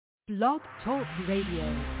Blog Talk Radio.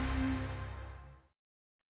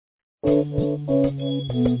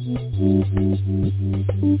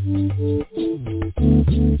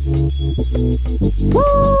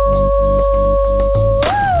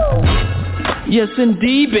 Yes,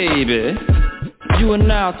 indeed, baby. You are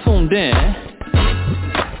now tuned in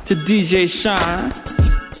to DJ Shine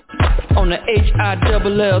on the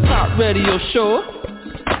HILL Top Radio Show.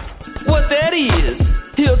 What that is,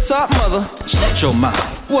 Hilltop mother, shut your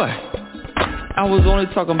mouth. What? I was only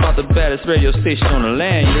talking about the baddest radio station on the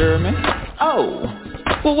land, you heard me? Oh,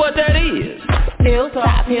 well what that is?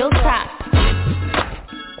 Hilltop, Hilltop.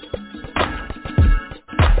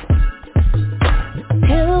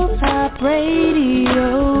 Hilltop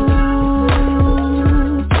Radio.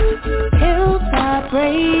 Hilltop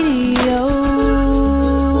Radio.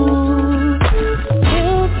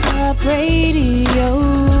 Hilltop Radio.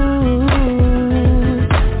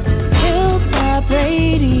 Hilltop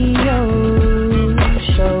Radio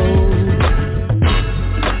Show.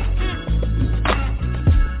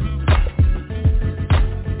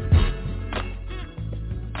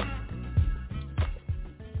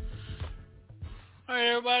 All right,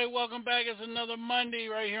 everybody, welcome back. It's another Monday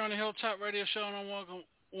right here on the Hilltop Radio Show, and I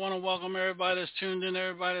want to welcome everybody that's tuned in,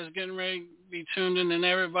 everybody that's getting ready to be tuned in, and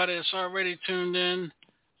everybody that's already tuned in.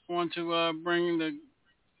 I want to bring the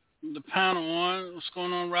panel on. What's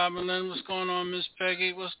going on, Robin Lynn? What's going on, Miss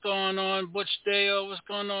Peggy? What's going on, Butch Dale? What's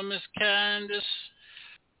going on, Miss Candace?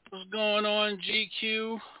 What's going on,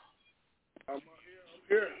 GQ? I'm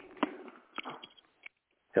here.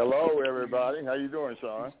 Hello, everybody. How you doing,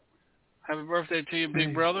 Sean? Happy birthday to you,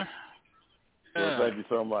 big brother. Well, thank you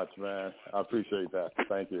so much, man. I appreciate that.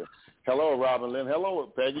 Thank you. Hello, Robin Lynn. Hello,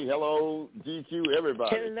 Peggy. Hello, GQ,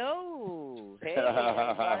 everybody. Hello. Hey,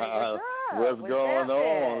 what's going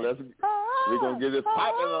on? We're going to get it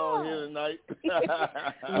popping on here tonight.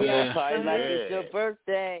 Yeah, party like it's your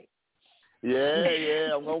birthday.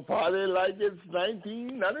 Yeah. I'm going to party like it's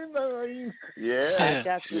 1999. Yeah. I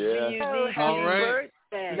got some music. All right.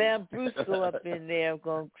 Van Bruce go up in there. I'm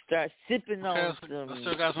going to start sipping on some. I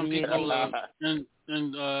still got some people.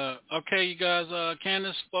 Okay, you guys,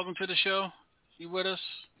 Candace, welcome to the show. You with us?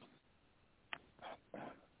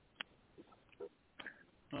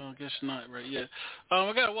 I guess not right yet.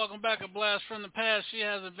 We got to welcome back a blast from the past. She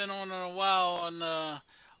hasn't been on in a while. And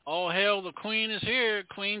all hail, the queen is here.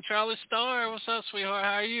 Queen Charlie Starr. What's up, sweetheart?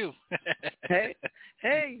 How are you? Hey,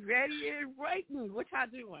 ready and writing. What y'all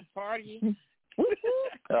doing? Partying?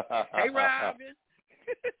 Hey, Robin.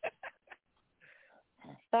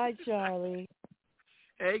 Hi, Charlie.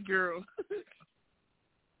 Hey, girl.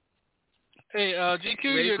 Hey,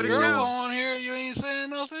 GQ, your girl on here. You ain't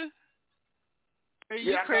saying nothing? Are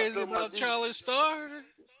you crazy about Charlie Starr?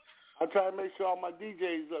 I'm trying to make sure all my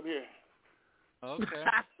DJs up here. Okay.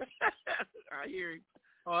 I hear you.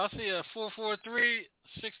 Oh, I see a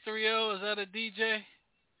 443-630. Is that a DJ?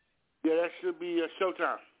 Yeah, that should be a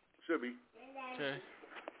Showtime. Should be. Okay.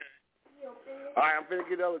 All right, I'm finna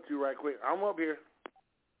get the other two right quick. I'm up here.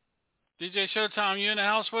 DJ Showtime, you in the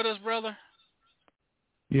house with us, brother?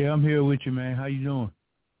 Yeah, I'm here with you, man. How you doing?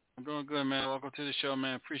 I'm doing good, man. Welcome to the show,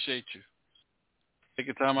 man. Appreciate you.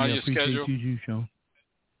 Taking time out of your schedule. You, Sean.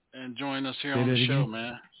 And join us here on the show,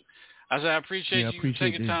 man. I said I appreciate you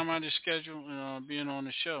taking time out of your schedule and being on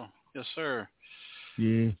the show. Yes, sir.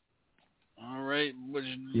 Yeah. All right. Butch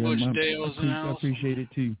Dale's in the house. I appreciate it,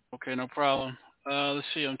 too. Okay, no problem. Let's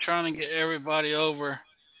see. I'm trying to get everybody over.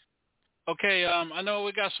 Okay, I know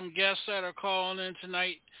we got some guests that are calling in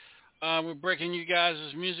tonight. We're breaking you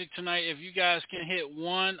guys' music tonight. If you guys can hit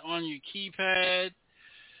 1 on your keypad,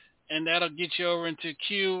 and that'll get you over into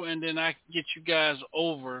queue, and then I can get you guys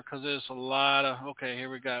over because there's a lot of. Okay, here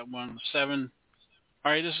we got 7.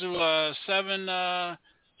 All right, this is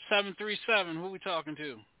 737. Who we talking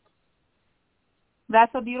to?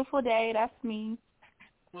 That's a beautiful day. That's me.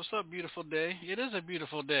 What's up, beautiful day? It is a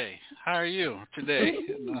beautiful day. How are you today?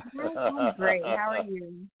 I'm great. How are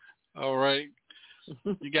you? All right.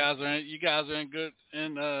 You guys are in good,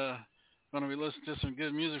 and going to be listening to some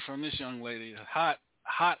good music from this young lady.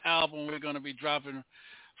 Hot album we're going to be dropping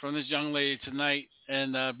from this young lady tonight.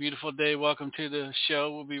 And beautiful day. Welcome to the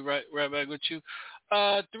show. We'll be right back with you.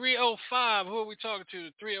 305. Who are we talking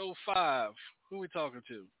to? 305. Who are we talking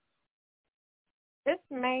to?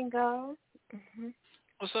 It's Mango. Mm-hmm.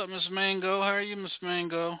 What's up, Miss Mango? How are you, Miss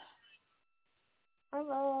Mango?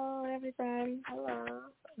 Hello, everybody. Hello.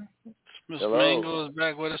 Miss Mango is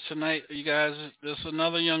back with us tonight. You guys, there's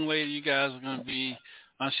another young lady you guys are going to be.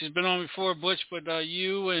 She's been on before, Butch, but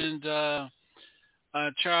you and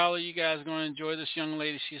Charlie, you guys are going to enjoy this young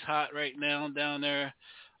lady. She's hot right now down there.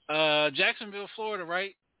 Jacksonville, Florida,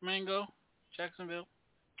 right? Mango, Jacksonville?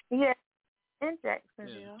 Yeah, in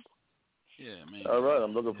Jacksonville. Yeah, man. All right,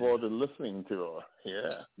 I'm looking forward to listening to her.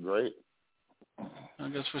 Yeah, great. I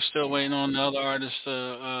guess we're still waiting on the other artist.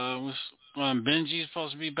 Benji's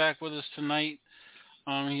supposed to be back with us tonight.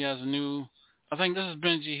 He has a new. I think this is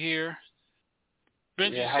Benji here.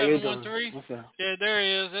 Benji 713. Yeah, there he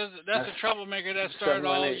is. That's the troublemaker that started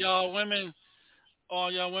all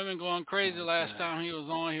y'all women going crazy last time he was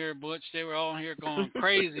on here. Butch, they were all here going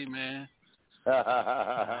crazy, man.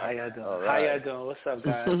 How y'all doing? Right. How y'all doing? What's up,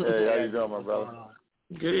 guys? Hey, how you doing, my brother?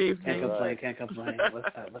 Good evening. Can't complain. What's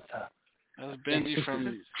up? That's Benji from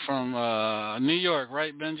New York,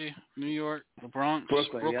 right, Benji? New York, the Bronx,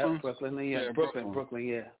 Brooklyn. Brooklyn, Yeah, Brooklyn, yeah. Brooklyn,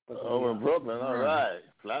 yeah. Brooklyn, in Brooklyn, all right.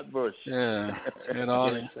 Flatbush. Yeah, had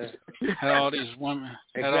all these women,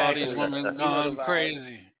 gone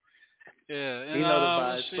crazy. Yeah, and, you know the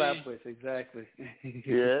vibes, Flatbush, exactly.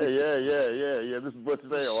 Yeah. This is Butch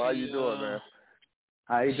Dale. How you doing, man?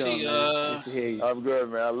 How you doing, man? Good to hear you. I'm good,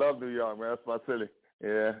 man. I love New York, man. That's my city.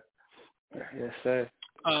 Yeah. Yes, sir.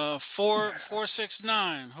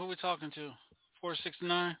 469. Who are we talking to?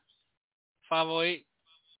 469 508.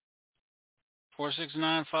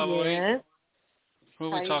 469 508. Yes.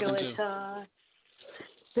 Who are we talking to?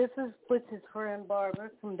 This is Butch's friend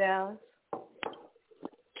Barbara from Dallas.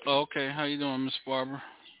 Oh, okay. How you doing, Miss Barbara?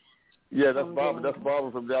 Yeah, that's Barbara. That's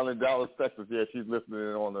Barbara from down in Dallas, Texas. Yeah, she's listening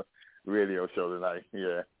in on the radio show tonight.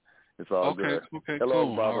 Yeah, it's all good. Okay, hello,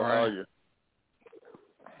 cool. Barbara. Right. How are you?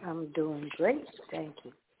 I'm doing great, thank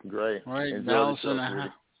you. Great. Right, enjoy Dallas the show, in the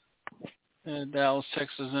house. Dallas,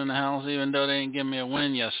 Texas in the house. Even though they didn't give me a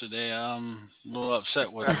win yesterday, I'm a little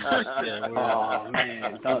upset with them. Oh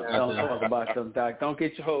man, don't talk about them, Doc. Don't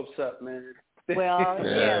get your hopes up, man. Well,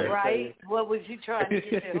 yeah, right. What was you trying to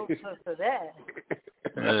get your hopes up for that?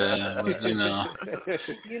 Yeah, you know.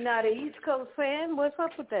 You're not an East Coast fan? What's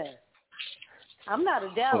up with that? I'm not a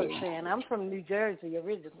Dallas fan. I'm from New Jersey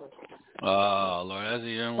originally. Oh, Lord, that's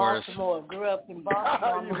even worse. Baltimore. Grew up in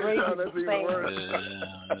Baltimore. I'm a Ravens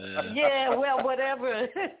fan. Yeah, well, whatever.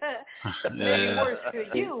 Maybe worse for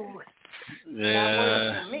you. Yeah. Not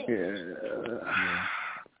worse for me.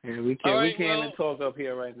 Yeah, we can't even talk up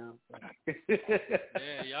here right now.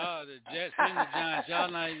 Yeah, y'all, the Jets and the Giants, y'all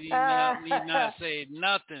need not say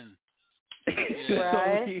nothing. Yeah.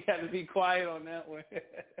 Right. You got to be quiet on that one.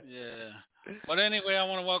 Yeah. But anyway, I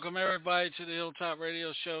want to welcome everybody to the Hilltop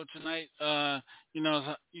Radio Show tonight.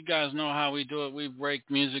 You guys know how we do it. We break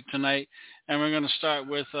music tonight, and we're going to start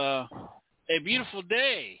with A Beautiful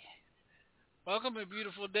Day. Welcome, A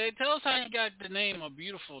Beautiful Day. Tell us how you got the name A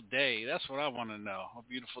Beautiful Day. That's what I want to know. A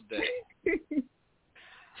Beautiful Day.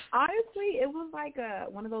 Honestly, it was like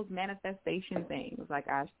one of those manifestation things. Like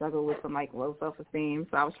I struggled with some like low self-esteem,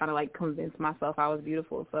 so I was trying to like convince myself I was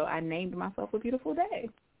beautiful. So I named myself A Beautiful Day.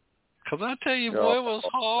 Because I tell you, boy, it was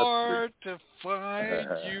hard to find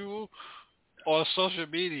you on social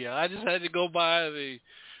media. I just had to go by the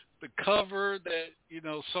cover that,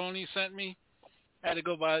 Sony sent me. I had to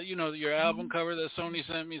go by, your album cover that Sony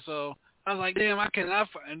sent me. So I was like, damn, I cannot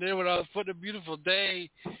find. And then when I was putting A Beautiful Day,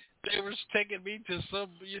 they were taking me to some,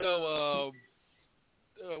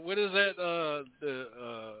 what is that?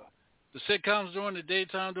 The sitcoms during the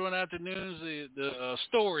daytime, during afternoons, the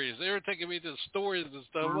stories. They were taking me to the stories and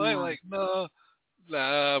stuff. I'm like, no,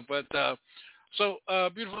 nah. But so,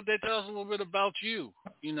 Beautiful Day, tell us a little bit about you.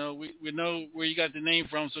 We know where you got the name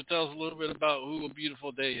from, so tell us a little bit about who A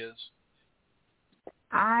Beautiful Day is.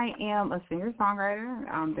 I am a singer-songwriter.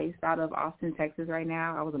 I'm based out of Austin, Texas right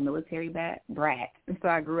now. I was a military brat, so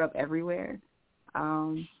I grew up everywhere.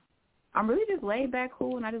 I'm really just laid back,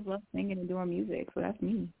 cool, and I just love singing and doing music, so that's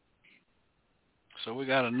me. So we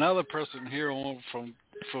got another person here from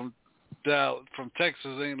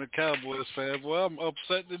Texas, ain't a Cowboys fan. Boy, I'm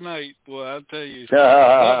upset tonight. Boy, I tell you.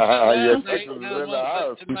 Yes, Texas is in the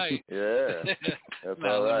house. Tonight. Yeah, that's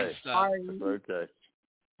all right. That's okay.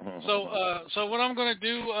 So what I'm gonna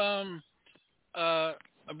do, A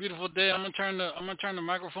Beautiful Day. I'm gonna turn the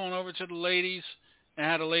microphone over to the ladies and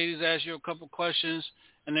have the ladies ask you a couple questions,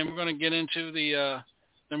 and then we're gonna get into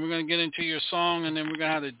your song, and then we're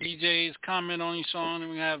gonna have the DJs comment on your song,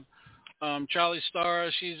 and we have Charlie Starr.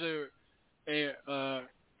 She's a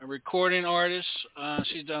recording artist.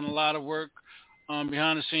 She's done a lot of work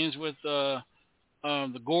behind the scenes with the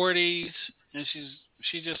Gordies, and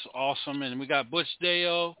she's just awesome. And we got Butch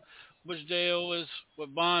Dale. Butch Dale is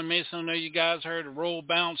with Bon Mason. I know you guys heard of Roll,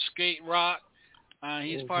 Bounce, Skate, Rock.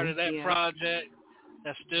 He's part of that project.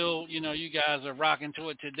 That's still, you guys are rocking to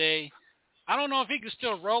it today. I don't know if he can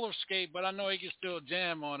still roller skate, but I know he can still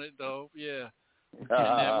jam on it, though. Yeah. And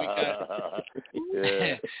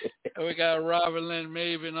then we got Robin Lynn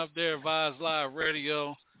Maven up there, Vibes Live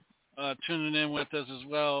Radio, tuning in with us as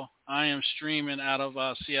well. I am streaming out of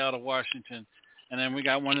Seattle, Washington. And then we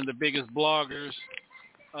got one of the biggest bloggers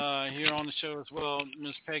here on the show as well,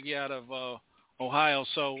 Miss Peggy out of Ohio.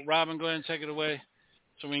 So, Robin, go ahead and take it away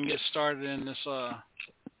so we can get started in this,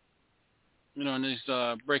 in these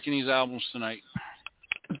breaking these albums tonight.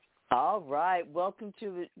 All right, welcome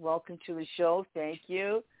to the show. Thank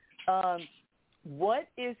you. What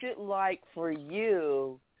is it like for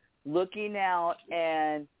you looking out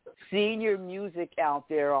and seeing your music out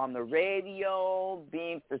there on the radio,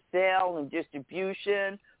 being for sale and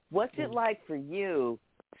distribution? What's it like for you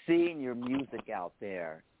seeing your music out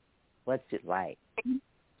there? What's it like?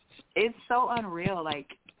 It's so unreal. Like,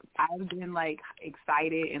 I've been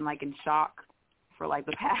excited and in shock for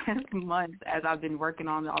the past months as I've been working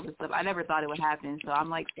on all this stuff. I never thought it would happen, so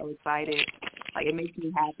I'm so excited. It makes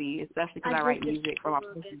me happy, especially because I write music for my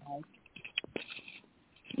personal life.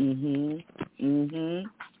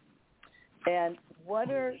 And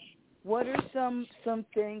what are some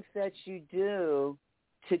things that you do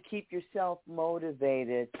to keep yourself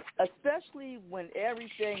motivated, especially when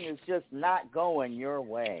everything is just not going your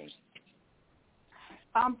way?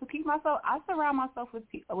 To keep myself, I surround myself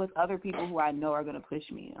with other people who I know are going to push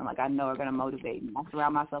me and I know are going to motivate me. I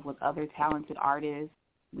surround myself with other talented artists.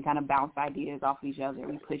 We kind of bounce ideas off each other.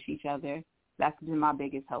 We push each other. That's been my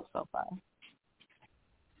biggest help so far.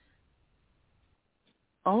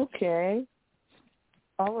 Okay.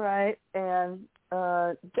 All right. And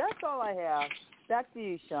that's all I have. Back to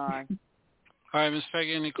you, Sean. All right, Miss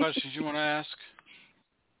Peggy, any questions you want to ask?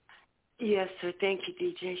 Yes, sir. Thank you,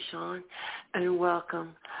 DJ Sean, and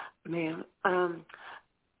welcome, ma'am.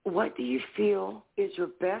 What do you feel is your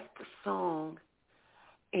best song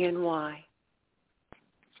and why?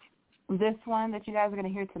 This one that you guys are going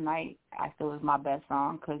to hear tonight, I feel is my best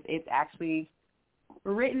song because it's actually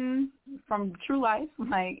written from true life,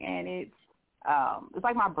 and it's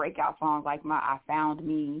my breakout song, my I Found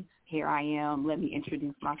Me, Here I Am, Let Me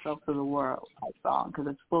Introduce Myself to the World type song because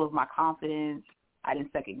it's full of my confidence. I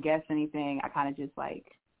didn't second guess anything. I kind of just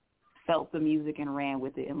felt the music and ran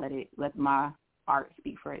with it and let my art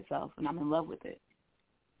speak for itself, and I'm in love with it.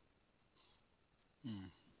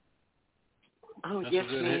 Oh, yes,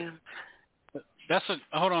 ma'am.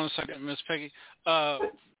 Hold on a second, Miss Peggy. I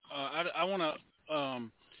want to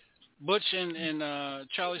Butch and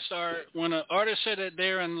Charlie Star. When an artist said that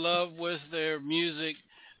they're in love with their music,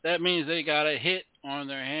 that means they got a hit on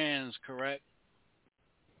their hands, correct?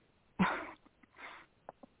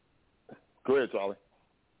 Go ahead, Charlie.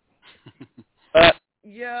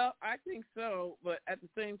 Yeah, I think so. But at the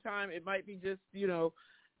same time, it might be just,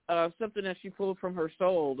 something that she pulled from her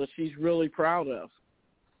soul that she's really proud of.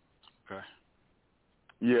 Okay.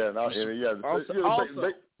 Yeah,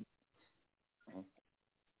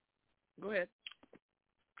 Go ahead.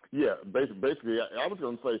 Yeah, basically, I was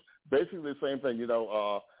going to say basically the same thing.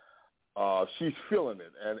 She's feeling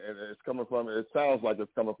it, and it's coming from. It sounds like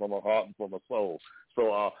it's coming from her heart and from her soul.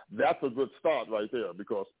 So that's a good start right there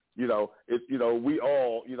because we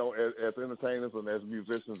all, as entertainers and as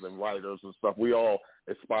musicians and writers and stuff, we all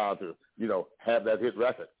aspire to have that hit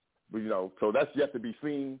record. So that's yet to be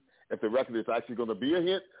seen if the record is actually going to be a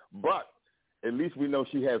hit. But at least we know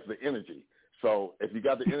she has the energy. So if you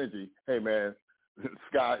got the energy, hey man,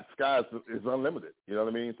 sky is unlimited. You know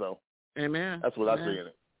what I mean? So amen. That's what I see in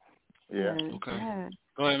it. Yeah. Okay.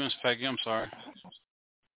 Go ahead, Miss Peggy. I'm sorry.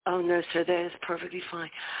 Oh, no, sir. That is perfectly fine.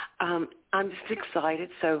 I'm just excited.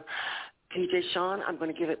 So, DJ Sean, I'm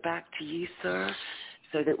going to give it back to you, sir,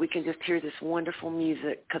 so that we can just hear this wonderful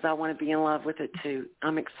music because I want to be in love with it, too.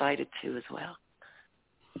 I'm excited, too, as well.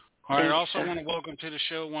 All right. I also want to welcome to the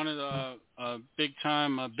show one of the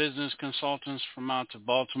big-time business consultants from out to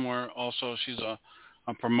Baltimore. Also, she's a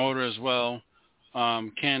promoter as well,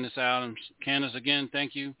 Candace Adams. Candace, again,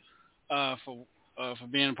 thank you for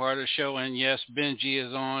being a part of the show. And yes, Benji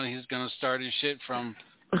is on. He's going to start his shit from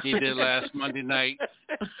he did last Monday night.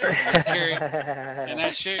 And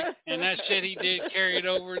that shit he did carried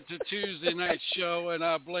over to Tuesday night's show, and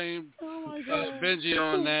I blamed Benji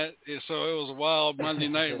on that. So it was a wild Monday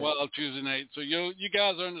night, wild Tuesday night. So you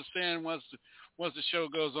guys understand once the show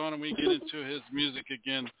goes on and we get into his music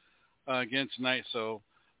again tonight. So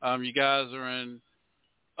you guys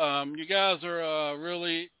are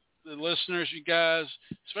really the listeners, you guys,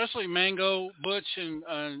 especially Mango, Butch,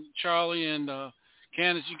 and Charlie, and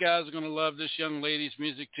Candace, you guys are going to love this young lady's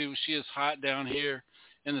music, too. She is hot down here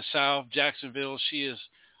in the South, Jacksonville. She is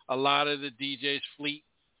a lot of the DJs, Fleet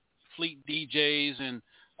DJs, and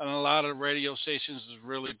a lot of radio stations is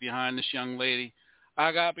really behind this young lady.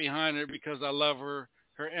 I got behind her because I love her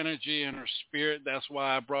energy and her spirit. That's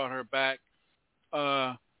why I brought her back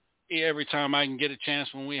every time I can get a chance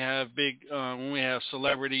when we have when we have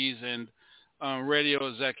celebrities and radio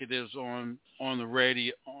executives on the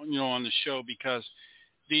radio, on the show, because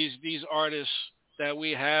these artists that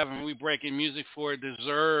we have and we breaking music for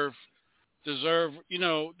deserve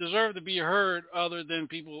to be heard other than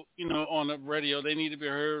people, on the radio. They need to be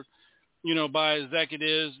heard, by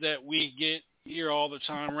executives that we get here all the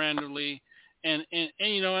time randomly and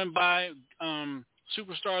by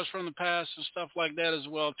superstars from the past and stuff like that as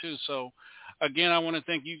well too. So again, I want to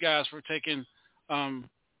thank you guys for taking time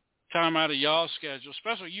out of y'all's schedule,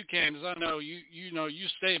 especially you, Candace. I know you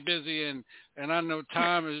stay busy and I know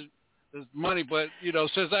time is money, but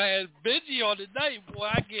since I had Benji on tonight, boy,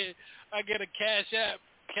 I get a cash app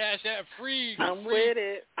free. I'm with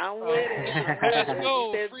it. Let's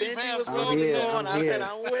go. Said Free Benji was pass. going to be on. I said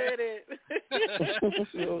I'm with it.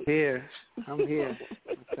 I'm here.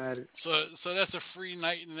 Excited. So that's a free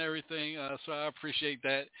night and everything. So I appreciate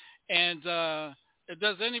that. And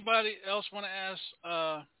does anybody else want to ask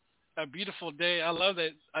A Beautiful Day? I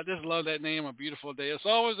just love that name, A Beautiful Day. It's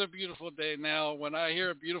always a beautiful day. Now, when I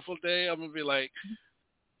hear A Beautiful Day, I'm gonna be like,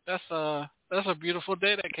 that's a beautiful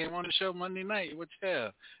day that came on the show Monday night. What you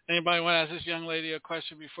have? Anybody want to ask this young lady a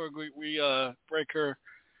question before we break her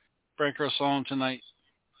song tonight?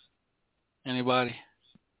 Anybody?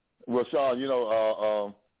 Well, Sean,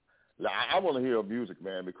 I want to hear her music,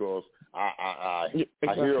 man, because I hear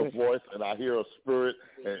her voice and I hear her spirit,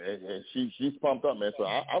 and she's pumped up, man. So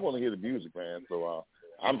I want to hear the music, man. So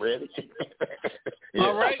I'm ready.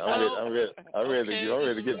 All right, I'm ready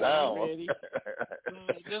to get down.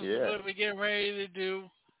 This is what we're getting ready to do.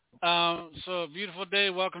 So, A Beautiful Day.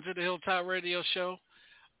 Welcome to the Hilltop Radio Show.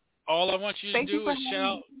 All I want you to do is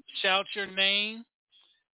shout your name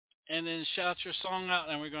and then shout your song out,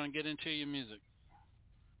 and we're going to get into your music.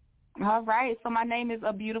 All right. So my name is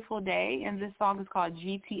A Beautiful Day, and this song is called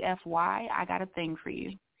GTFY. I Got a Thing for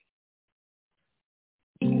You.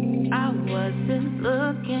 I wasn't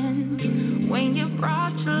looking when you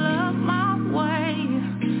brought your love my way.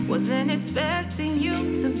 Wasn't expecting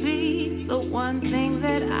you to be the one thing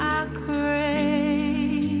that I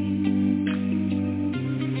crave.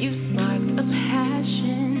 You sparked a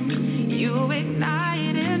passion, you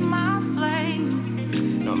ignited my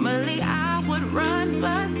flame. Normally I would run,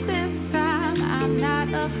 but this time I'm not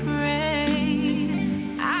afraid.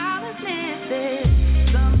 I'll admit it,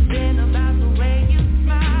 something about the way you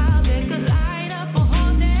smile that could light up a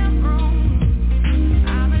whole damn room.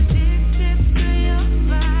 I'm addicted to your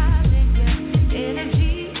vibe and your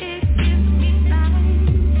energy, it gives me life.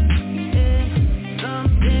 Yeah.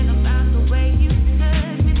 Something about the way you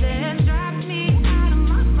touch me that drives me out of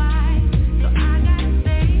my mind. So I gotta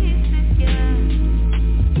say it's yeah.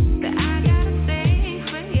 That I gotta say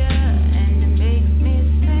for you, and it makes me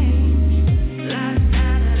sing.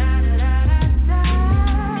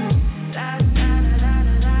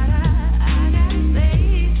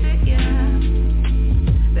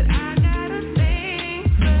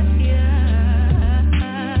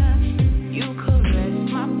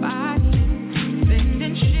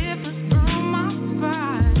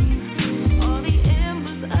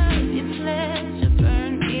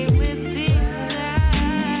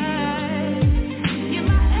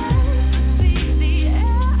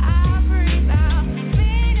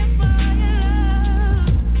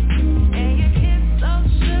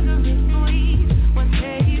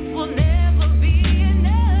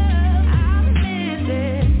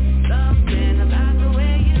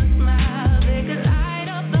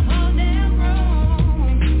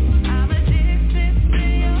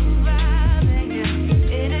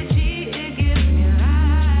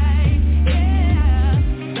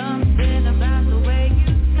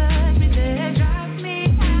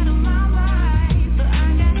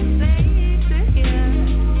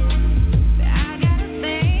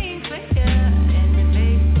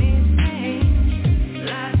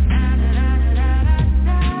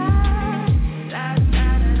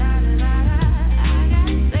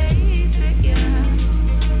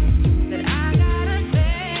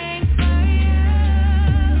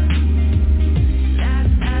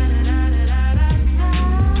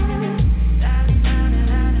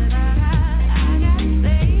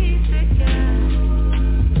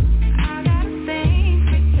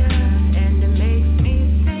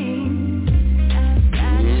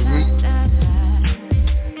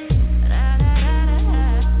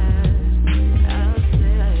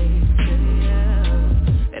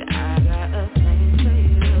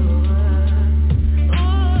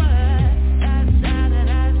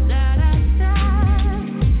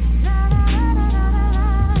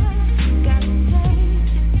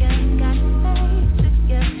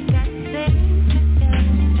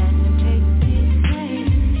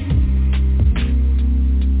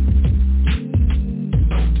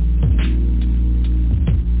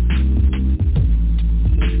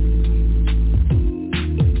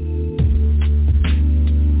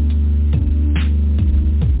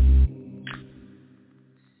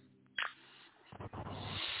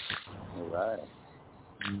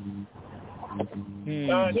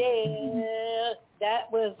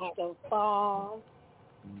 crystal ball.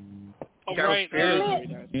 All right. You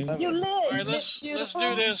lit. All right, let's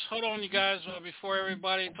do this. Hold on, you guys. Before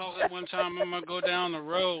everybody talks at one time, I'm going to go down the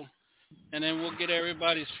row, and then we'll get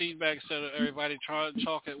everybody's feedback so that everybody try to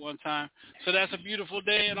talk at one time. So that's a beautiful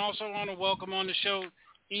day. And also I want to welcome on the show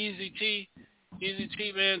Easy T. Easy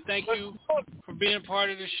T, man, thank you for being part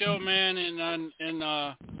of the show, man, and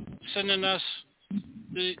sending us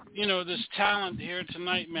this talent here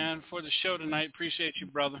tonight, man, for the show tonight. Appreciate you,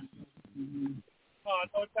 brother. No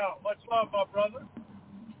doubt. Much love, my brother.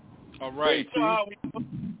 All right. Excuse me,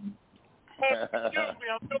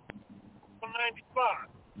 I'm 95,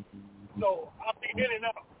 so I'll be in and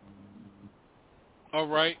out. All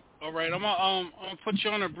right. I'm gonna put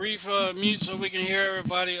you on a brief mute so we can hear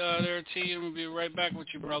everybody there, T, and we'll be right back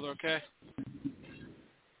with you, brother. Okay.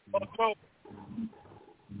 All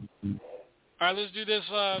right, let's do this.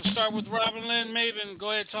 Start with Robin Lynn Maven.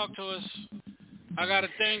 Go ahead, talk to us. I got a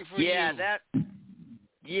thing for you.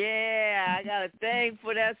 Yeah, I got a thing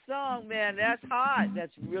for that song, man. That's hot.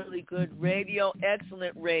 That's really good radio,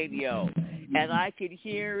 excellent radio. And I could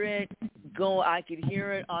hear it I could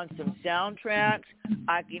hear it on some soundtracks.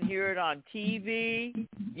 I can hear it on TV.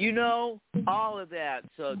 All of that.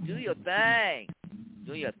 So do your thing.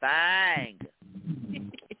 Do your thing.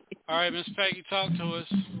 All right, Miss Peggy, talk to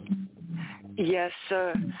us. Yes,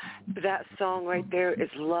 sir. That song right there is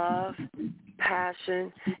love,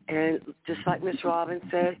 passion, and just like Miss Robin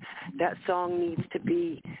said, that song needs to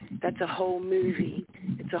be, that's a whole movie.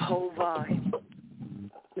 It's a whole vibe.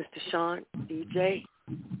 Mr. Sean, DJ.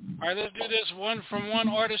 All right, let's do this from one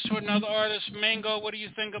artist to another artist. Mango, what do you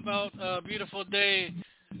think about Beautiful Day?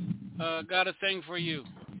 Got a thing for you.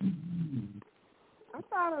 I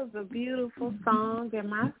thought it was a beautiful song, and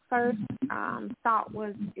my first thought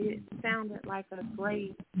was it sounded like a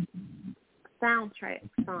great soundtrack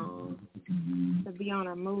song to be on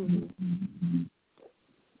a movie.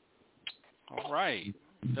 All right.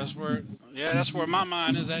 That's where my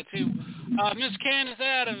mind is at too. Miss Candace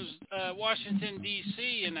Adams, Washington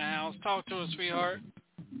D.C. in the house. Talk to us, sweetheart.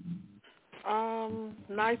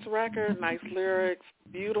 Nice record, nice lyrics,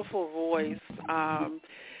 beautiful voice.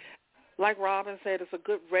 Like Robin said, it's a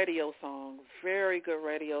good radio song, very good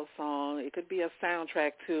radio song. It could be a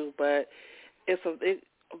soundtrack too, but it's a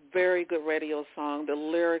very good radio song. The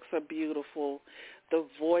lyrics are beautiful. The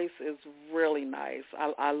voice is really nice.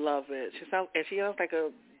 I love it. She sounds like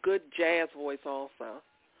a good jazz voice also.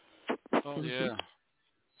 Oh yeah,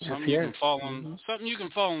 something you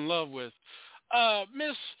can fall in love with.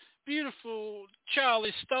 Miss Beautiful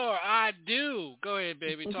Charlie Starr, I do. Go ahead,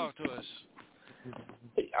 baby, talk to us.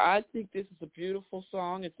 I think this is a beautiful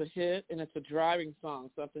song. It's a hit, and it's a driving song,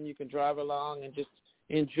 something you can drive along and just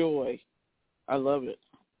enjoy. I love it.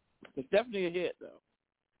 It's definitely a hit, though.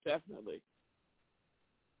 Definitely.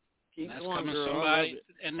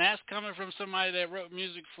 That's coming from somebody that wrote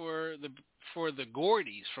music for the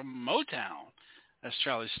Gordies from Motown. That's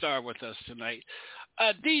Charlie Starr with us tonight.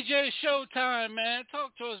 DJ Showtime, man.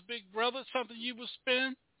 Talk to us, big brother. Something you will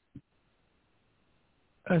spin?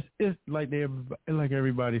 It's like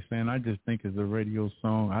everybody's saying. I just think it's a radio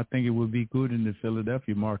song. I think it would be good in the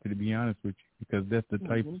Philadelphia market, to be honest with you, because that's the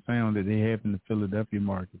type of sound that they have in the Philadelphia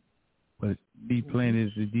market. But be playing it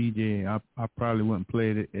as a DJ, I probably wouldn't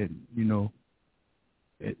play it at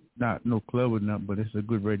not no club or nothing, but it's a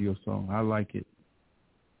good radio song. I like it.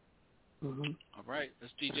 Mm-hmm. All right,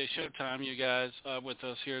 that's DJ Showtime, you guys, with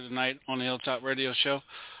us here tonight on the Hilltop Radio Show.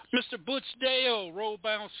 Mr. Butch Dale, Roll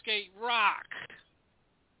Bounce Skate Rock.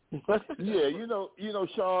 Yeah,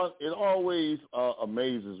 Sean, it always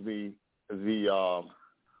amazes me the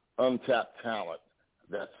untapped talent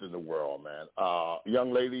that's in the world, man.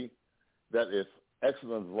 Young lady, that is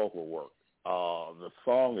excellent vocal work. The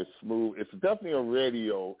song is smooth. It's definitely a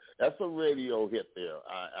radio. That's a radio hit there.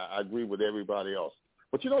 I agree with everybody else.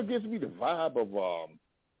 But it gives me the vibe of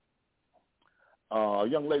a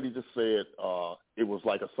young lady just said it was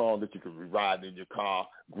like a song that you could be riding in your car,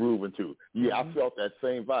 grooving to. Yeah, I felt that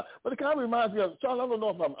same vibe. But it kind of reminds me of, Sean, I don't know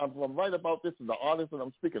if I'm right about this, and the artist that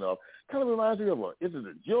I'm speaking of, kind of reminds me of, is it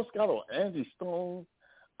a Jill Scott or Angie Stone?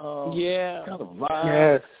 Yeah. Kind of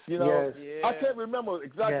vibe. Yes. I can't remember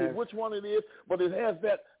exactly which one it is, but it has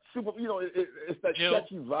that super, it's that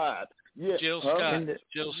catchy vibe. Yeah. Jill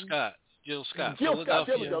Scott. There we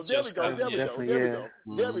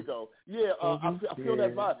go. Yeah, I feel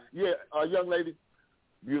that vibe. Yeah, young lady,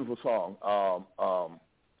 beautiful song.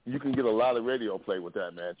 You can get a lot of radio play with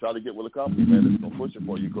that, man. Try to get with a company, man, that's going to push it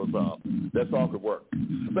for you, because that song could work,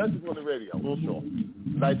 especially for the radio, for sure.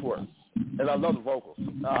 Nice work. And I love the vocals.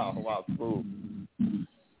 Oh, wow, smooth.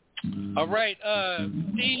 All right,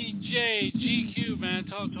 DJ GQ, man,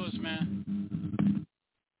 talk to us, man.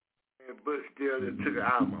 And Butch still took an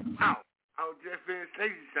album. Wow, I was just finished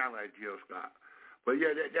saying you sound like Jill Scott. But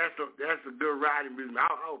yeah, that's a good riding music.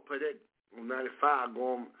 I would play that on 95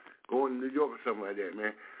 going to New York or something like that,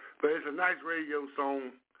 man. But it's a nice radio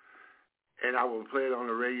song, and I will play it on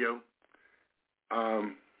the radio.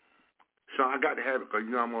 So I got to have it because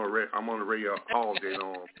I'm on the radio all day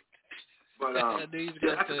long. But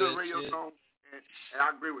that's a good radio song, and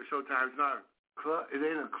I agree with Showtime. It's not a club. It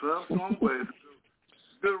ain't a club song, but it's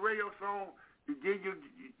a good radio song.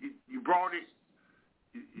 You brought it.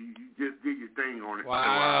 You just did your thing on it.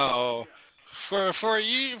 Wow. For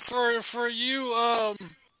you,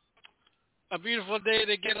 a beautiful day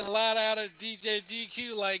to get a lot out of DJ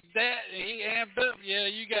GQ like that, and he amped up. Yeah,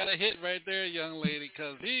 you got a hit right there, young lady,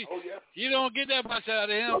 because you don't get that much out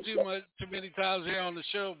of him too many times here on the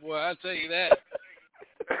show, boy. I tell you that.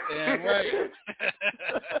 Damn right.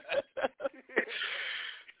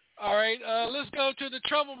 All right, let's go to the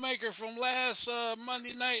troublemaker from last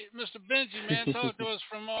Monday night, Mr. Benji, man. Talk to us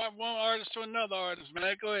from one artist to another artist,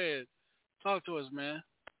 man. Go ahead. Talk to us, man.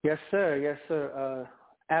 Yes, sir. Yes, sir.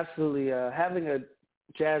 Absolutely. Having a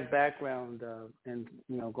jazz background and,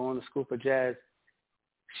 going to school for jazz,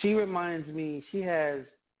 she reminds me, she has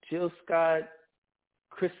Jill Scott,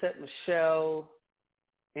 Chrisette Michele,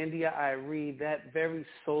 India Irie, that very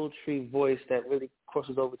sultry voice that really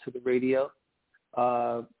crosses over to the radio.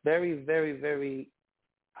 Very, very, very,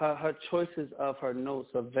 her choices of her notes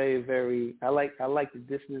are very, very, I like the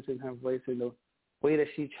dissonance in her voice and the way that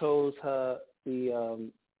she chose the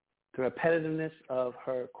repetitiveness of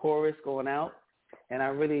her chorus going out, and I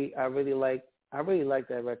really like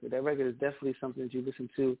that record. That record is definitely something that you listen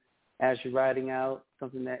to as you're riding out,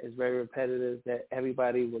 something that is very repetitive, that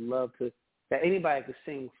everybody would love to, that anybody could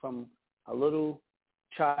sing, from a little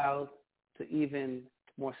child to even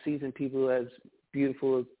more seasoned people, as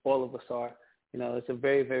beautiful as all of us are. It's a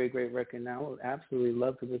very, very great record. Now, I would absolutely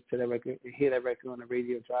love to listen to that record and hear that record on the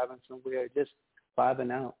radio, driving somewhere, just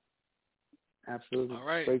vibing out. Absolutely. All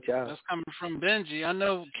right. Great job. That's coming from Benji. I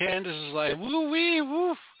know Candace is like, woo-wee,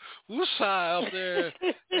 woof, woo-sigh up there.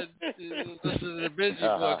 Listen to the Benji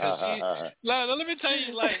boy. Cause let me tell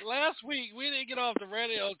you, like, last week, we didn't get off the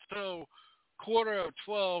radio till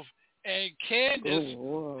 11:45, and Candace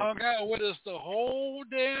hung out with us the whole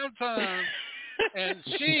damn time. And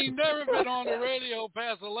she never been on the radio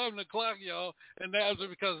past 11 o'clock, y'all. And that was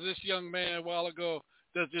because of this young man a while ago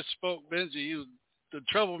that just spoke, Benji. He was the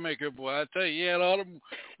troublemaker, boy. I tell you, he had all them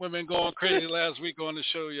women going crazy last week on the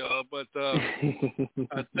show, y'all. But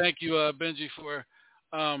thank you, Benji, for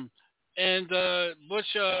and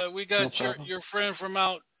Butch. We got your friend from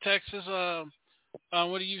out Texas.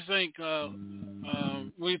 What do you think?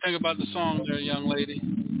 What do you think about the song, there, young lady?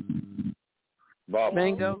 Barbara.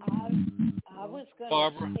 Bingo. I was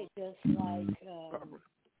going to say, just like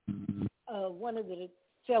one of the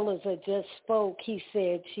fellas that just spoke, he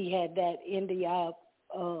said she had that India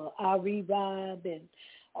Irie vibe and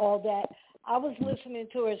all that. I was listening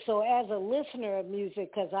to her, so as a listener of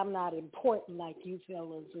music, because I'm not important like you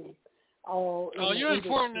fellas and all. Oh, you're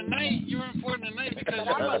important tonight. You're important tonight because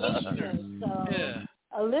you're a listener. So yeah.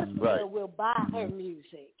 A listener will buy her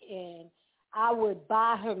music, and I would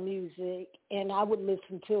buy her music, and I would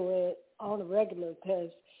listen to it on a regular,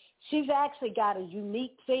 because she's actually got a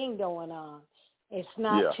unique thing going on. It's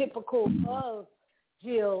not typical of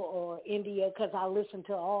Jill or India, because I listen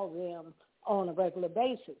to all of them on a regular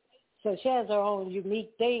basis. So she has her own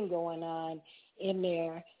unique thing going on in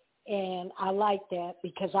there, and I like that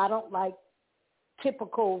because I don't like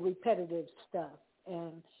typical repetitive stuff.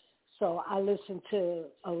 And so I listen to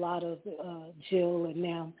a lot of Jill and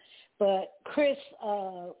them. But Chris,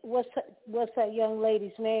 what's that young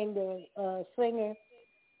lady's name, the singer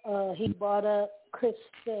he brought up?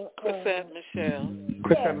 Chrisette Michele.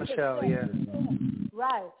 Chrisette Michele, yeah.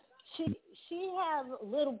 Right. She has a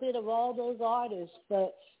little bit of all those artists,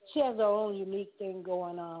 but she has her own unique thing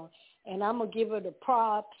going on. And I'm going to give her the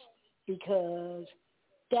props because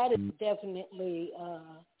that is definitely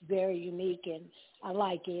very unique, and I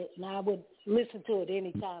like it. And I would listen to it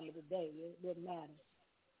any time of the day. It wouldn't matter.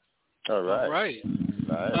 All right. All right.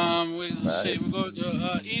 Nice. We go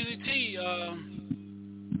to Easy T.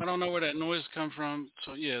 I don't know where that noise come from,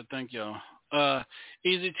 so yeah, thank y'all.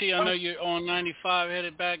 Easy T, I know you're on 95,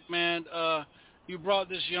 headed back, man. You brought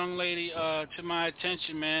this young lady to my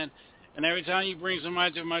attention, man, and every time you bring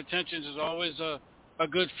somebody to my attention, there's always a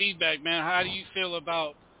good feedback, man. How do you feel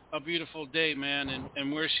about A Beautiful Day, man,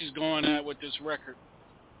 and where she's going at with this record?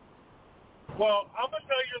 Well, I'm going to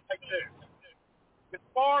tell you like this. As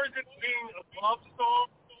far as it being a love song,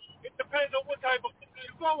 it depends on what type of music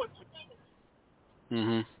you're going to.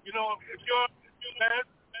 Mhm. You know, if you're band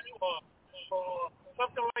or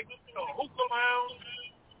something like hookah lounge,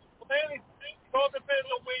 it all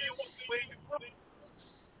depends on where you from.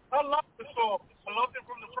 I love the song. I loved it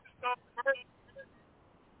from the first time I heard it.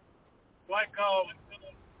 Like a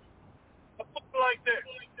book like this.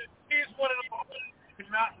 He's one of the artists who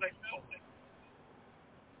not let go.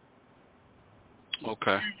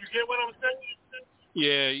 Okay. You get what I'm saying?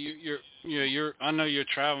 Yeah, you're. I know you're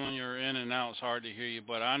traveling. You're in and out. It's hard to hear you,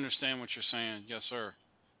 but I understand what you're saying. Yes, sir.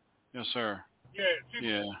 Yes, sir. Yeah.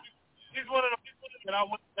 Yeah. He's one of the people that I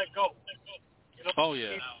wouldn't let go. You know? Oh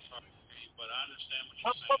yeah. But I understand what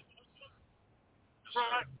you're saying.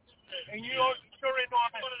 Right. And you sure ain't know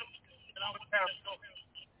that I would have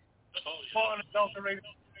far unadulterated.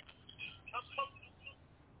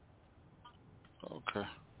 Okay.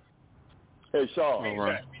 Hey, Sean. All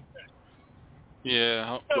right.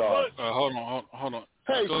 Yeah. Hold on.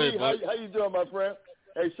 Hey, Go T, ahead, bud. how you doing, my friend?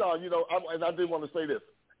 Hey, Sean, and I did want to say this.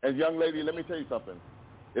 And young lady, let me tell you something.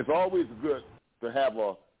 It's always good to have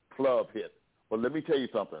a club hit. But let me tell you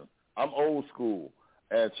something. I'm old school.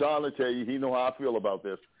 And Sean will tell you, he know how I feel about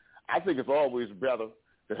this. I think it's always better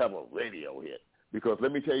to have a radio hit. Because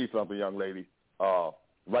let me tell you something, young lady.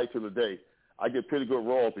 Right to the day, I get pretty good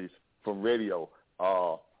royalties from radio.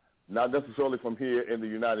 Not necessarily from here in the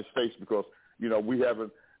United States because, we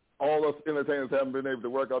haven't, all us entertainers haven't been able to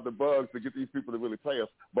work out the bugs to get these people to really play us.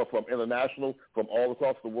 But from international, from all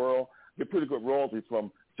across the world, get pretty good royalties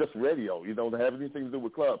from just radio, to have anything to do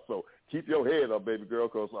with clubs. So keep your head up, baby girl,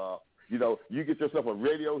 because, you get yourself a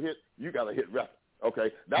radio hit, you got a hit record,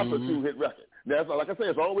 okay? That's a two-hit record. Now, like I say,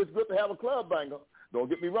 it's always good to have a club banger. Don't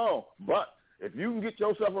get me wrong. But if you can get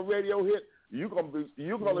yourself a radio hit, you're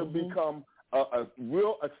gonna become a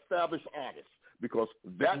real established artist because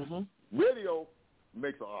that radio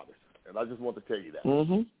makes an artist. And I just want to tell you that.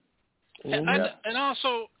 And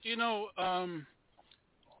also,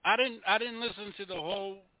 I didn't listen to the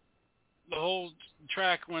whole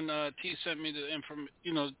track when T sent me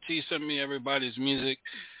T sent me everybody's music.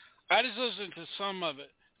 I just listened to some of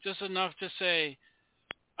it, just enough to say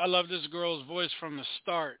I love this girl's voice from the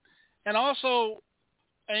start. And also,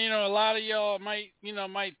 a lot of y'all might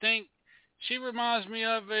think she reminds me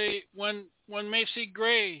of when Macy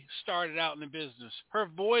Gray started out in the business. Her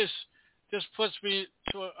voice just puts me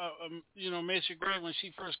to Macy Gray when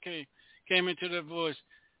she first came into the voice,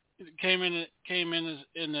 came in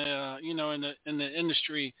the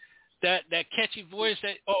industry. That catchy voice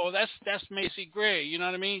that's Macy Gray. You know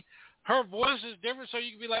what I mean? Her voice is different, so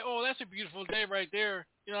you can be like, oh, that's a beautiful day right there.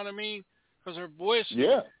 You know what I mean? Because her voice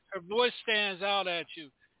stands out at you.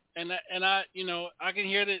 And I can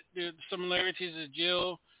hear the similarities of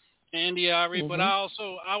Jill and India Ari, but I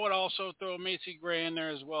would also throw Macy Gray in there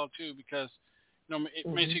as well too, because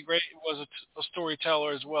Macy Gray was a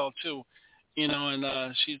storyteller as well too,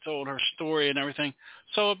 and she told her story and everything.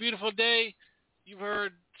 So A Beautiful Day, you've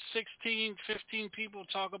heard 16, 15 people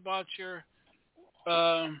talk about your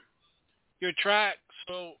track.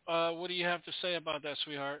 So what do you have to say about that,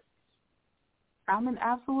 sweetheart? I'm in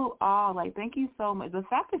absolute awe. Like, thank you so much. The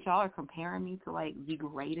fact that y'all are comparing me to, like, the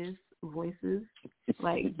greatest voices,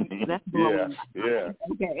 like, that's blowing my mind.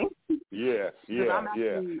 Okay. I'm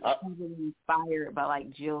actually really inspired by, like,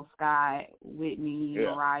 Jill Scott, Whitney,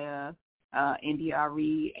 Mariah, India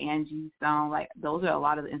Ari, Angie Stone. Like, those are a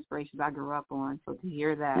lot of the inspirations I grew up on. So to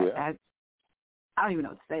hear that, I don't even know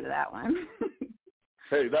what to say to that one.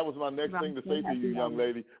 Hey, that was my next thing to say to you, young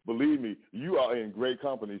lady. Believe me, you are in great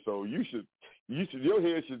company, so your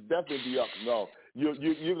head should definitely be up. No, you're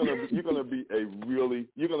gonna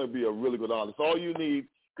be a really good artist. All you need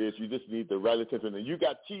is you just need the right attention, and you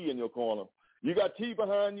got T in your corner. You got T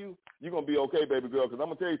behind you. You're gonna be okay, baby girl. Because I'm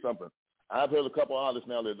gonna tell you something. I've heard a couple of artists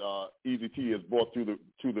now that Easy T has brought to the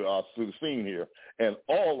scene here, and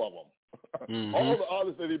all of them, all the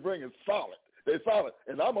artists that he brings is solid. They solid,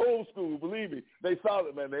 and I'm old school. Believe me, they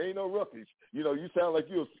solid, man. They ain't no rookies. You sound like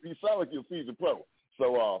you're a seasoned pro.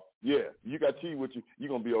 So, you got T with you. You're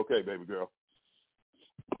gonna be okay, baby girl.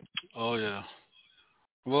 Oh yeah.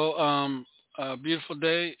 Well, Beautiful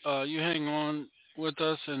Day. You hang on with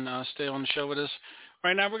us and stay on the show with us.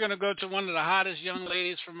 Right now, we're gonna go to one of the hottest young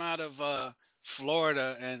ladies from out of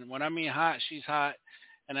Florida, and when I mean hot, she's hot,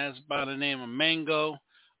 and that's by the name of Mango.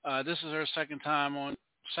 This is her second or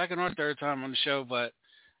third time on the show, but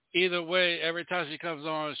either way, every time she comes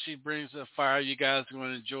on, she brings the fire. You guys are going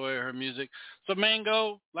to enjoy her music. So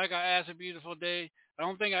Mango, like I asked A Beautiful Day, I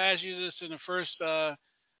don't think I asked you this in the first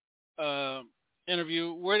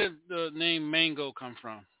interview. Where did the name Mango come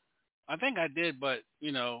from? I think I did, but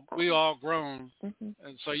we all grown,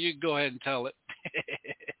 and so you go ahead and tell it.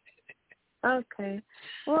 Okay.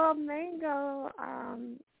 Well, Mango,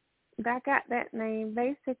 I got that name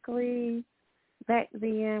basically back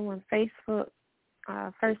then when Facebook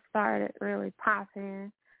first started really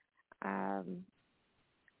popping.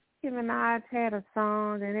 Nicki Minaj had a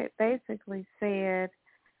song, and it basically said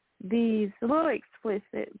these, a little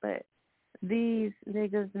explicit, but these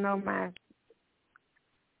niggas know my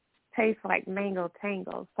taste like mango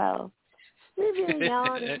tango. So we being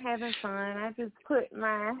young and having fun. I just put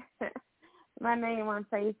my name on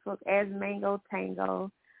Facebook as Mango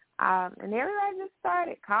Tango. And everybody just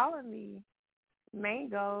started calling me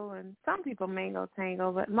Mango, and some people Mango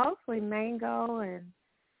Tango, but mostly Mango, and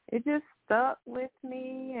it just stuck with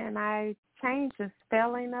me, and I changed the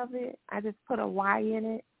spelling of it. I just put a Y in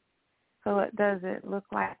it so it doesn't look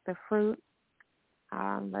like the fruit.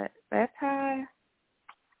 But that's how I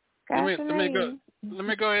got the name. Let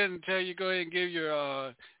me go ahead and tell you. Go ahead and give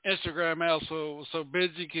your Instagram out so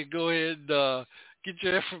Benji can go ahead and get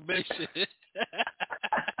your information.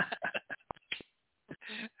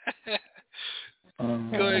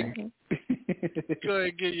 Go ahead and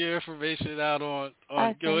get your information out on.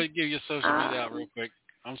 Okay. Go ahead and give your social media out real quick.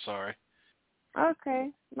 I'm sorry.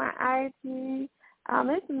 Okay, my IG,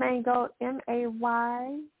 it's Mango,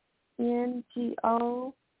 MAYNGO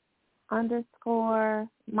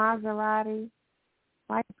 _Maserati,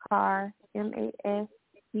 like car, MASERATI.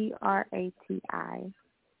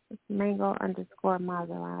 It's Mango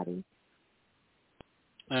 _Maserati.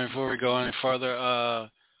 And before we go any further,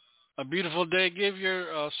 a beautiful day. Give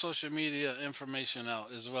your social media information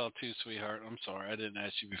out as well too, sweetheart. I'm sorry, I didn't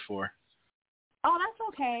ask you before. Oh, that's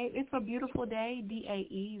okay. It's A Beautiful Day,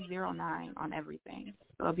 DAE09 on everything.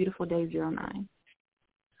 So A Beautiful Day 09.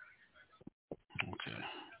 Okay.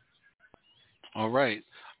 All right.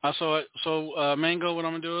 So Mango, what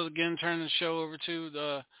I'm gonna do is again turn the show over to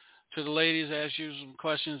the ladies, ask you some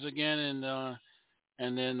questions again,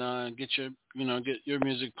 and then get your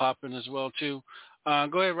music popping as well too.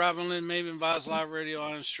 Go ahead, Robin Lynn Maven, Vibes Live Radio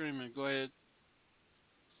on streaming. Go ahead.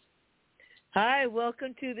 Hi,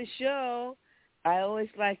 welcome to the show. I always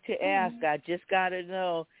like to ask, I just got to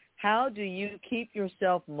know, how do you keep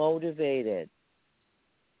yourself motivated?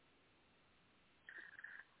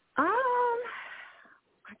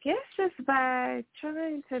 I guess just by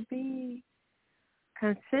trying to be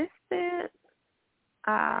consistent.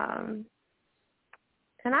 And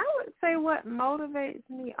I would say what motivates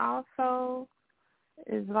me also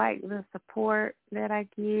is like the support that I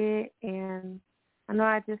get. And I know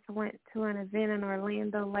I just went to an event in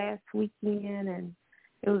Orlando last weekend, and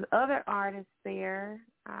it was other artists there,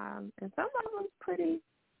 and some of them pretty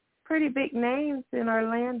big names in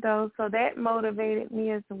Orlando, so that motivated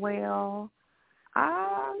me as well.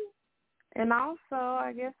 And also,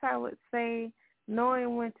 I guess I would say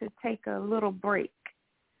knowing when to take a little break.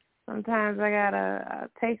 Sometimes I gotta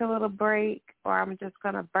take a little break, or I'm just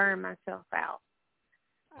gonna burn myself out.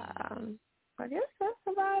 I guess that's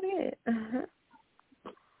about it.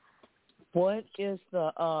 What is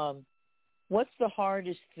what's the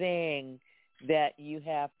hardest thing that you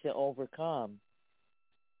have to overcome?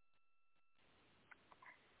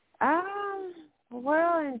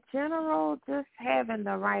 Well, in general, just having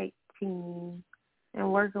the right team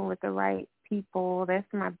and working with the right people.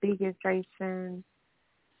 That's my biggest frustration.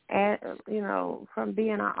 From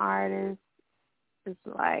being an artist, it's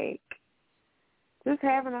like just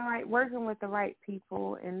working with the right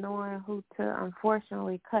people and knowing who to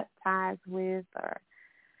unfortunately cut ties with, or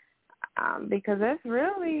because that's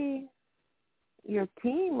really, your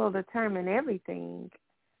team will determine everything.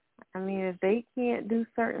 I mean, if they can't do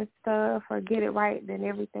certain stuff or get it right, then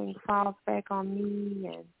everything falls back on me,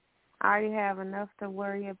 and I already have enough to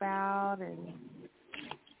worry about. And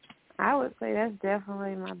I would say that's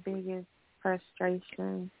definitely my biggest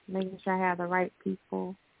frustration, making sure I have the right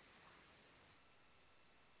people.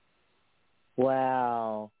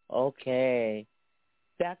 Wow. Okay.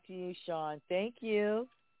 Back to you, Sean. Thank you.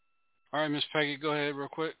 All right, Miss Peggy, go ahead real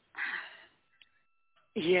quick.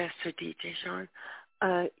 Yes, sir, DJ Sean.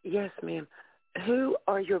 Yes, ma'am. Who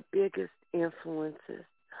are your biggest influences?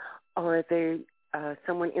 Are they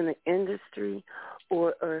someone in the industry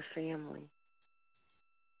or a family?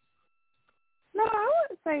 No, I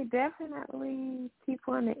would say definitely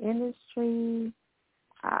people in the industry.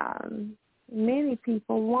 Many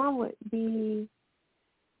people. One would be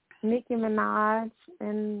Nicki Minaj,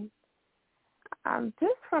 and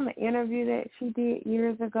just from an interview that she did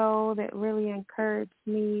years ago that really encouraged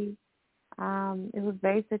me. It was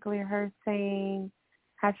basically her saying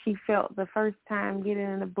how she felt the first time getting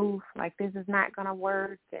in the booth, like this is not going to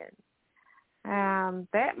work, and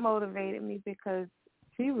That motivated me because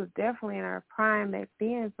she was definitely in her prime back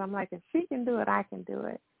then. So I'm like, if she can do it, I can do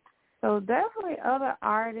it. So definitely other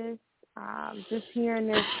artists, just hearing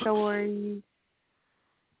their stories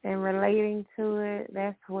and relating to it,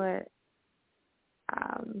 that's what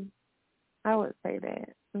I would say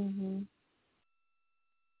that. Mhm.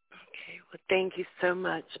 Okay. Well, thank you so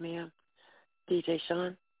much, ma'am. DJ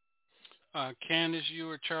Sean? Candace, you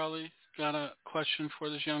or Charlie got a question for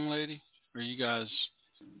this young lady? Or are you guys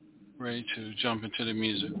ready to jump into the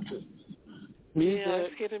music? Yeah,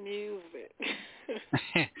 let's get the music.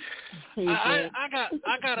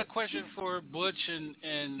 I got a question for Butch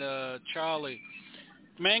and Charlie.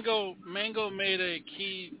 Mango made a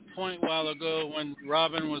key point a while ago when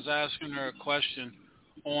Robin was asking her a question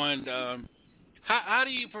on how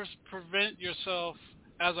do you prevent yourself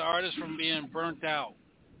as an artist from being burnt out,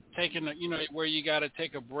 taking where you got to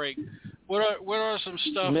take a break. What are some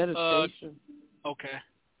stuff? Meditation. Okay.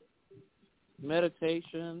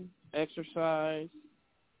 Meditation, exercise.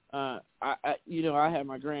 I have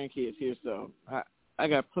my grandkids here, so I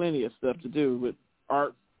got plenty of stuff to do with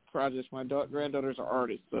art projects. My granddaughter's an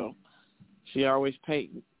artist, so she always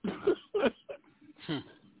painting.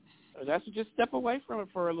 That's to just step away from it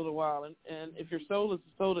for a little while, and if your soul is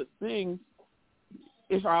the soul that sings,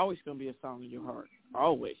 it's always going to be a song in your heart.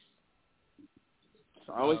 Always. It's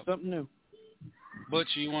always something new. Butch,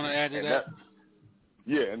 you want to add to that?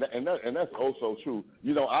 Yeah, and that's also true.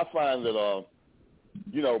 I find that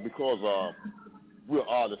because we're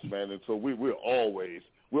artists, man, and so we're always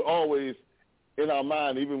in our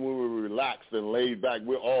mind, even when we're relaxed and laid back,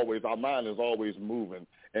 our mind is always moving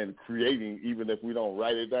and creating, even if we don't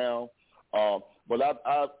write it down. But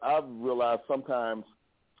I've realized sometimes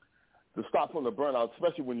to stop from the burnout,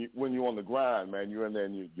 especially when you're on the grind, man, you're in there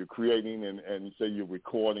and you're creating and you say you're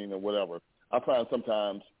recording or whatever. I find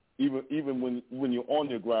sometimes even when you're on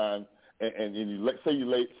your grind and you say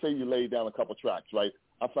you lay down a couple tracks, right?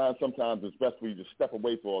 I find sometimes it's best for you to step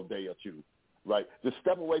away for a day or two, right? Just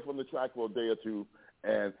step away from the track for a day or two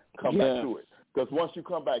and come back to it. Because once you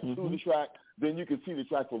come back to the track, then you can see the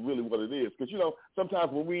track for really what it is. Because,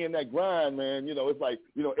 sometimes when we in that grind, man, it's like,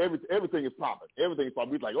 everything is popping. Everything is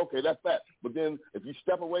popping. We're like, okay, that's that. But then if you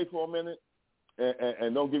step away for a minute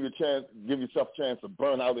and don't give yourself a chance to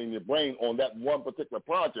burn out in your brain on that one particular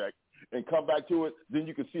project and come back to it, then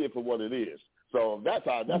you can see it for what it is. So I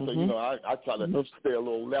try to stay a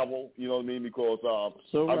little level, you know what I mean? Because I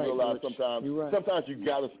realize sometimes you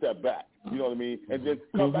got to step back, you know what I mean? And then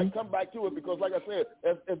come back to it because, like I said,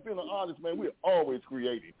 as being an artist, man, we're always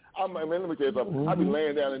creating. Let me tell you something. I be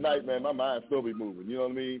laying down at night, man, my mind still be moving, you know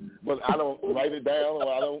what I mean? But I don't write it down or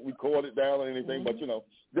I don't record it down or anything. But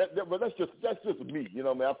but that's just me, you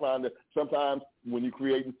know what I mean? I find that sometimes when you're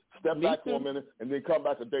creating, step back for a minute and then come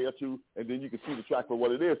back a day or two, and then you can see the track for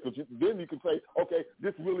what it is. Because then you can say, okay,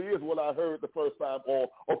 this really is what I heard the first time, or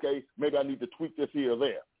okay, maybe I need to tweak this here or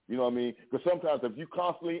there. You know what I mean? Because sometimes if you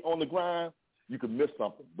constantly on the grind, you can miss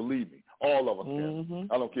something. Believe me, all of us can.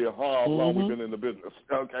 I don't care how long we've been in the business.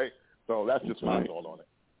 Okay, so that's just my thought on it.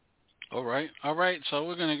 All right. So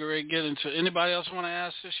we're gonna get into. Anybody else want to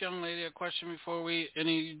ask this young lady a question before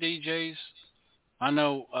any DJs? I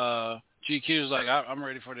know GQ is like, I'm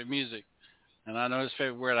ready for the music, and I know his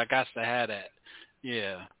favorite word. I got to have that.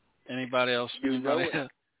 Yeah. Anybody else? Anybody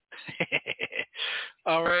else?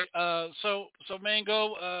 All right. So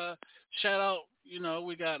Mango, shout out.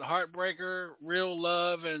 We got Heartbreaker, Real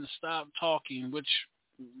Love, and Stop Talking.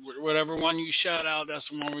 Whatever one you shout out, that's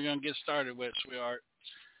the one we're gonna get started with, sweetheart.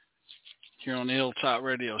 Here on the Hilltop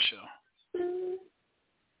Radio Show.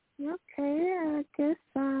 Okay, I guess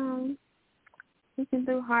we can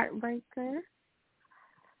do Heartbreaker.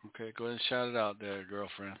 Okay, go ahead and shout it out there,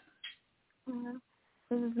 girlfriend.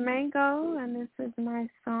 This is Mango, and this is my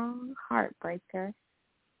song, Heartbreaker.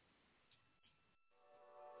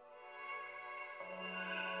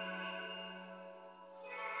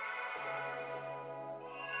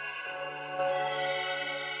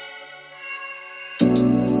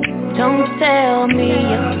 Don't tell me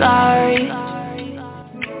you're sorry.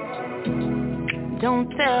 Don't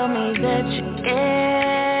tell me that you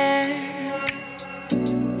care.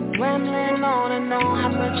 Rambling on and on how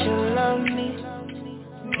much you love me.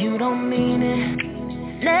 You don't mean it,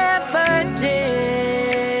 never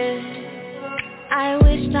did. I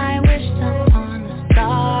wished upon a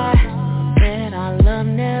star that our love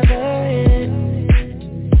never is.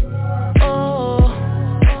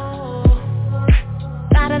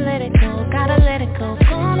 Gotta let it go,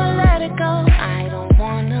 gonna let it go. I don't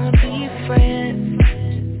wanna be friends.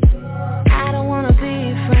 I don't wanna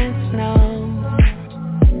be friends, no.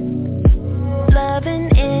 Loving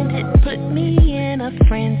ended, put me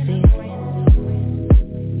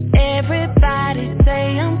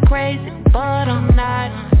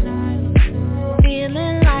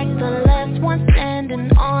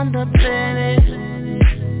on the planet.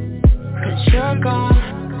 'Cause you're gone,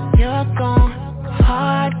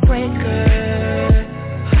 heartbreaker,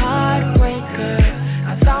 heartbreaker. I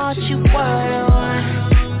thought you were the one,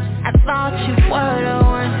 I thought you were the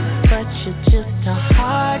one, but you're just a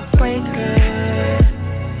heartbreaker,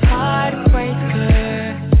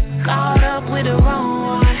 heartbreaker. Caught up with the wrong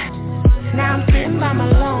one, now I'm sitting by my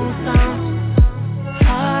lonesome.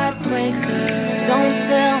 Heartbreaker. Don't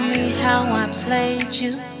tell me how I played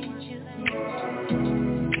you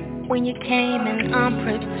when you came in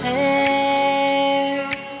unprepared.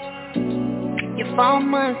 You fought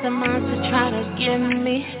months and months to try to get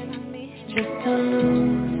me, just to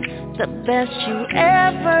lose the best you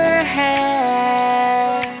ever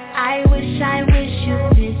had. I wish you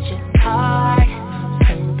did your part,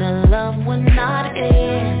 so the love would not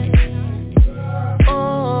end.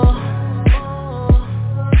 Oh,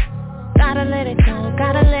 gotta let it go,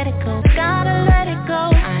 gotta let it go, gotta let it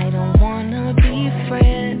go. I don't wanna be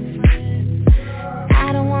friends,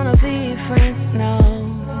 I don't wanna be friends, no.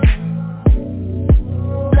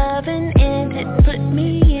 Loving ended, put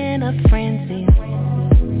me in a frenzy.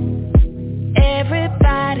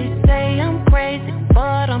 Everybody say I'm crazy,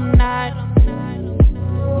 but I'm not.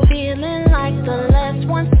 Feeling like the last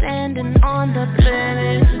one standing on the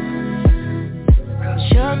planet.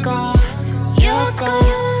 You're gone,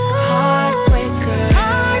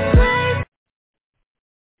 heartbreaker.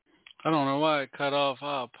 I don't know why it cut off.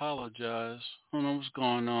 I apologize. I don't know what's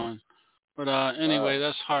going on. But anyway,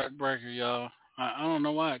 that's Heartbreaker, y'all. I don't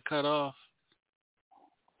know why it cut off.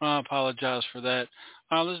 I apologize for that.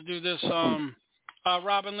 Let's do this.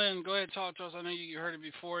 Robin Lynn, go ahead and talk to us. I know you heard it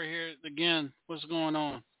before. Hear it again. What's going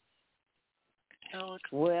on?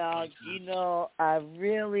 Well, I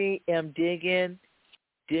really am digging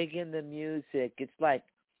the music. It's like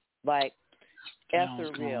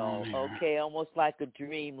ethereal, okay, almost like a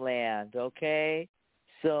dreamland, okay?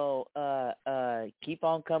 So keep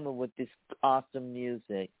on coming with this awesome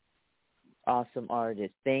music, awesome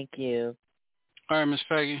artist. Thank you. All right, Miss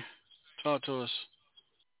Peggy, talk to us.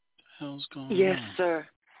 What the hell's going on? Yes, sir.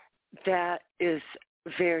 That is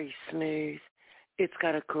very smooth. It's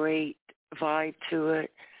got a great vibe to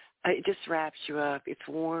it. It just wraps you up. It's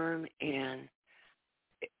warm and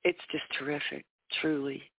it's just terrific.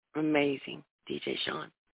 Truly amazing, DJ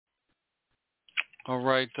Sean. All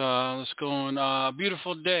right, let's go on.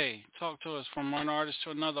 Beautiful Day. Talk to us from one artist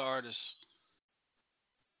to another artist.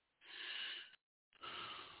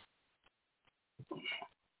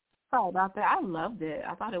 Sorry about that. I loved it.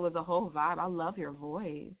 I thought it was a whole vibe. I love your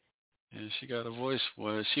voice. Yeah, she got a voice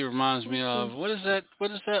for it. She reminds me of what is that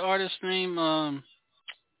artist's name?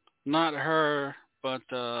 Not her, but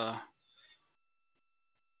You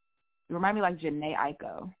remind me like Janae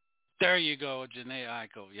Aiko. There you go, Janae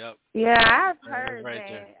Aiko. Yep. Yeah, I've heard right that.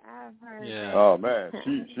 there. I've heard Yeah. that. Oh man,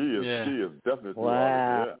 she is Yeah. she is definitely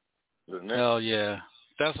Wow. yeah. Hell yeah.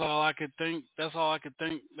 That's all I could think. That's all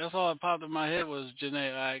that popped in my head was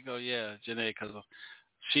Janae Aiko. Yeah, Janae, because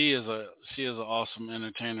she is an awesome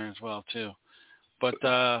entertainer as well too. But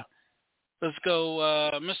let's go,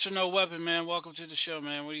 Mr. No Weapon, man. Welcome to the show,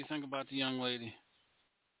 man. What do you think about the young lady?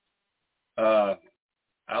 I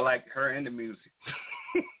like her and the music.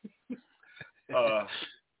 But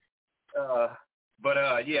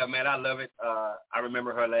yeah, man, I love it. I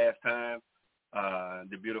remember her last time,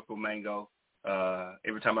 the beautiful mango.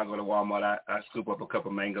 Every time I go to Walmart, I scoop up a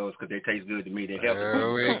couple mangoes because they taste good to me. They help.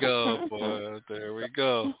 There we go, boy. There we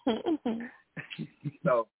go.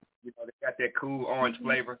 So, they got that cool orange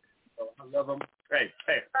flavor. So I love them. Hey.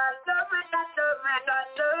 I love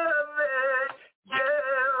it, yeah.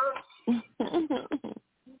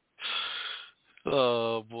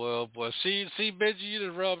 Oh boy. See, Benji, you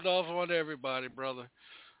just rubbed off on everybody, brother.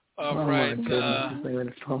 All right.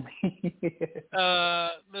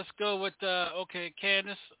 Let's go with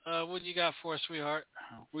Candace. What do you got for us, sweetheart?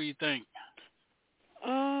 What do you think?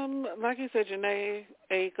 Like you said, Janae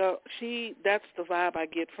Aiko, that's the vibe I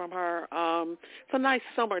get from her. It's a nice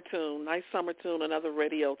summer tune, another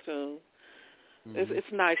radio tune. Mm-hmm.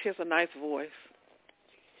 It's nice. She has a nice voice.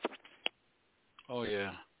 Oh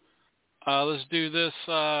yeah. Let's do this.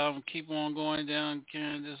 Keep on going down,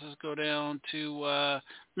 Candace. Let's go down to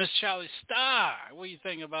Miss Charlie Starr. What do you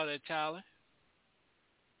think about that, Charlie?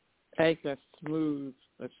 Hey, that's smooth.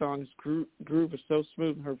 That song's groove is so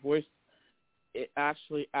smooth. Her voice, it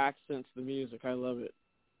actually accents the music. I love it.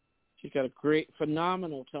 She's got a great,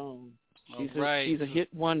 phenomenal tone. She's a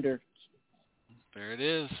hit wonder. There it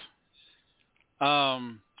is.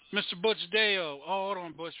 Mr. Butch Deo. Oh, hold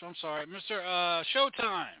on, Butch. I'm sorry. Mr.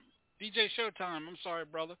 Showtime. DJ Showtime. I'm sorry,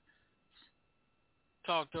 brother.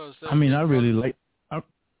 Talk to us. I mean, I really like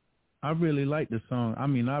I really like the song. I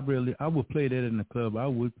mean, I would play that in the club. I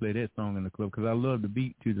would play that song in the club because I love the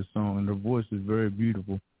beat to the song, and the voice is very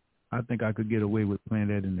beautiful. I think I could get away with playing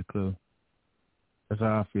that in the club. That's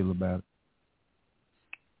how I feel about it.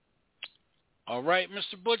 All right,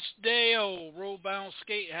 Mr. Butch Dale, Roll Bound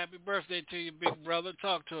Skate. Happy birthday to you, big brother.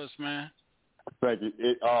 Talk to us, man. Thank you.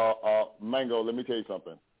 Mango, let me tell you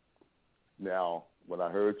something. Now, when I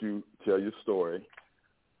heard you tell your story,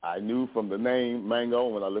 I knew from the name Mango,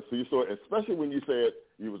 when I listened to your story, especially when you said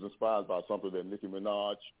you was inspired by something that Nicki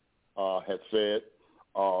Minaj had said,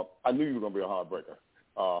 I knew you were going to be a heartbreaker.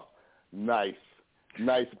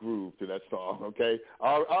 Nice groove to that song, okay?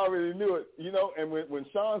 I already knew it, you know, and when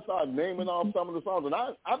Sean started naming off some of the songs, and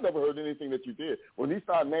I've never heard anything that you did. When he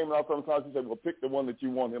started naming off some of the songs, he said, well, pick the one that you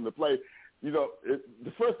want him to play. You know,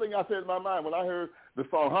 the first thing I said in my mind when I heard the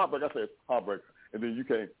song Heartbreak, I said, Heartbreaker. And then you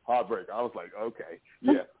came, Heartbreaker. I was like, okay.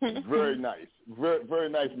 Yeah, very nice. Very, very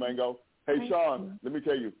nice, Mango. Hey, Sean, let me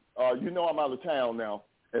tell you, you know I'm out of town now.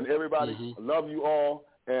 And everybody, I love you all.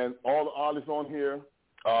 And all the artists on here,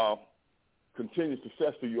 continued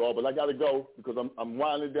success to you all. But I got to go because I'm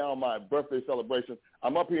winding down my birthday celebration.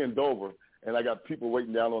 I'm up here in Dover, and I got people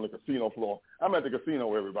waiting down on the casino floor. I'm at the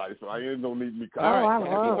casino, everybody, so I ain't no need me coming. All right,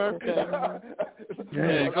 happy birthday.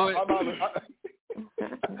 Yeah, go ahead.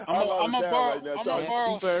 I'm gonna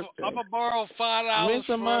borrow $5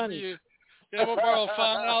 from you. Yeah, I'm gonna borrow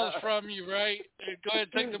 $5 from you, right? And go ahead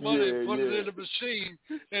and take the money and put it in the machine,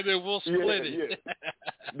 and then we'll split it. Yeah.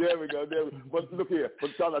 There we go. But look here, but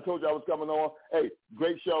Sean, I told you I was coming on. Hey,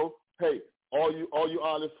 great show. Hey, all you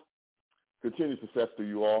artists, continued success to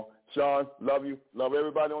you all. Sean, love you. Love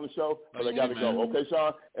everybody on the show. But I got to go. Okay,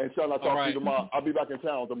 Sean? And Sean, I'll talk to you tomorrow. I'll be back in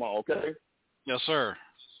town tomorrow, okay? Yes, sir.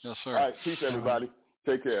 Yes, sir. All right. Peace, everybody.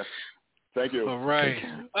 Take care. Thank you. All right.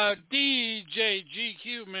 DJ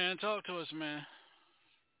GQ, man. Talk to us, man.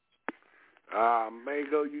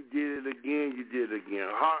 Mango, you did it again.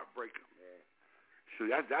 Heartbreaker, man. So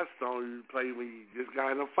that's the song you play when you just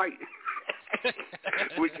got in a fight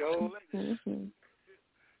with your old lady.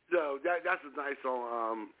 So that's a nice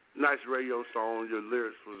song, nice radio song. Your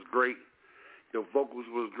lyrics was great. Your vocals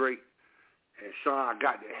was great. And Sean, I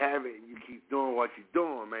got to have it, and you keep doing what you're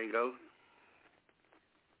doing, Mango.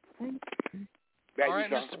 All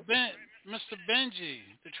right, Mr. Benji,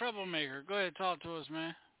 the troublemaker. Go ahead, talk to us,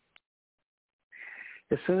 man.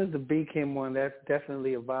 As soon as the beat came on, that's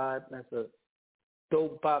definitely a vibe. That's a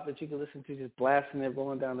dope bop that you can listen to, just blasting it,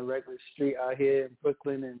 rolling down the regular street out here in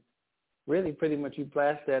Brooklyn, and really pretty much you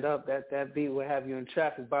blast that up. That beat will have you in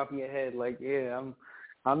traffic, bopping your head like, yeah,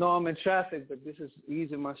 I know I'm in traffic, but this is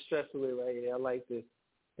easing my stress away right here. I like this.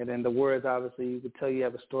 And then the words, obviously, you could tell you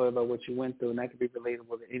have a story about what you went through, and that could be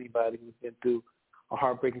relatable to anybody who's been through a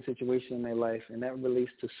heartbreaking situation in their life, and that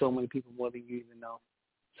relates to so many people more than you even know.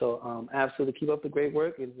 So absolutely keep up the great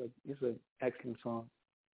work. It's an excellent song.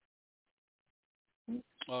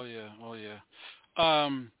 Oh, yeah.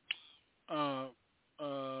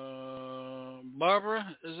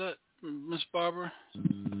 Barbara, is that Miss Barbara?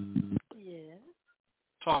 Yeah.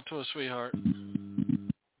 Talk to us, sweetheart.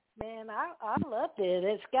 Man, I loved it.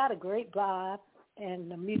 It's got a great vibe,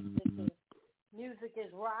 and the music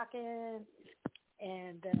is rocking,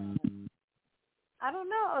 and I don't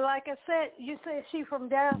know. Like I said, you said she from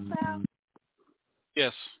down south?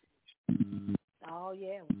 Yes. Oh,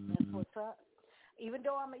 yeah. That's what's up. Even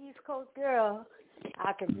though I'm an East Coast girl,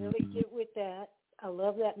 I can really get with that. I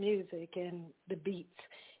love that music and the beats,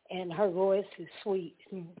 and her voice is sweet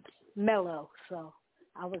and mellow, so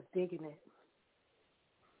I was digging it.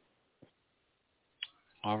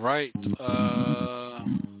 All right. I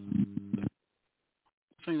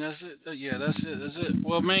think that's it. Yeah, that's it.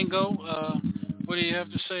 Well, Mango, what do you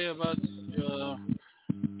have to say about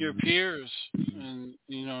your peers and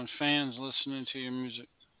and fans listening to your music?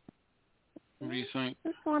 What do you think? I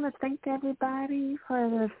just want to thank everybody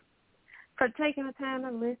for taking the time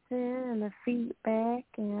to listen and the feedback,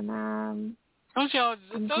 and Don't y'all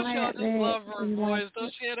just love her voice?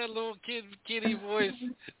 Don't she have that little kitty voice?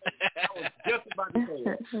 I was just about to say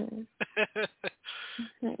that.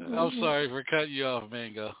 I'm sorry for cutting you off,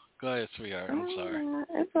 Mango. Go ahead, sweetheart. I'm sorry.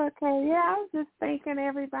 It's okay. Yeah, I was just thanking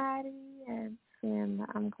everybody, and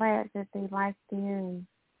I'm glad that they liked it, and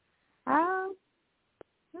I'm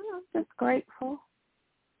just grateful,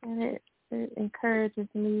 and it encourages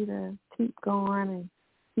me to keep going and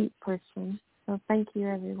keep pushing. So thank you,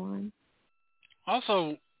 everyone.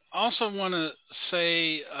 Also want to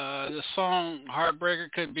say the song "Heartbreaker"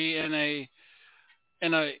 could be in a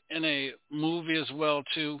movie as well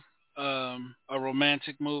too, a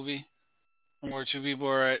romantic movie where two people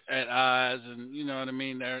are at odds, and you know what I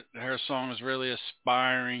mean. Her song is really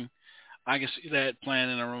aspiring I can see that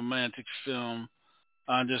playing in a romantic film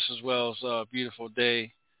just as well as Beautiful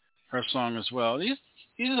Day, her song as well. These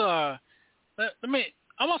I'm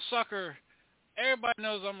a sucker. Everybody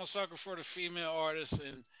knows I'm a sucker for the female artists,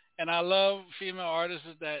 and I love female artists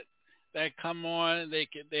that come on.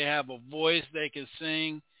 They have a voice, they can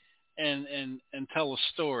sing, and tell a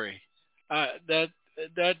story. That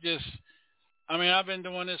just, I mean, I've been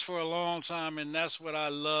doing this for a long time, and that's what I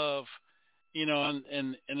love.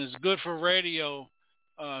 And it's good for radio.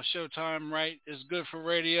 Showtime, right? It's good for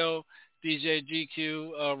radio. DJ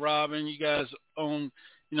GQ, Robin, you guys own,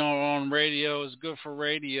 on radio. It's good for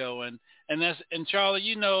radio, and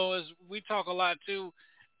Charlie, as we talk a lot too,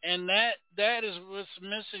 and that is what's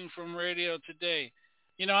missing from radio today.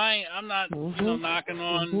 I'm not knocking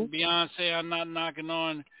on Beyonce. I'm not knocking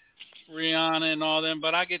on Rihanna and all them,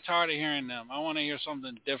 but I get tired of hearing them. I want to hear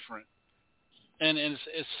something different, and it's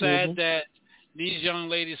sad that these young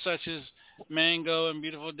ladies such as Mango and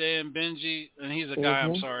Beautiful Day and Benji, and he's a guy,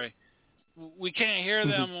 I'm sorry. We can't hear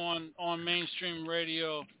them on mainstream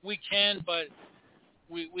radio. We can, but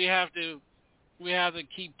we have to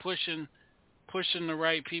keep pushing the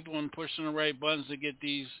right people and pushing the right buttons to get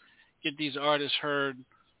these artists heard,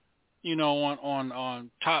 on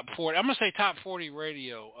top 40. I'm gonna say top 40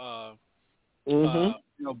 radio,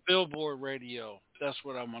 Billboard radio. That's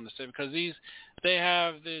what I'm gonna say, because they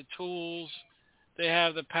have the tools, they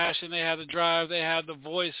have the passion, they have the drive, they have the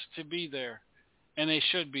voice to be there, and they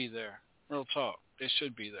should be there. Real talk, they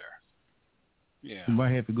should be there. Yeah. You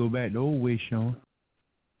might have to go back the old way, Sean.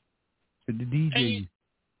 To the DJ.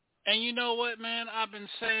 And you know what, man? I've been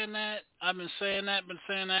saying that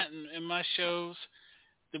in my shows,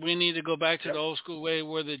 that we need to go back to the old school way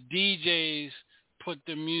where the DJs put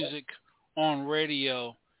the music on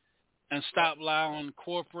radio and stop allowing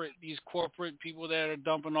these corporate people that are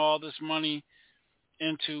dumping all this money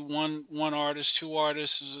into one artist, two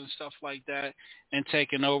artists, and stuff like that, and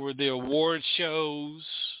taking over the award shows,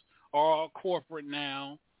 all corporate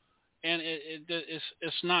now, and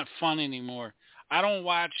it's not fun anymore. I don't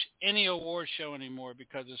watch any award show anymore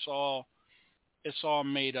because it's all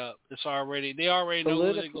made up. They already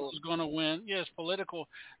know who's going to win. Yes, political.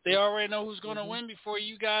 They already know who's going to win before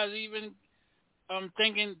you guys even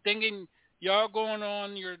thinking y'all going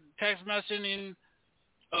on your text messaging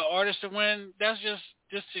artists to win. That's just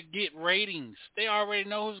to get ratings. They already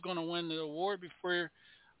know who's going to win the award before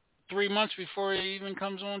 3 months before it even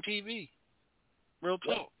comes on TV. Real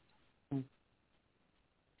talk.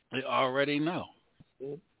 They already know.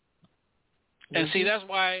 And see, that's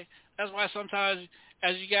why sometimes,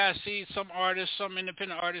 as you guys see, some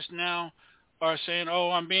independent artists now are saying, "Oh,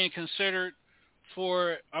 I'm being considered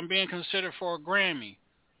for a Grammy."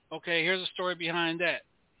 Okay, here's a story behind that.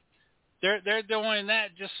 They're doing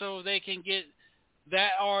that just so they can get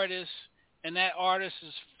that artist and that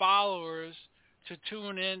artist's followers to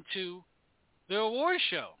tune into the award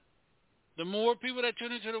show. The more people that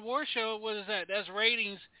tune into the award show, what is that? That's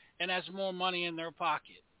ratings, and that's more money in their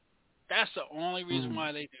pocket. That's the only reason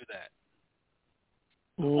why they do that.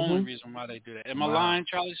 The only reason why they do that. Am I lying,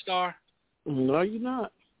 Charlie Starr? No, you're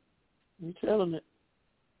not. You're telling it.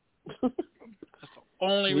 That's the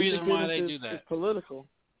only reason why they do that. It's political.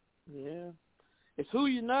 Yeah. It's who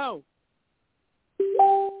you know.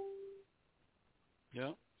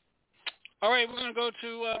 Yep. All right, we're going to go to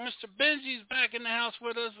Mr. Benji's back in the house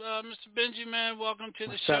with us. Mr. Benji, man, welcome to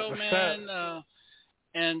the show, man.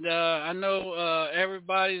 And I know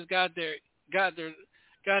everybody's got their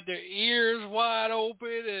ears wide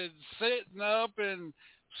open and sitting up and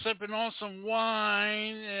sipping on some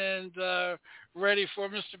wine and ready for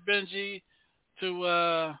Mr. Benji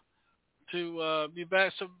to be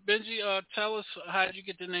back. So Benji, tell us, how did you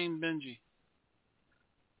get the name Benji?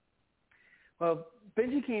 Well,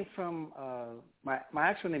 Benji came from my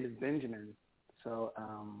actual name is Benjamin. So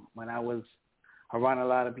when I was around a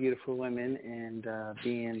lot of beautiful women and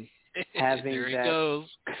having there that.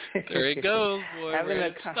 There it goes, boy.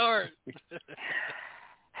 Ready to start.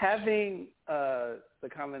 Having the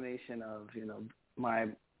combination of my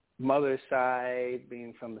mother's side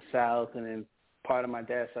being from the South and then part of my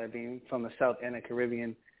dad's side being from the South and the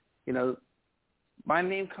Caribbean, my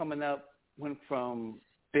name coming up went from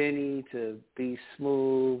Benny to Be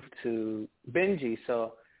Smooth to Benji.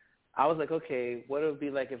 So I was like, okay, what it would be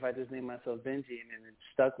like if I just named myself Benji, and then it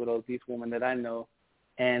stuck with all these women that I know.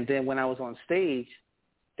 And then when I was on stage,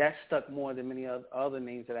 that stuck more than many other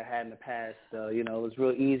names that I had in the past. It was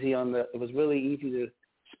real easy it was really easy to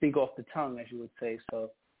speak off the tongue, as you would say.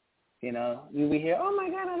 So, we hear, oh my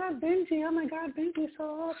God, I love Benji. Oh my God, Benji's so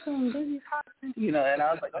awesome. Benji's hot. And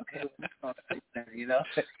I was like, okay, well,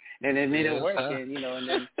 and it made it work. And, and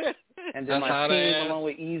then And then my team, along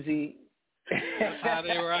with Easy. That's how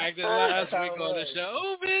they were acting last week on the show.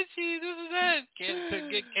 Oh, Vinci, this is that. To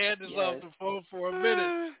get Candace off the phone for a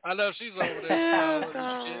minute. I know she's over there smiling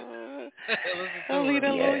and shit. Leave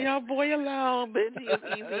that little young boy alone. Benji is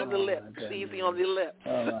easy on the lips. Easy on the lips.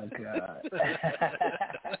 Oh, my God.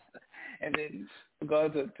 And then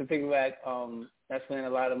going to piggyback, that's when a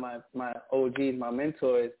lot of my OGs, my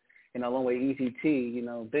mentors, along with Easy T,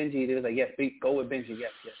 Benji, they was like, yes, go with Benji.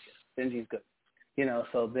 Yes. Benji's good.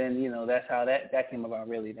 So then, that's how that came about,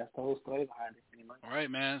 really. That's the whole story behind it, pretty much. All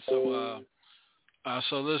right, man. So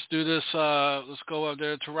so let's do this. Let's go up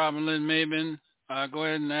there to Robin Lynn Maben. Go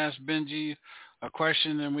ahead and ask Benji a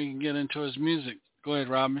question, and we can get into his music. Go ahead,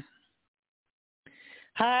 Robin.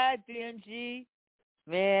 Hi, Benji.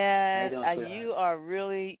 Man, you are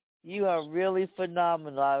really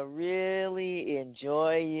phenomenal. I really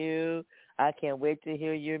enjoy you. I can't wait to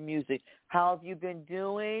hear your music. How have you been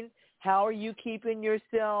doing? How are you keeping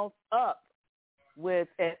yourself up with?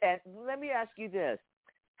 And let me ask you this: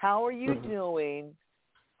 how are you doing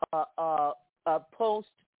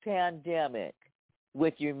post-pandemic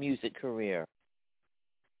with your music career?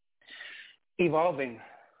 Evolving,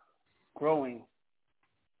 growing,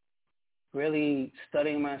 really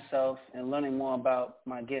studying myself and learning more about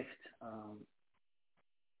my gift.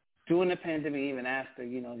 During the pandemic, even after,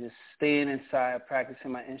 just staying inside,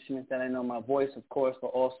 practicing my instruments that I know, my voice, of course, but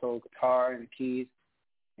also guitar and keys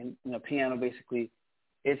and piano, basically,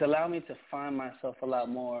 it's allowed me to find myself a lot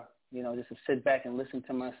more, just to sit back and listen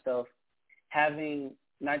to myself, having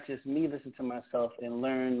not just me listen to myself and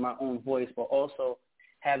learn my own voice, but also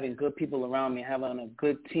having good people around me, having a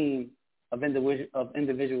good team of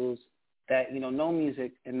individuals that, know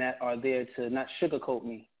music and that are there to not sugarcoat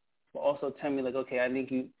me, but also tell me, like, okay, I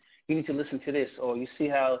think you need to listen to this, or you see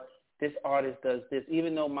how this artist does this.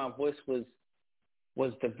 Even though my voice was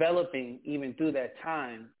developing even through that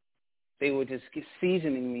time, they were just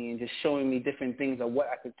seasoning me and just showing me different things of what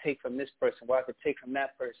I could take from this person, what I could take from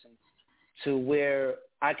that person, to where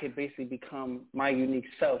I could basically become my unique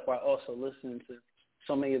self while also listening to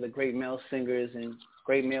so many of the great male singers and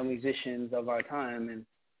great male musicians of our time. And,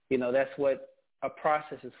 that's what a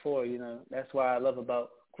process is for, That's why I love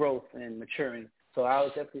about growth and maturing. So I would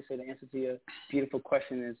definitely say the answer to your beautiful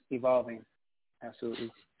question is evolving.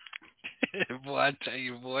 Absolutely. Boy, I tell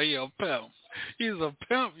you, boy, you're a pimp. He's a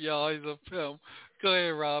pimp, y'all. He's a pimp. Go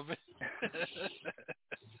ahead, Robin.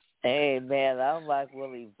 Hey, man, I'm like,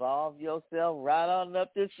 well, evolve yourself right on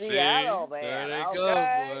up to Seattle, man. There they okay? go,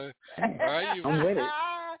 boy. All right, I'm with it.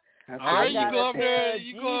 All right, you go up there.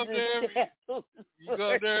 You go up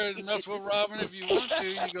there and mess with Robin if you want to.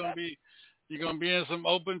 You're gonna be in some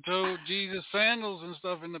open-toed Jesus sandals and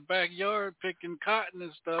stuff in the backyard picking cotton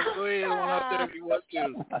and stuff. Go ahead and up there if you want to.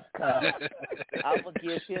 I'm gonna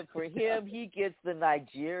give him for him. He gets the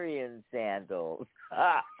Nigerian sandals.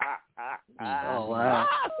 Oh wow!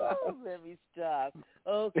 Let me stop.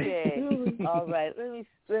 Okay, all right.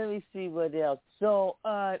 Let me see what else. So,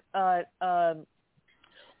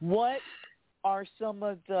 what are some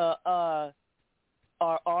of the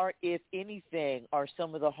are, if anything, are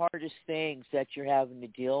some of the hardest things that you're having to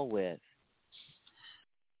deal with?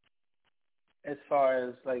 As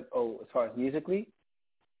far as musically?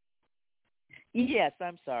 Yes,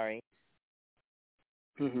 I'm sorry.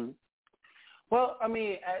 Well, I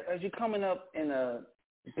mean, as you're coming up in a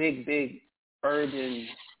big, urban,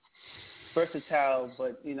 versatile,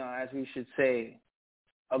 but, as we should say,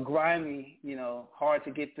 a grimy, hard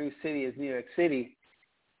to get through city as New York City,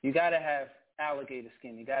 you got to have alligator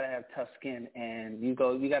skin. You got to have tough skin, and you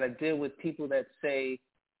got to deal with people that say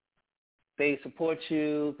they support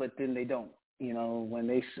you, but then they don't. When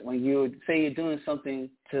you say you're doing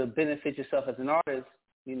something to benefit yourself as an artist,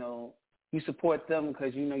 you support them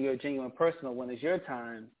because you're a genuine person. But when it's your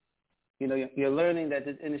time, you're learning that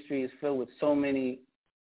this industry is filled with so many,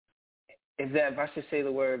 if I should say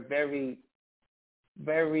the word, very,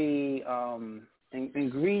 very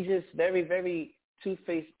egregious, very, very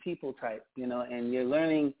two-faced people type, and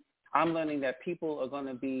I'm learning that people are going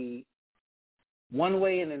to be one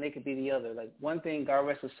way and then they could be the other. Like one thing, God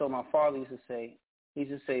rest his soul, my father used to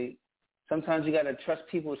say, sometimes you got to trust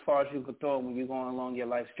people as far as you can throw them when you're going along your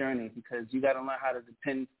life's journey, because you got to learn how to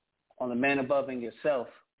depend on the man above and yourself.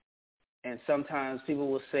 And sometimes people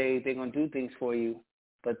will say they're going to do things for you,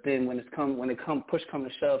 but then when push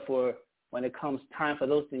comes to shove, or when it comes time for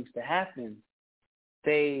those things to happen,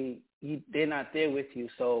 they're not there with you.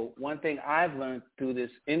 So one thing I've learned through this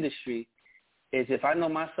industry is if I know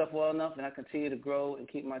myself well enough and I continue to grow and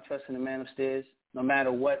keep my trust in the man upstairs, no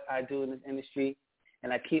matter what I do in this industry,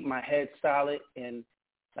 and I keep my head solid and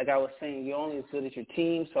like I was saying, you're only as good as your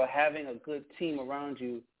team. So having a good team around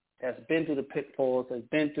you that's been through the pitfalls, that's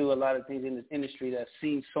been through a lot of things in this industry, that's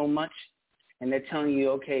seen so much, and they're telling you,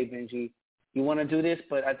 okay, Benji, you want to do this,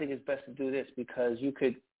 but I think it's best to do this because you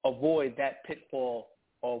could avoid that pitfall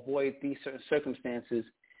or avoid these certain circumstances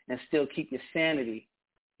and still keep your sanity.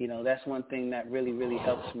 You know, that's one thing that really, really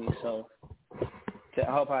helps me. So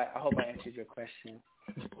I hope I answered your question.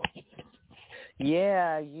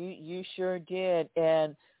 Yeah, you sure did.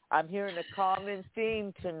 And I'm hearing a common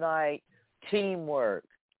theme tonight, teamwork.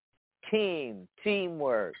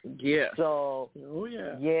 Teamwork. Yeah. So,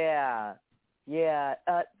 yeah. Yeah.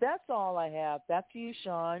 That's all I have. Back to you,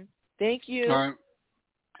 Sean. Thank you. All right.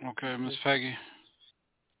 Okay, Miss Peggy.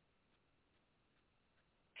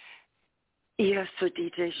 Yes, sir,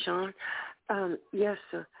 DJ Sean. Yes,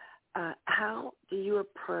 sir. How do you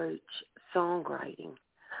approach songwriting?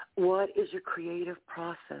 What is your creative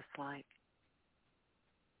process like?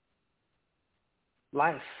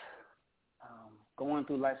 Life. Going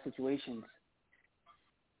through life situations.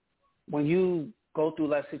 When you go through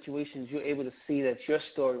life situations, you're able to see that your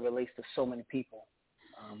story relates to so many people.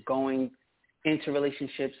 Going into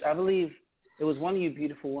relationships. I believe it was one of you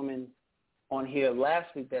beautiful women on here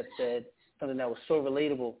last week that said something that was so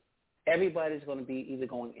relatable. Everybody's going to be either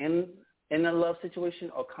going in a love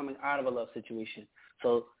situation or coming out of a love situation.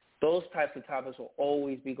 So those types of topics will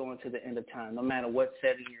always be going to the end of time, no matter what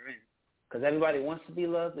setting you're in. Because everybody wants to be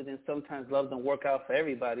loved, and then sometimes love don't work out for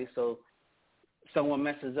everybody. So someone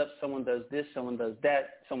messes up, someone does this, someone does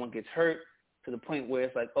that, someone gets hurt to the point where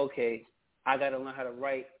it's like, okay, I got to learn how to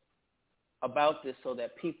write about this so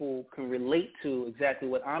that people can relate to exactly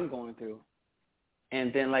what I'm going through.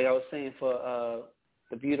 And then, like I was saying for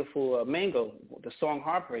the beautiful Mango, the song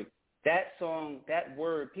Heartbreak, that song, that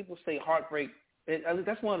word, people say heartbreak.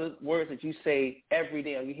 That's one of the words that you say every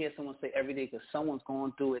day, or you hear someone say every day because someone's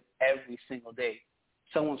going through it every single day.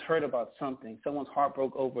 Someone's heard about something. Someone's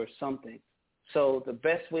heartbroken over something. So the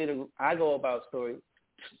best way I go about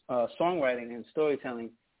songwriting and storytelling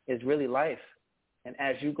is really life. And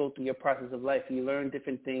as you go through your process of life, you learn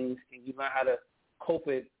different things and you learn how to cope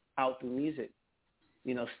it out through music.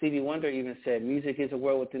 You know, Stevie Wonder even said, music is a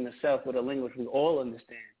word within itself with a language we all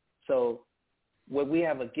understand. So when we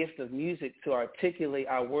have a gift of music to articulate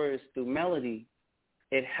our words through melody,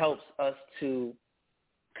 it helps us to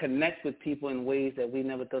connect with people in ways that we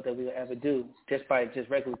never thought that we would ever do, just by just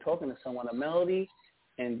regularly talking to someone. A melody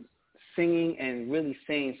and singing and really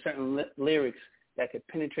saying certain lyrics that could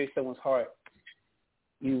penetrate someone's heart,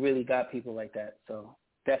 you really got people like that. So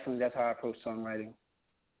definitely that's how I approach songwriting.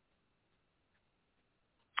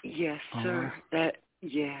 Yes, sir.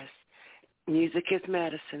 Yes. Music is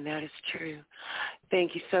medicine. That is true.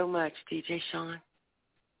 Thank you so much, DJ Sean.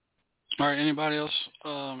 All right, anybody else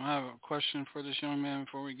have a question for this young man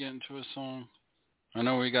before we get into his song? I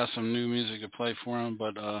know we got some new music to play for him,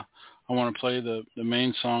 but I want to play the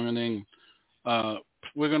main song, and then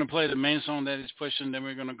we're going to play the main song that he's pushing, then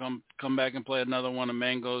we're going to come back and play another one of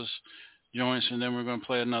Mango's joints, and then we're going to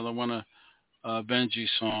play another one of Benji's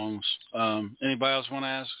songs. Anybody else want to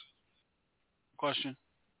ask a question?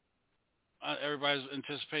 Everybody's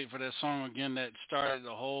anticipating for that song again that started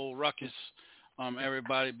the whole ruckus.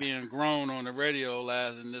 Everybody being grown on the radio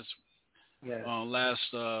last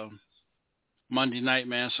Monday night,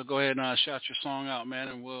 man. So go ahead and shout your song out, man,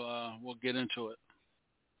 and we'll get into it.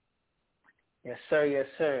 Yes, sir. Yes,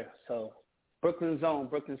 sir. So Brooklyn's own,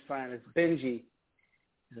 Brooklyn's finest, Benji.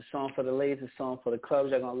 It's a song for the ladies, a song for the clubs.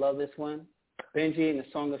 You're going to love this one. Benji, and the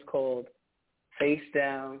song is called Face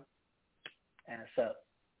Down, Ass Up.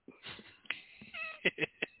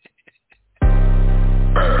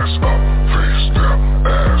 Ass up, face down,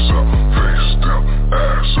 ass up, face down,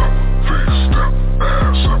 ass up, face down,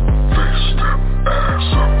 ass up, face down,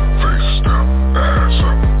 ass up, face down, ass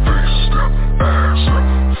up, face down, ass up,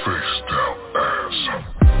 face down, ass up.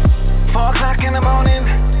 4 o'clock in the morning,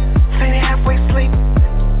 city halfway asleep.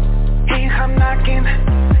 Here you come knocking,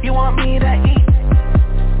 you want me to eat.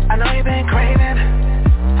 I know you've been craving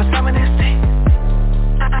for some of this tea.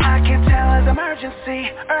 I can tell it's emergency,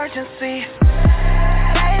 urgency.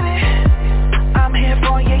 Baby, I'm here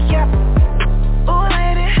for you, yep. Ooh,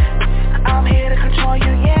 lady, I'm here to control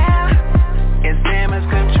you, yeah. It's damage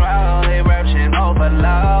control, eruption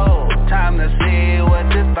overload. Time to see what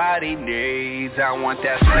this body needs. I want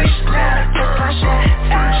that face down, just like that.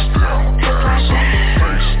 Face down, just like that.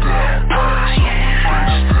 Face down, oh yeah.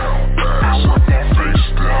 I want that face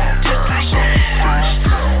down, just like that. Face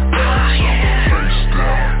down, oh yeah. Face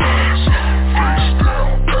down, face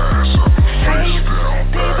down, face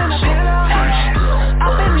deep in the pillow,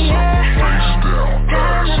 up in the air,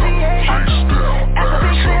 down in the VA, at the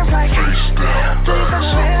big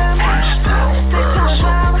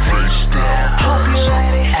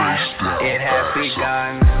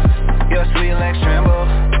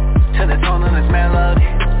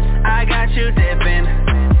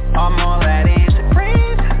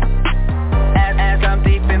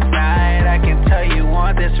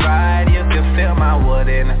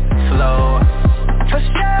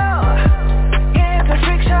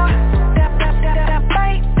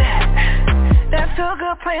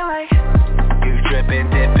like you dripping,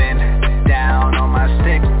 dipping down on my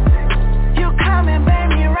stick. You coming,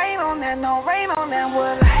 baby, rain on that, no rain on that.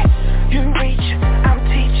 What like you reach, I'm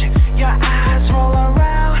teaching. Your eyes roll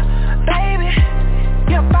around, baby.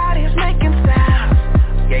 Your body's making sounds.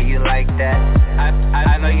 Yeah, you like that.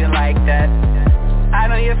 I know you like that. I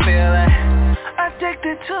know you feel it.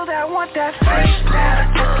 Addicted to that, want that face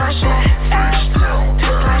down. Just like that.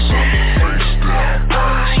 Just like that. Oh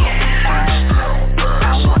yeah.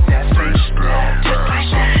 I want that face down. Just like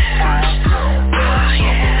that. Oh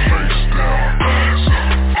yeah.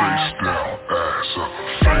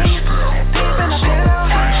 Face deep in the pillow.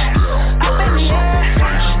 Up in the air.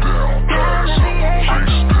 Down in the VA.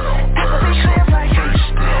 At the beach clear like face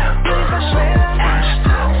down. Breathe in the rhythm.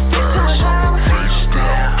 Get to a time.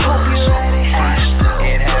 Hope you're ready.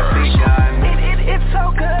 It has begun. It's so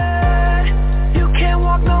good. You can't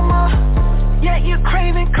walk no more. Yet you're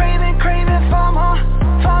craving for more,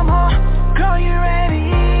 for more. Girl, you ready?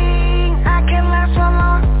 I can last so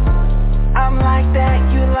long. I'm like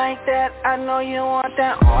that, you like that. I know you want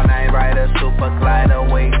that. All night rider, super glider,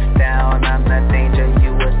 waist down. I'm the danger,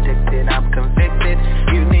 you addicted, I'm convicted.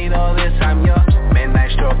 You need all this, I'm your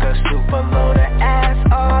midnight stroker, super loader. Ass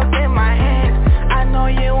all in my hand. I know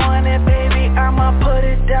you want it, baby. I'ma put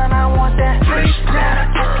it down. I want that face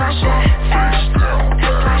down, just like that.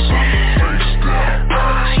 Just like that. Oh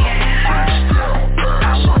yeah.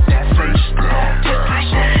 I want that face down, just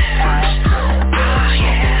like that. Oh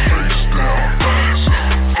yeah.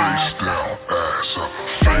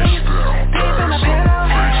 Face deep in the pillow,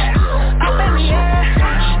 up in the air,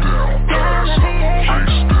 down in the VA.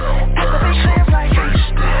 At the beach clear like face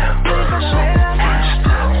down. Breathe in the rhythm.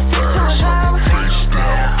 Get to a time.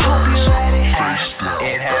 Hope you're ready.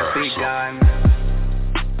 It has begun.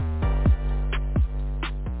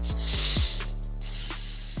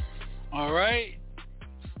 All right.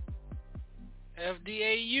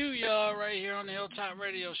 FDAU, y'all, right here on the Hilltop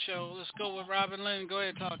Radio Show. Let's go with Robin Lynn. Go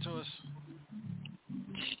ahead and talk to us.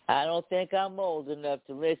 I don't think I'm old enough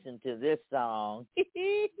to listen to this song.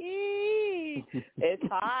 It's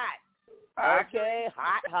hot. Okay,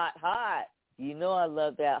 hot. You know I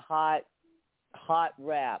love that hot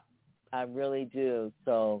rap. I really do.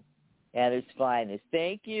 So, at its finest.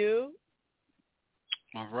 Thank you.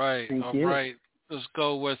 All right. Thank you. Right. Let's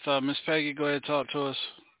go with Miss Peggy. Go ahead and talk to us.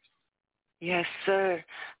 Yes, sir.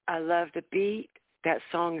 I love the beat. That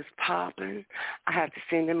song is popping. I have to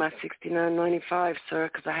send in my $69.95, sir,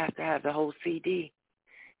 because I have to have the whole CD.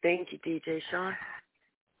 Thank you, DJ Sean.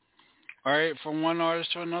 All right, from one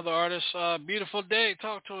artist to another artist. Beautiful Day.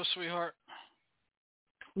 Talk to us, sweetheart.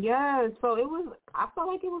 Yeah, so it was. I felt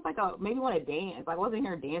like it was like maybe want to dance. I wasn't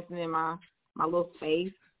here dancing in my little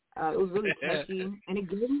space. It was really catchy, and it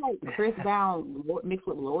gave me like Chris Brown mixed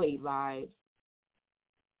with Lloyd vibes.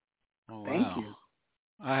 Oh, Thank wow. you.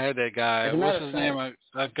 I had that guy. As a What's matter his of name?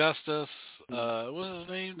 Augustus. What's his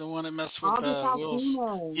name? The one that messed with Will.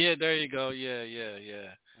 Alpino. Yeah, there you go. Yeah.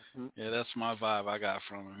 Mm-hmm. Yeah, that's my vibe I got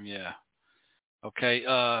from him. Yeah. Okay.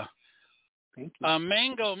 Thank you.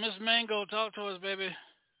 Mango, Miss Mango, talk to us, baby.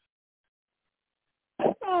 I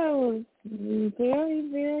thought it was very,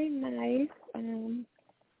 very nice.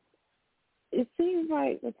 It seems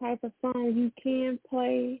like the type of song you can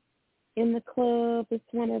play in the club. It's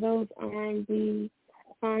one of those R&B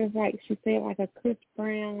songs, like she said, like a Chris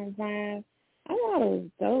Brown vibe. I thought it was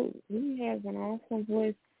dope. He has an awesome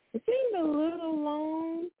voice. It seemed a little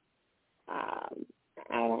long. I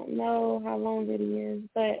don't know how long it is,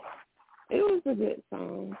 but it was a good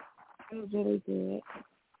song. It was really good.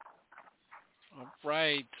 All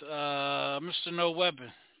right. Mr. No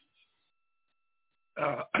Weapon.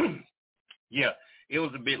 Yeah, it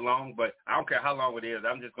was a bit long, but I don't care how long it is.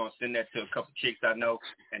 I'm just going to send that to a couple chicks I know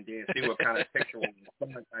and then see what kind of sexual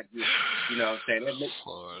response I get. You know what I'm saying?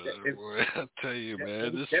 I tell you,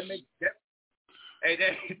 man.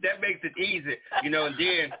 That makes it easy, you know, and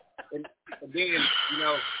then, you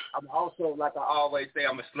know, I'm also, like I always say,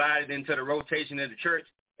 I'm going to slide it into the rotation of the church,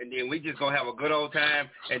 and then we just going to have a good old time,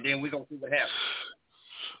 and then we're going to see what happens.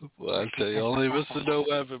 Well, I tell you, only Mr. No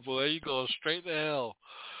Weapon, boy. You going straight to hell.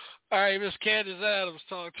 All right, Miss Candace Adams,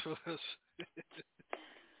 talk to us.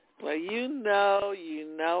 Well, you know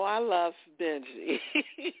I love Benji.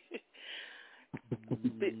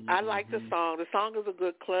 I like the song. The song is a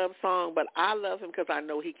good club song, but I love him because I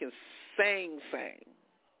know he can sing.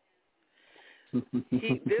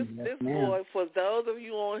 This boy, for those of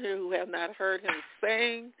you on here who have not heard him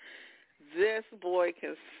sing, this boy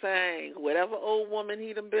can sing. Whatever old woman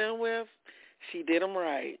he done been with, she did him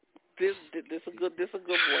right. This a good boy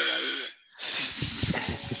right here.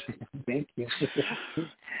 Thank you.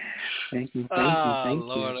 Thank you.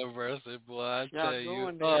 Lord have mercy, boy, I tell you.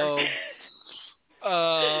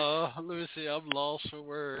 Let me see. I'm lost for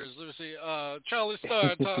words. Let me see. Charlie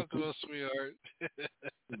Star, talk to us, sweetheart.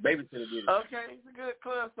 Baby to the Okay, it's a good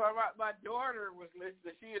club. So my daughter was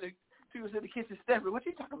listening. She was in the kitchen stepping. What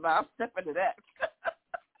you talking about? I'm stepping to that.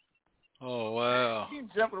 Oh, wow. She's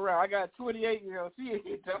jumping around. I got a 28-year-old. She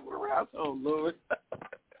ain't jumping around. Oh, Lord.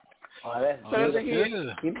 That's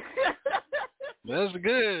good. That's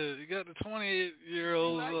good. You got the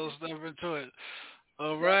 28-year-olds step into it.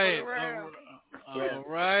 All right. All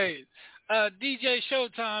right. DJ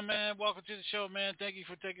Showtime, man. Welcome to the show, man. Thank you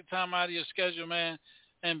for taking time out of your schedule, man,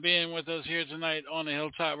 and being with us here tonight on the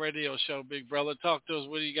Hilltop Radio Show, big brother. Talk to us.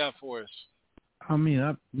 What do you got for us? I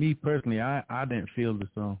mean, me personally, I didn't feel the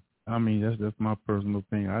song. I mean, that's my personal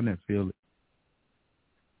opinion. I didn't feel it.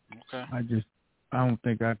 Okay. I don't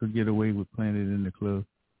think I could get away with playing it in the club.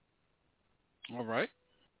 All right.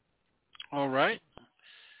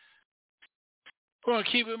 We're going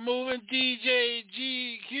to keep it moving. DJ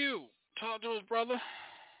GQ. Talk to us, brother.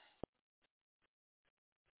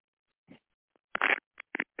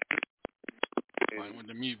 Right with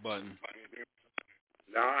the mute button.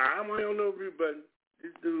 No, I'm on no mute button.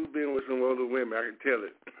 This dude been with some older women. I can tell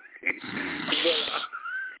it.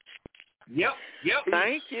 Yep.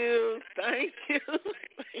 Thank you.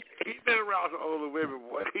 He's been around some older women,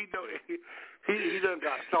 boy. He done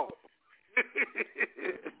got talk.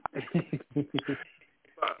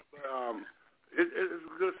 but it's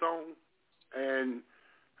a good song, and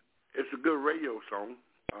it's a good radio song.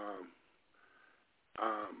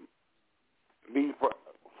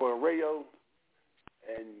 For a radio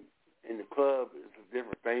and in the club is a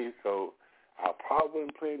different thing. So I probably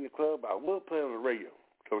wouldn't play in the club. I will play on the radio.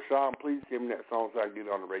 So Sean, please give me that song so I can get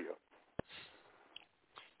it on the radio.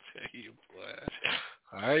 Tell you, boy.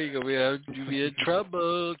 All right, you're gonna be in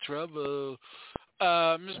trouble.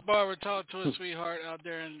 Miss Barbara, talk to us, sweetheart, out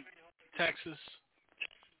there in Texas.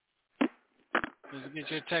 Does it get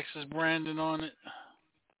your Texas branding on it?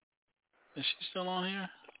 Is she still on here?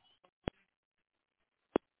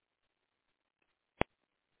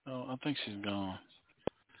 Oh, I think she's gone.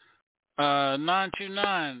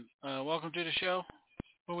 929, welcome to the show.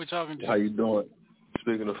 Who are we talking to? How you doing?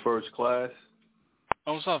 Speaking of first class.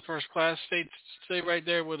 Oh, what's up, first class? Stay right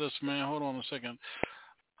there with us, man. Hold on a second.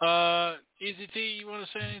 Easy T, you want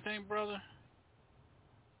to say anything, brother?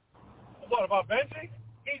 What about Benji?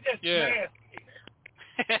 He's just nasty.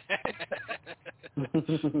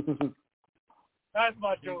 That's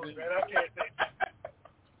my joke, man. I can't say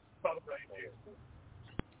brother right there.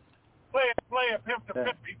 Play a pimp to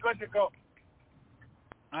pimp. He's good to go.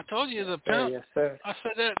 I told you the pimp. Yes, sir. I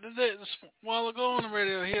said that a while ago on the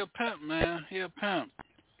radio. He a pimp, man. He a pimp.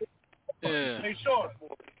 Yeah. Hey, Sean.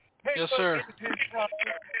 Hey, yes, sir.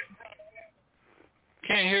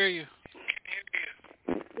 Can't hear you.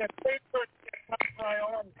 Yeah,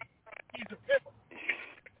 he's a pimp.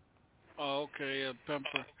 Oh, okay, a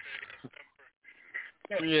pimper.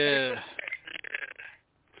 Yeah.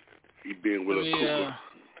 He been with a cougar.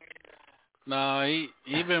 No,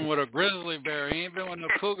 he been with a grizzly bear. He ain't been with no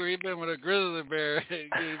cougar. He been with a grizzly bear.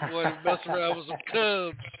 Boy, he messed around with some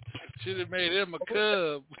cubs. Should have made him a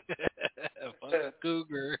cub. Fuck a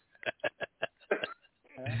cougar.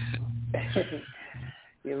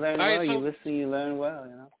 You learn well. You listen. You learn well.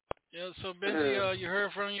 You know. Yeah. So Benji, you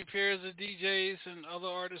heard from your peers, the DJs and other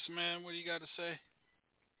artists, man. What do you got to say?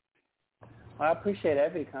 Well, I appreciate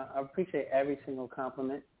every single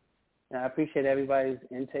compliment. And I appreciate everybody's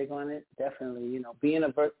intake on it. Definitely, you know, being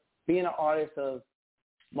an artist of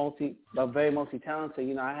very multi-talented,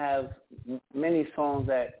 you know, I have many songs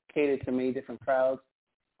that cater to many different crowds.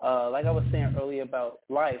 Like I was saying earlier about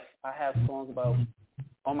life, I have songs about,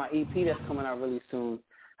 on my EP that's coming out really soon,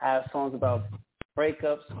 I have songs about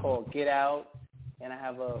breakups called Get Out, and I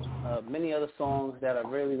have many other songs that are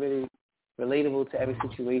really, really relatable to every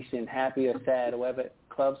situation, happy or sad, or whatever,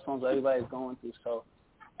 club songs everybody's going through. So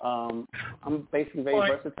I'm basically very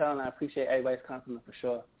versatile, and I appreciate everybody's compliment for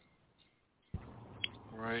sure.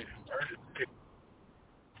 Right.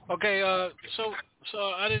 Okay. So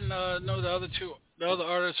I didn't know the other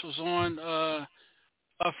artist was on.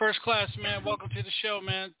 First class, man. Welcome to the show,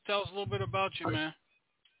 man. Tell us a little bit about you, man.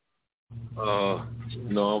 You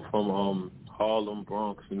know, I'm from Harlem,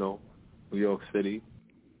 Bronx. You know, New York City.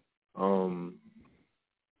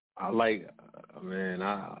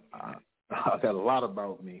 I got a lot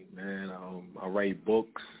about me, man. I write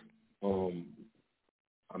books.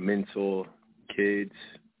 I mentor kids.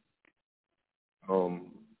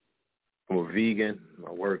 I'm a vegan.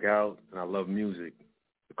 I work out, and I love music,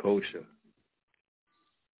 the culture.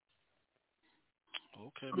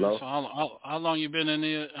 Okay, man. Hello? So how long you been in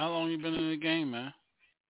the game, man?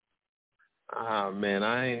 Man,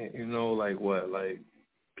 I ain't,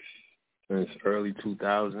 since early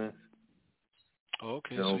 2000s.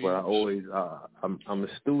 Okay, But I always, I'm a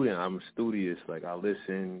student. I'm studious. Like, I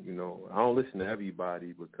listen, I don't listen to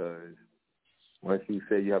everybody because once you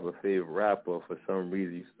say you have a favorite rapper, for some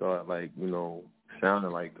reason you start,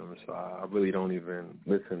 sounding like them. So I really don't even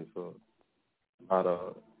listen to a lot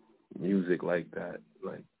of music like that.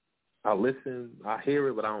 Like, I listen, I hear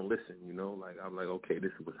it, but I don't listen, I'm like, okay,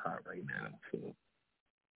 this is what's hot right now. So.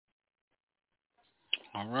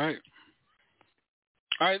 All right.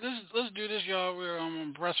 All right, let's do this, y'all. We're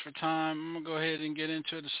pressed for time. I'm gonna go ahead and get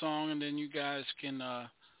into the song, and then you guys can,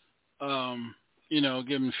 give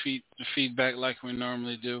them the feedback like we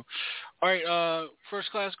normally do. All right,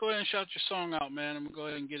 First Class, go ahead and shout your song out, man. I'm gonna go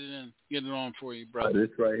ahead and get it on for you, brother. This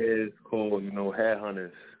right here is called,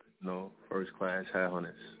 Headhunters. First Class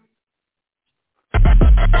Headhunters.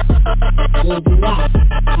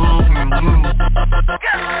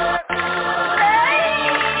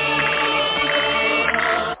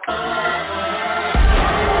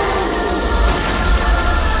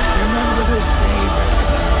 Remember this, baby.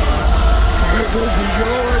 It will be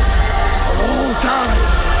yours a long time.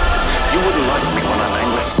 You wouldn't like me when I'm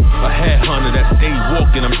angry. A headhunter that stay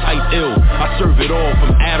walking, I'm tight ill. I serve it all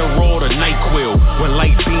from Adderall to NyQuil. When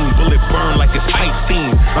light beam, bullet burn like it's ice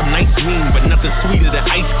steam. I'm nice mean, but nothing sweeter than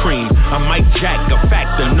ice cream. I'm Mike Jack, a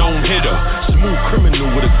factor, known hitter. Smooth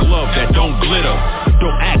criminal with a glove that don't glitter.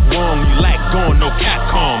 Don't act wrong, you lack gone, no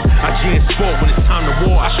Capcom. I jam sport when it's time to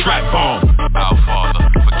war, I strap bomb. Our Father,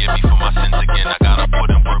 forgive me for my sins again. I gotta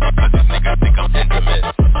put in work because these niggas think I'm intimate.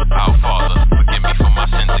 Our Father, forgive me for my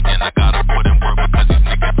sins again. I gotta put in work because these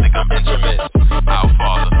niggas think I'm intimate. Our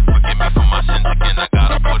Father, forgive me for my sins again. I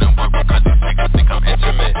gotta put in work because these niggas think I'm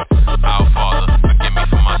intimate. Our Father, forgive me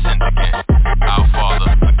for my sins again. Our Father,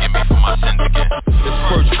 forgive me for my sins again. This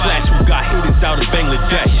First Class who got hitters out of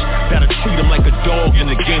Bangladesh. Better treat him like a dog in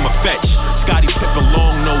the game of fetch. Scotty Pippen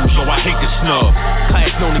long nose, yo, I hate the snub. Class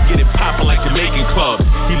known to get it poppin' like Jamaican clubs.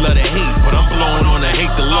 He love to hate, but I'm blowing on the hate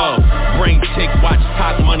to love. Brain tick, watch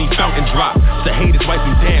talk money fountain drop. The haters wipe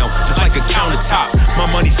him down, just like a countertop. My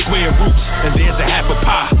money square roots, and there's a half a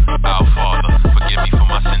pie. Our Father, forgive me for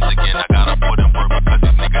my sins again. I gotta put in work because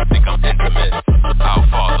these niggas think I'm intimate. Our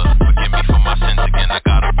Father, forgive me for my sins again. I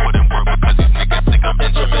gotta put in work because these niggas think I'm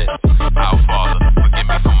intimate. Our Father, forgive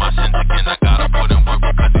me for my sins again. I gotta put in work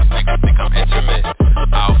because these niggas think I'm intimate.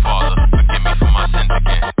 Our Father, forgive me for my sins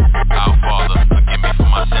again. Our Father, forgive me for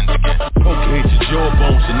my sins again. Poke hit your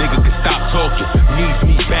jawbone so nigga can stop talking. Knees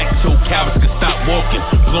me back so cowards can stop walking.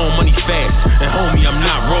 Blowing money fast, and homie I'm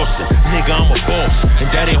not Rawson. Nigga I'm a boss, and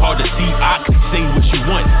that ain't hard to see. I can say what you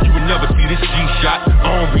want, you would never see this G-shot. I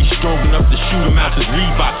don't be strong enough to shoot him out the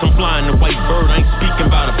Reeboks. I'm flying the white bird, I ain't speaking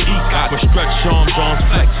about a peacock. With stretch arms, arms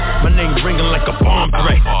flex, my name ringing like a bomb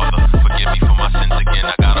threat. Our Father, forgive me for my sins again.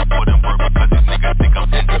 I gotta put in work because these niggas think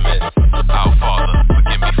I'm intimate. Our Father,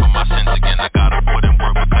 forgive me for my sins again. I gotta put in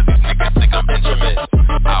work because these niggas think I'm intimate.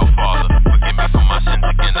 Our Father, forgive me for my sins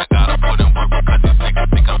again. I gotta put in work because these niggas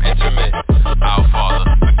think I'm intimate. Our Father,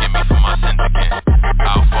 forgive me for my sins again.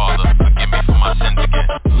 Our Father, forgive me for my sins again.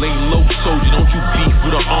 Lay low, soldier, don't you beef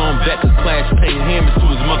with an armed vet. Cause Clash paying hammers to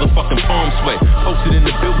his motherfucking palm sweat. Posted in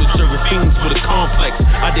the building, serving fiends with a complex.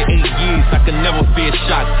 I did 8 years, I can never fear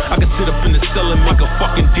shots. I can sit up in the cell and make a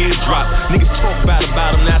fucking deer drop. Niggas talk bad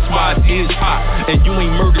about him, that's why his ears pop. And you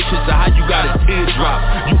ain't murder shit, so how you got a teardrop?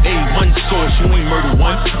 You A1 source, you ain't murder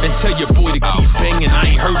once. And tell your boy to keep banging,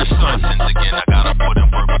 I ain't heard a son. Sins again, I gotta put in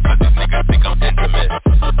work because these niggas think I'm intimate.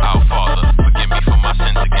 Our Father, forgive me for my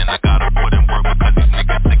sins again. I gotta put in work because these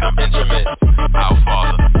niggas think I'm intimate. Our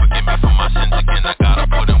Father, forgive me for my sins again. I gotta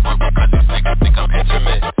put in work because these niggas think I'm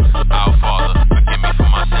intimate. Our Father, forgive me for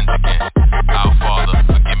my sins again. Our Father,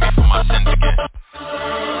 forgive me for my sins again.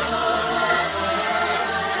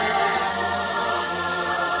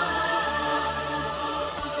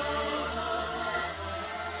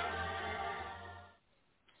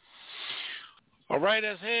 All right,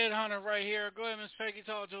 that's Headhunter right here. Go ahead, Miss Peggy,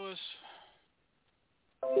 talk to us.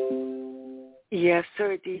 Yes,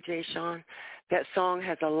 sir, DJ Sean. That song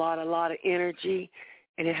has a lot of energy,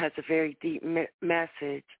 and it has a very deep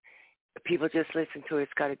message. People just listen to it.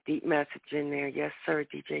 It's got a deep message in there. Yes, sir,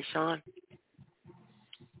 DJ Sean.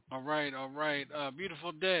 All right.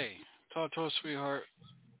 Beautiful day. Talk to us, sweetheart.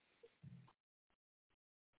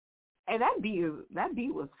 Hey, that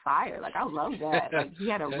beat was fire. Like, I love that. Like, he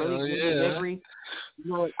had a really good delivery.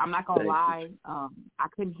 Look, I'm not gonna lie. I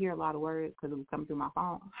couldn't hear a lot of words because it was coming through my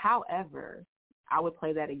phone. However, I would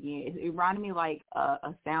play that again. It reminded me like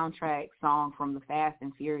a soundtrack song from the Fast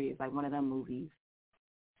and Furious, like one of them movies.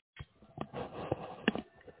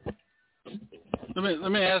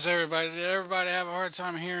 Let me ask everybody. Did everybody have a hard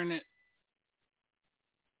time hearing it?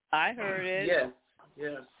 I heard it. Yeah.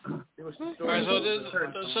 It was All right,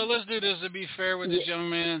 so let's do this to be fair with this young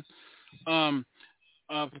man. I'm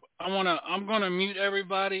gonna mute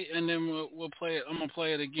everybody, and then we'll play it. I'm gonna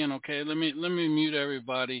play it again, okay? Let me mute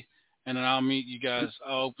everybody, and then I'll mute you guys.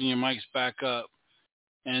 I'll open your mics back up,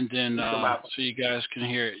 and then so you guys can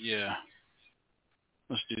hear it. Yeah.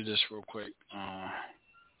 Let's do this real quick,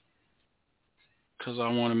 because I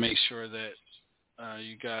want to make sure that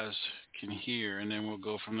you guys can hear, and then we'll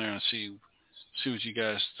go from there and see what you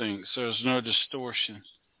guys think. So there's no distortion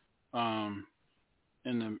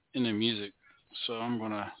in the music. So I'm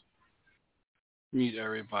gonna mute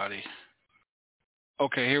everybody.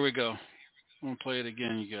 Okay, here we go. I'm gonna play it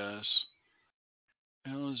again, you guys.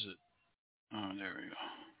 How is it? Oh, there we go.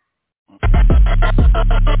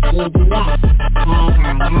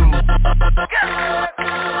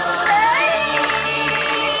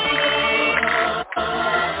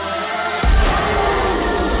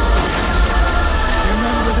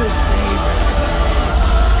 Remember this day,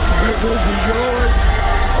 it will be yours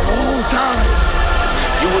a long time.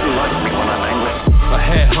 You wouldn't like me when I'm angry. A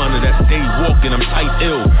headhunter that stay walking, I'm tight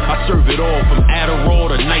ill. I serve it all from Adderall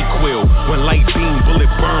to NyQuil. When light beam, bullet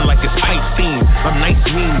burn like it's ice steam. I'm nice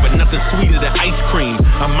mean, but nothing sweeter than ice cream.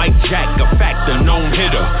 I'm Mike Jack, a factor, known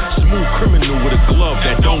hitter. Smooth criminal with a glove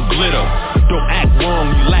that don't glitter. Don't act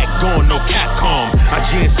wrong, you lack gone, no cat calm. I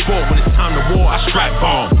jam sport when it's time to war, I strap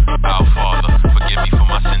bomb. Our Father, forgive me for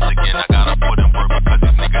my sins again. I gotta put in work because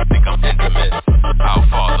these niggas think I'm intimate. Our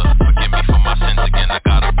Father, forgive me for my sins again. I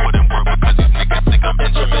gotta put in work because these niggas think I'm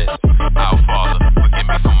intimate. Our Father, forgive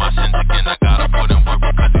me for my sins again. I gotta put in work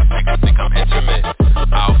because these niggas think I'm intimate.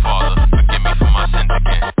 Our Father, forgive me for my sins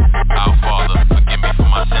again. Our Father, forgive me for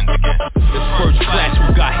my sins again. It's first class,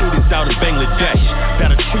 we got hitters out in Bangladesh.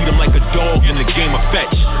 Gotta treat them like a dog in the game of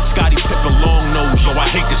fetch. Scotty Pippen long nose, yo, I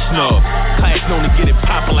hate the snub. Class known to get it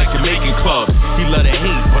poppin' like Jamaican clubs. He love to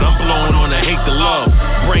hate, but I'm blowing on the hate to love.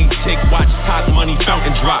 Brain tick, watch talk, money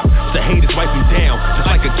fountain drop. The haters wipe me down, just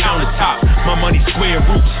like a countertop. My money square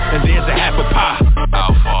roots, and there's a half a pie.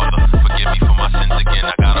 Our Father, forgive me for my sins again.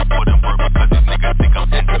 I gotta put in work because these niggas think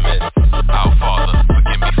I'm intimate. Our Father,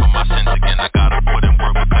 forgive me for my sins again. I gotta put in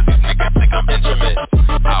work because these niggas think I'm intimate.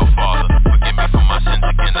 Our Father, forgive me for my sins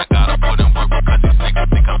again. I gotta put in work because these niggas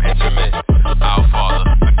think I'm intimate. Our Father,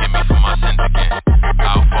 forgive me for my sins again.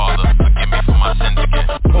 Our Father, forgive me for my sins again.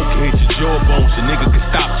 Poke hit your jawbones, a nigga can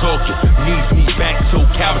stop talking. Knees me back so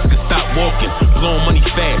cowards can stop walking. Blowing money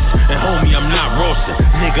fast, and homie, I'm not Rawson.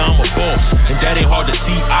 Nigga, I'm a boss, and that ain't hard to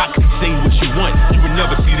see. I can say what you want, you would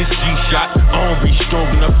never see this G-shot. I don't be strong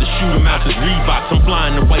enough to shoot him out his Reeboks. I'm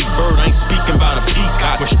flying the white bird, I ain't speaking about a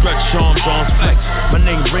peacock. With stretch arms, arms flex, my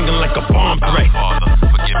name ringing like a bomb threat. Father,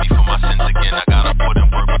 forgive me for my sins again. I gotta put in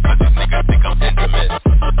work because these niggas think I'm intimate.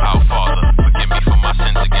 Our Father, forgive me for my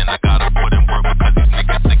sins again. I gotta put in work because these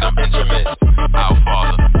niggas think I'm intimate. Our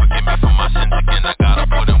Father, forgive me for my sins again. I gotta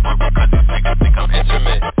put in work because these niggas think I'm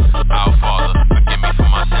intimate. Our Father, forgive me for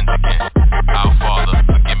my sins again. Our Father,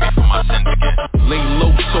 forgive me for my sins again. Lay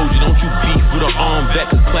low, soldier, don't you beef with an armed vet.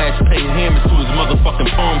 Cause Clash paying hammers to his motherfucking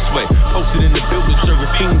palm sweat. Posted in the building,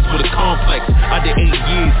 serving fiends with a complex. I did 8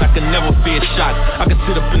 years, I can never fear shots. I can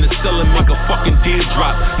sit up in the cell and make a fucking deer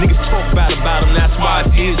drop. Niggas talk bad about him, that's why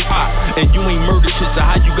his ears pop. And you ain't murdered shit, so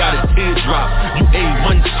how you got a teardrop? You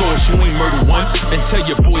A1 source, you ain't murdered once. And tell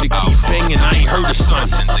your boy to keep banging, I ain't heard a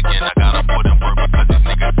son. Sins again, I gotta put in work because these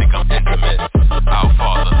niggas think I'm intimate. Our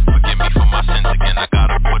Father, forgive me for my sins again. I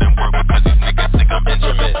gotta put in work because these niggas think I'm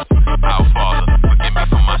intimate. Our Father, forgive me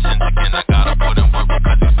for my sins again. I gotta put in work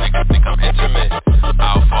because these niggas think I'm intimate.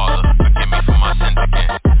 Our Father, forgive me for my sins again.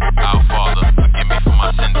 Our Father, forgive me for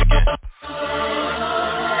my sins again.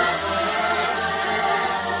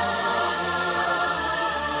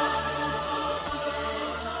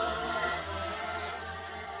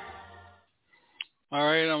 All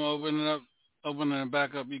right, I'm opening it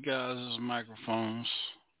back up, you guys' microphones.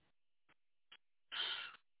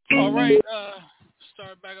 All right,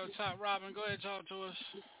 start back up top. Robin, go ahead and talk to us.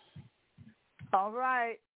 All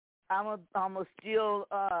right. I'm a steal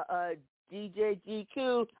DJ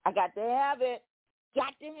GQ. I got to have it.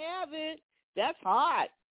 Got to have it. That's hot.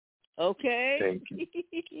 Okay. Thank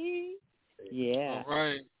you. Yeah.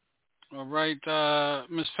 All right,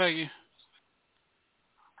 Miss Peggy.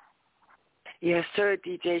 Yes, sir.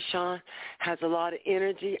 DJ Sean has a lot of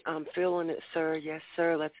energy. I'm feeling it, sir. Yes,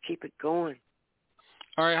 sir. Let's keep it going.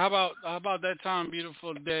 All right. How about that time,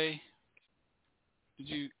 beautiful day?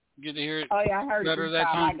 Did you get to hear it? Oh yeah, I heard better it that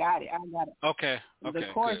time. I got it. Okay. The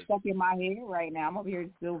chorus stuck in my head right now. I'm over here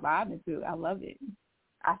still vibing to it. I love it.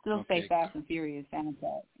 I still say Fast and Furious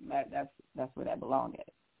soundtrack. That's where that belonged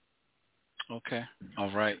at. Okay.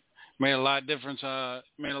 All right. Made a lot of difference.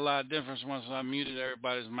 Once I muted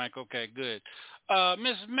everybody's mic. Okay, good.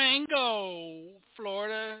 Miss Mango,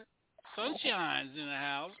 Florida Sunshine's in the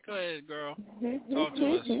house. Go ahead, girl. Talk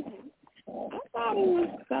to us. I thought it was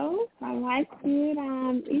dope. I liked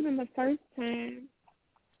it. Even the first time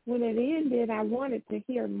when it ended, I wanted to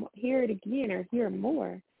hear it again or hear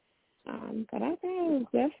more. But I thought it was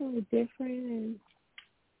definitely different, and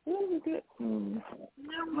it was a good song.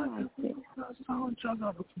 I liked it.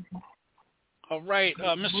 All right,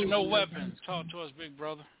 Mr. No Weapons, talk to us, big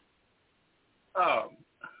brother.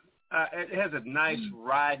 It has a nice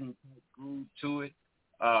riding groove to it,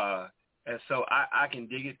 and so I can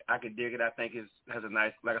dig it. I think it has a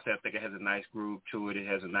nice, like I said, I think it has a nice groove to it. It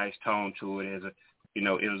has a nice tone to it. It has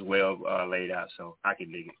it was well laid out, so I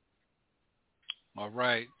can dig it. All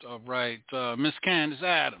right. Miss Candace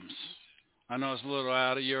Adams. I know it's a little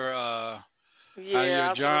out of your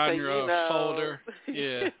genre folder.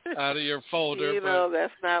 Yeah, out of your folder.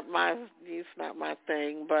 That's not my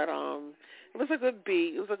thing. But it was a good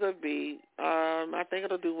beat. I think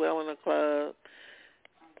it'll do well in the club.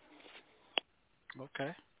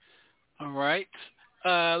 Okay. All right.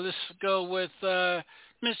 Let's go with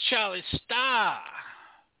Miss Charlie Starr.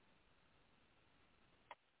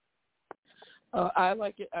 I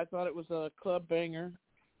like it. I thought it was a club banger,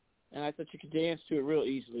 and I thought you could dance to it real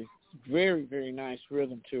easily. Very, very nice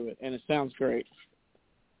rhythm to it, and it sounds great.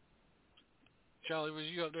 Charlie, was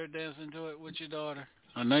you up there dancing to it with your daughter?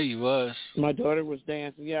 I know you was. My daughter was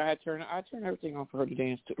dancing. Yeah, I turned everything on for her to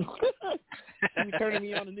dance to. She's turning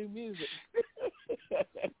me on to new music.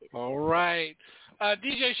 All right.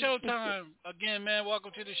 DJ Showtime, again, man,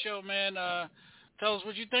 welcome to the show, man. Tell us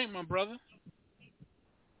what you think, my brother.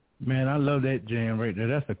 Man, I love that jam right there.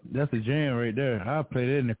 That's a jam right there. I'll play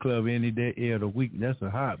that in the club any day of the week. That's a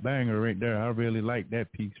hot banger right there. I really like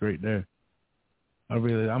that piece right there.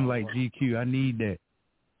 I'm like GQ. I need that.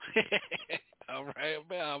 All right,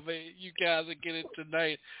 man. You guys are getting it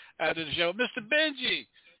tonight after the show. Mr. Benji,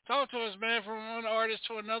 talk to us, man, from one artist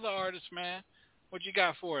to another artist, man. What you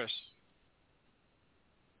got for us?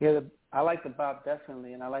 Yeah, I like the bop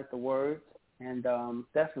definitely, and I like the words, and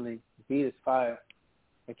definitely the beat is fire.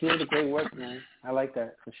 Like, you did a great work, man. I like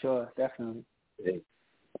that for sure, definitely. Thank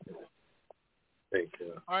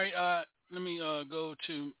you. All right, let me go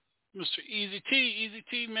to Mr. Easy T. Easy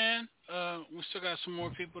T, man. We still got some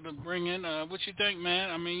more people to bring in. What you think,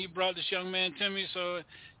 man? I mean, you brought this young man to me, so it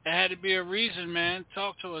had to be a reason, man.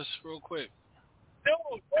 Talk to us real quick.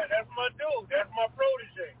 Dude, that's my dude. That's my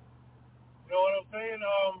protege. You know what I'm saying?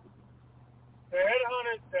 The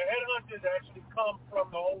headhunters actually come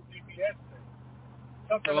from the whole GPS thing.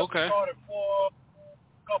 Something that started a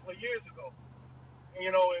couple of years ago. And,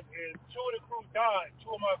 and two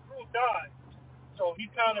of my crew died. So he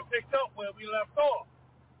kind of picked up where we left off.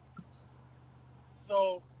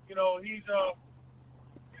 So, he's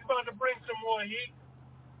about to bring some more heat.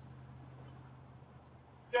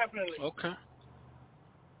 Definitely. Okay.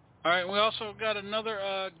 All right, we also got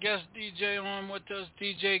another guest DJ on with us,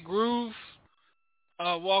 DJ Groove.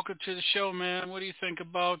 Welcome to the show, man. What do you think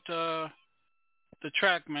about the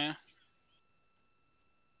track, man?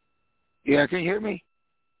 Yeah, can you hear me?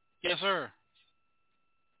 Yes, sir.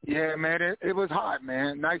 Yeah, man, it was hot,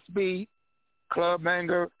 man. Nice beat, club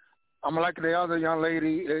banger. I'm like the other young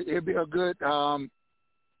lady. It'd be a good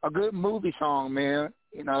movie song, man.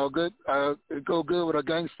 It'd go good with a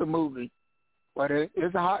gangster movie. But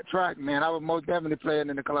it's a hot track, man. I would most definitely play it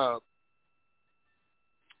in the club.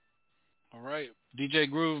 All right. DJ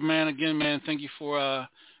Groove, man, again, man, thank you for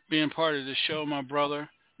being part of the show, my brother.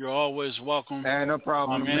 You're always welcome. No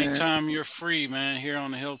problem, man. Anytime you're free, man, here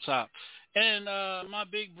on the Hilltop. And my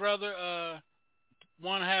big brother,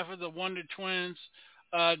 one half of the Wonder Twins,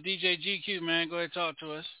 DJ GQ, man, go ahead and talk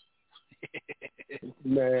to us.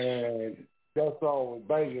 Man, that song was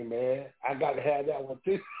banging, man. I got to have that one,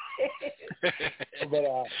 too.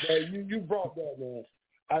 But man, you brought that, man.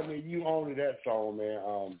 I mean, you owned that song,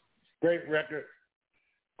 man. Great record,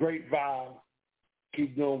 great vibe.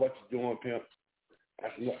 Keep doing what you're doing, pimp.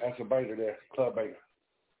 That's a banger there, club banger.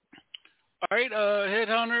 All right,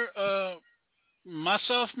 Headhunter.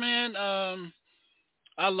 Myself, man,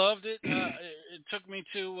 I loved it. It took me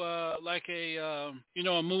to like a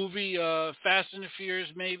movie, Fast and the Furious,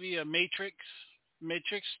 maybe a Matrix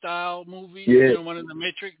style movie. Yeah. One of the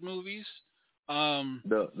Matrix movies.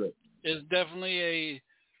 It's definitely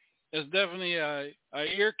It's definitely a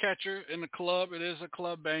ear catcher in the club. It is a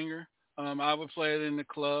club banger. I would play it in the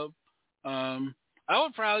club. I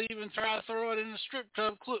would probably even try to throw it in the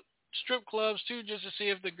strip clubs too, just to see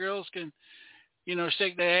if the girls can,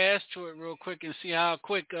 shake their ass to it real quick and see how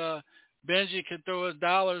quick Benji can throw his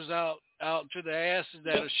dollars out to the asses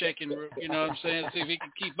that are shaking. You know what I'm saying? See if he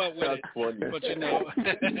can keep up with That's it. funny. But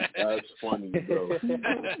That's funny, bro.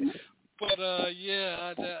 But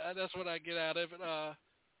yeah, that's what I get out of it.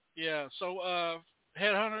 Yeah. So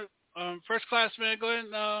Headhunter, First Class, man, go ahead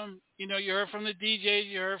and you heard from the DJs,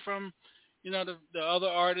 you heard from the other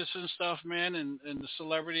artists and stuff, man, and the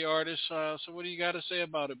celebrity artists. So what do you got to say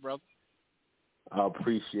about it, brother? I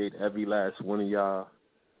appreciate every last one of y'all.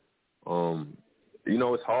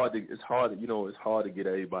 It's hard to get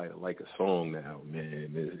everybody to like a song now,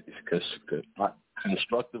 man.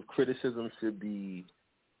 Constructive criticism should be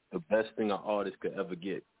the best thing an artist could ever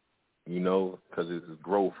get, because it's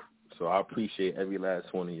growth. So I appreciate every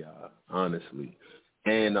last one of y'all, honestly.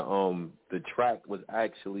 And the track was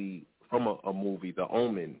actually from a movie, The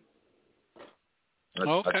Omen.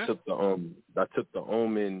 I took the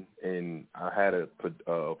Omen and I had a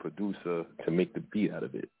producer to make the beat out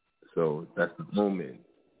of it. So that's The Omen.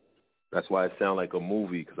 That's why it sounded like a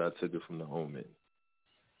movie, because I took it from The Omen.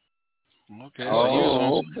 Okay.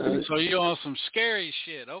 Okay. So you on some scary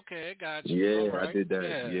shit. Okay, I got you. Yeah, right. I did that.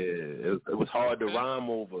 Yeah. It was hard to rhyme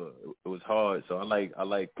over. It was hard. So I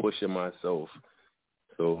like pushing myself.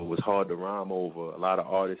 So it was hard to rhyme over. A lot of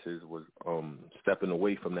artists was stepping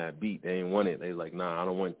away from that beat. They didn't want it. They was like, nah, I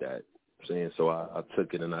don't want that. So I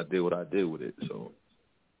took it and I did what I did with it. So,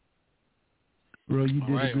 bro, you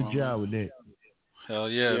did a good job with that. Hell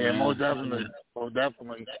yeah, man. Most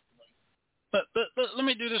definitely. But let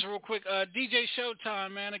me do this real quick. DJ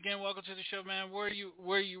Showtime, man. Again, welcome to the show, man. Where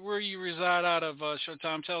you reside out of,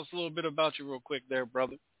 Showtime? Tell us a little bit about you real quick there,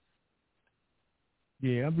 brother.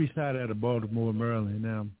 Yeah, I reside out of Baltimore, Maryland.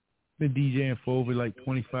 Been DJing for over like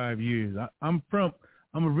 25 years. I'm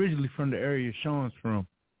originally from the area Sean's from,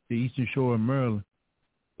 the Eastern Shore of Maryland,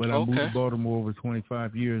 but I moved to Baltimore over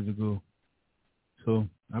 25 years ago. So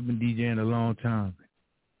I've been DJing a long time.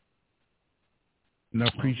 And I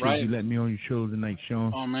appreciate you letting me on your show tonight,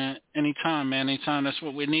 Sean. Oh, man. Anytime, man. Anytime. That's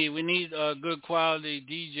what we need. We need good quality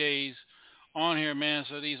DJs on here, man,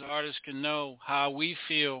 so these artists can know how we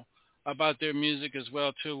feel about their music as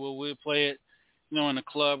well, too. We'll play it, in the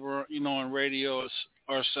club or, on radio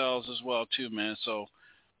ourselves as well, too, man. So,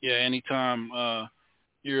 yeah, anytime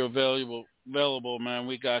you're available, man,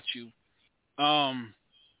 we got you.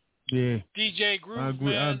 Yeah. DJ Groove,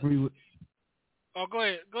 I agree with. Oh, go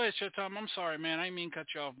ahead, Showtime. I'm sorry, man. I didn't mean to cut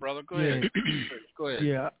you off, brother. Go ahead. Go ahead.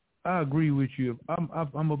 Yeah, I agree with you.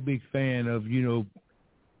 I'm a big fan of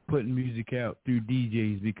putting music out through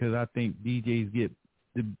DJs, because I think DJs get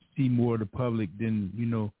to see more of the public than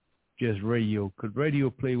just radio. Because radio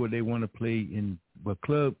play what they want to play, but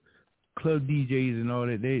club DJs and all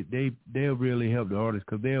that, they'll really help the artists,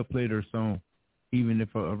 because they'll play their song, even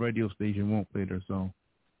if a radio station won't play their song.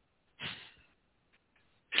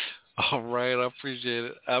 All right, I appreciate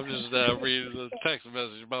it. I'm just reading the text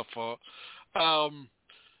message. My fault.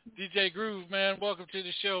 DJ Groove, man, welcome to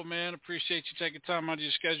the show, man. Appreciate you taking time out of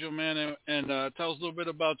your schedule, man, and tell us a little bit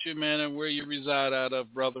about you, man, and where you reside out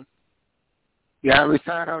of, brother. Yeah, I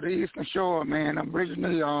reside out of the Eastern Shore, man. I'm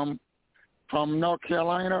originally from North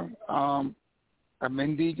Carolina. I've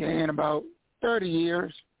been DJing about 30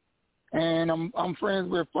 years, and I'm friends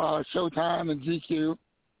with Showtime and GQ.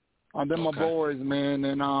 They're my boys, man,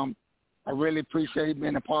 and I really appreciate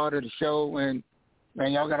being a part of the show. And,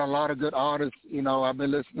 man, y'all got a lot of good artists. I've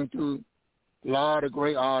been listening to a lot of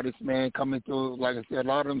great artists, man, coming through. Like I said, a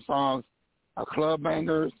lot of them songs are club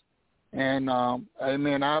bangers. And, hey,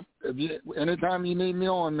 man, anytime you need me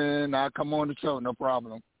on, man, I'll come on the show, no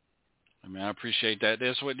problem. I mean, I appreciate that.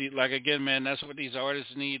 That's what, again, man, that's what these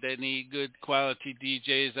artists need. They need good quality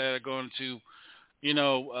DJs that are going to,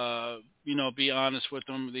 be honest with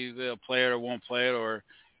them. They'll play it or won't play it, or,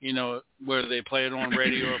 whether they play it on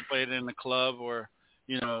radio or play it in the club or,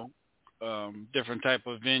 different type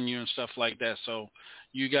of venue and stuff like that. So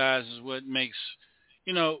you guys is what makes,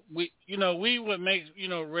 what makes,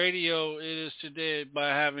 radio it is today by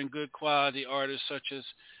having good quality artists such as,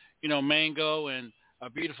 Mango and A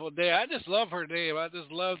Beautiful Day. I just love her name. I just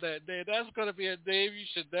love that day. That's going to be a name you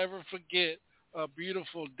should never forget. A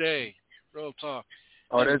Beautiful Day. Real talk.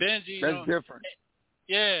 Oh, that's Benji, that's different.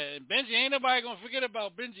 Yeah, Benji, ain't nobody gonna forget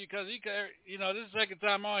about Benji, because he, this is the second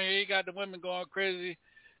time on here, he got the women going crazy,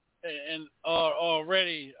 and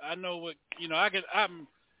already I know what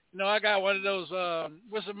I got one of those.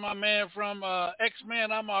 What's my man from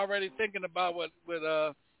X-Men? I'm already thinking about what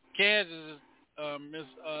Miss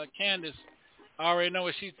Candace, I already know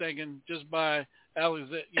what she's thinking just by Alex,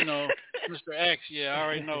 Mr. X. Yeah, I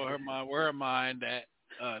already know where her mind at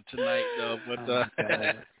tonight though. But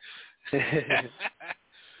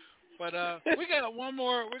but we got one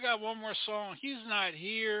more song. He's not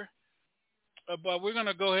here, but we're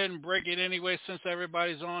gonna go ahead and break it anyway since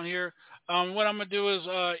everybody's on here. What I'm gonna do is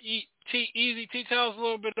Easy T, tell us a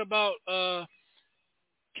little bit about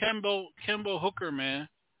Kimball Hooker, man.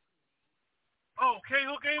 Oh,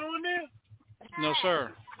 K-Hook ain't on there? No,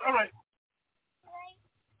 sir. All right.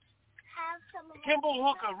 Kimball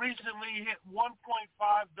Hooker recently hit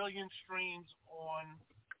 1.5 billion streams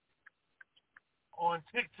on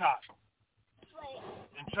TikTok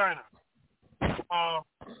in China.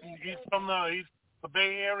 He's from the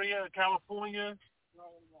Bay Area, California.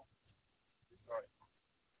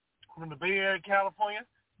 From the Bay Area, California.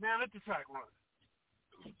 Man, let the track run.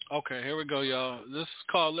 Okay, here we go, y'all. This is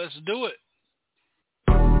called Let's Do It.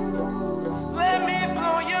 Let me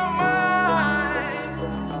blow your mind.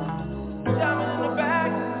 Diamond in the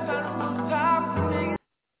back, sunroof top.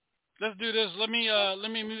 Let's do this. Let me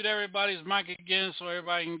mute everybody's mic again so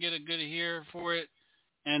everybody can get a good hear for it,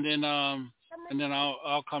 and then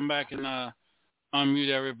I'll come back and unmute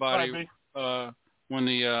everybody when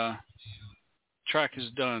the track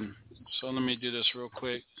is done. So let me do this real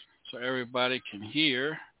quick so everybody can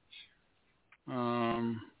hear.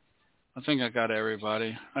 I think I got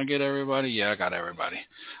everybody. I get everybody? Yeah, I got everybody.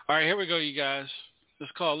 All right, here we go, you guys.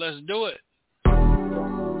 It's called Let's Do It.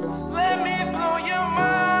 Let me blow your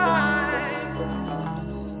mind.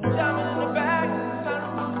 Diamond in the back,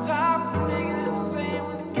 sunroof top. Nigga, it's the same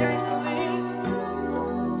with the gangsta lean.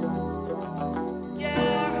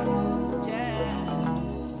 Yeah, yeah.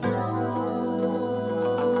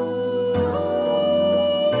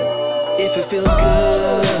 If it feels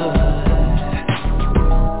good,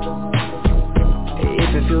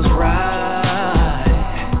 if it feels right,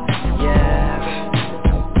 yeah.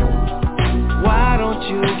 Why don't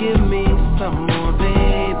you give me some more,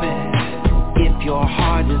 baby? If your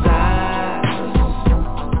heart desires,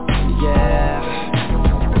 yeah.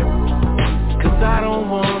 'Cause I don't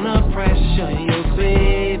wanna pressure you,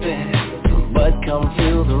 baby, but come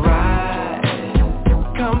feel the ride.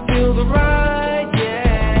 Come feel the ride,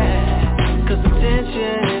 yeah. 'Cause the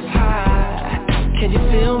tension is high. Can you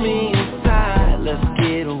feel me inside? Let's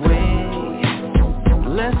get away.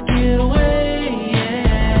 Let's get away,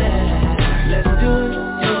 yeah. Let's do it,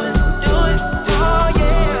 do it, do it, oh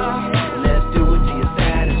yeah. Let's do it till you're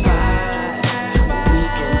satisfied. We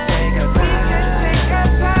can take our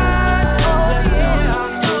time, oh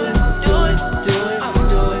yeah. Do it, do it, do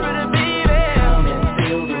it, pretty baby. Come and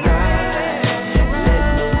feel the ride. Let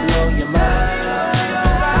me blow your mind.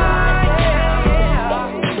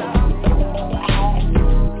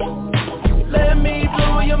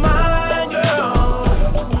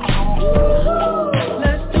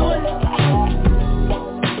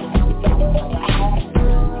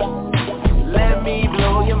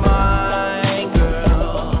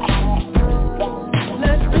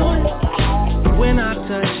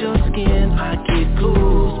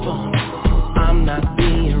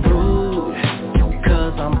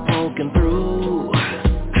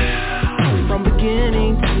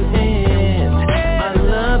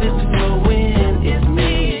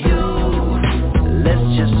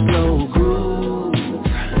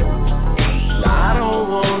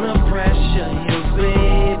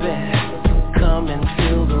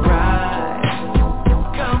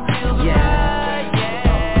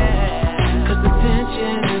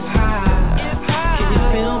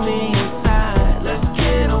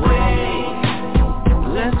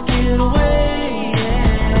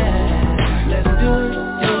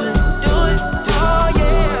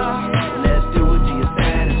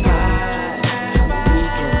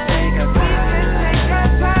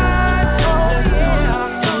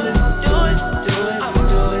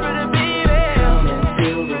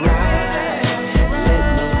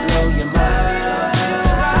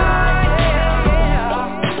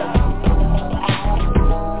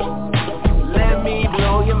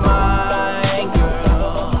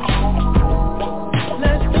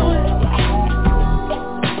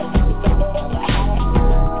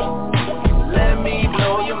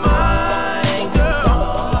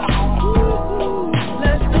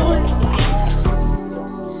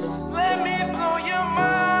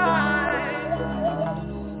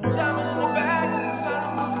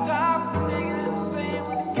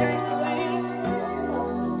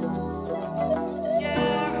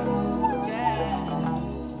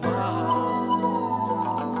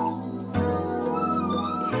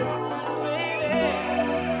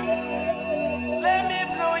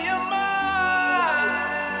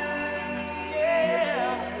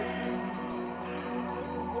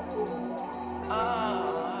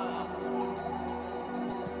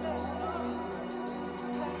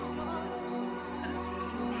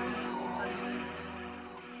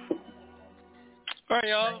 All right,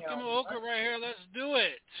 y'all. Come on, Oka right here. Let's do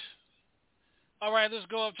it. All right, let's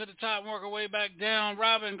go up to the top and work our way back down.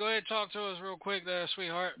 Robin, go ahead and talk to us real quick there,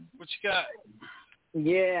 sweetheart. What you got?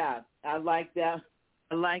 Yeah, I like that.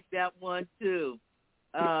 I like that one too.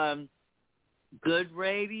 Good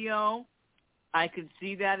radio. I could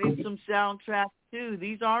see that in some soundtracks too.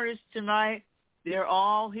 These artists tonight, they're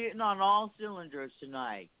all hitting on all cylinders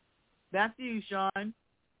tonight. Back to you, Sean.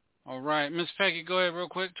 All right, Miss Peggy, go ahead real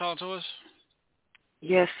quick. Talk to us.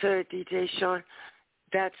 Yes, sir, DJ Sean.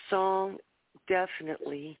 That song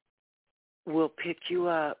definitely will pick you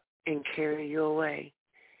up and carry you away.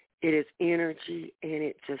 It is energy, and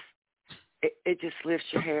it just lifts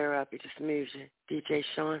your hair up. It just moves you. DJ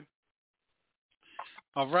Sean.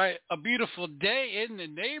 All right, a beautiful day in the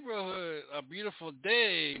neighborhood. A beautiful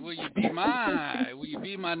day. Will you be mine? Will you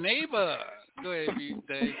be my neighbor? Go ahead,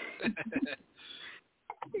 Dave.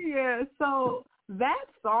 Yeah, so that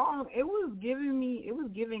song, it was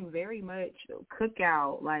giving very much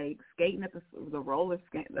cookout, like skating at the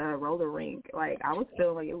roller rink. Like, I was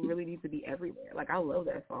feeling like it really needs to be everywhere. Like, I love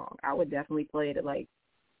that song. I would definitely play it at like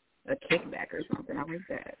a kickback or something. I like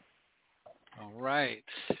that. All right.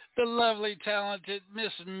 The lovely, talented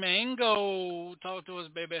Miss Mango. Talk to us,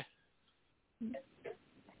 baby.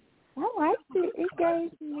 I liked it. It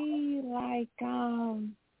gave me like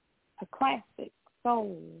a classic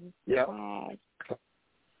soul vibe.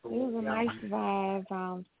 It was a nice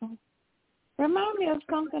vibe. Remind me of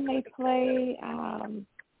something they play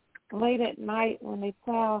late at night when they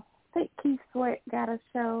play. I think Keith Sweat got a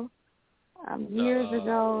show years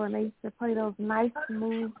ago, and they used to play those nice,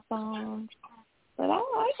 smooth songs. But I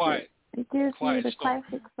like it. It gives me the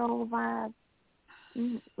classic soul vibe.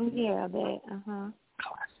 Yeah, that.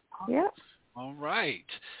 Yep. All right.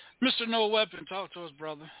 Mr. No Weapon, talk to us,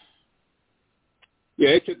 brother. Yeah,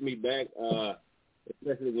 it took me back,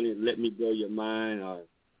 especially when it Let Me Blow Your Mind.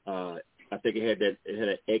 I think it had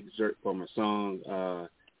an excerpt from a song,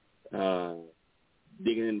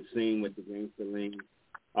 Digging in the Scene with the Gangsta Lean,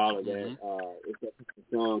 all of that. It's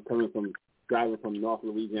a song driving from North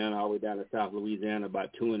Louisiana all the way down to South Louisiana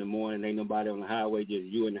about 2 in the morning. Ain't nobody on the highway, just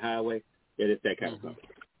you in the highway. Yeah, it's that kind of song.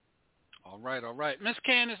 All right. Miss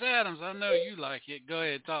Candace Adams, I know you like it. Go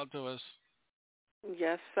ahead, talk to us.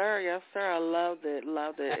 Yes, sir. I loved it.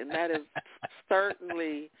 And that is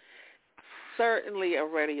certainly a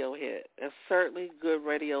radio hit. It's certainly a good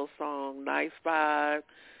radio song. Nice vibe.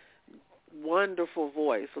 Wonderful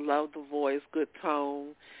voice. Love the voice. Good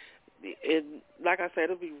tone. Like I said,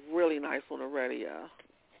 it'll be really nice on the radio.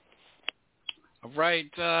 All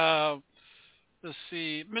right. Let's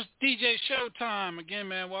see. Miss DJ Showtime. Again,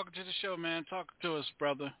 man, welcome to the show, man. Talk to us,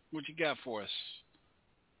 brother. What you got for us?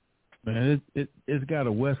 Man, it's got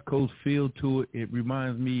a West Coast feel to it. It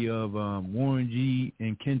reminds me of Warren G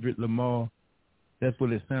and Kendrick Lamar. That's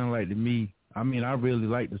what it sounds like to me. I mean, I really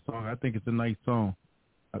like the song. I think it's a nice song.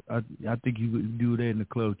 I think you would do that in the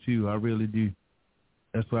club too. I really do.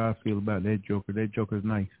 That's what I feel about that Joker. That Joker's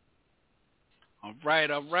nice. All right.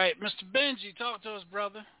 Mr. Benji, talk to us,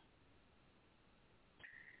 brother.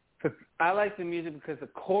 I like the music because the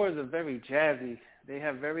chords are very jazzy. They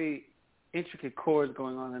have very intricate chords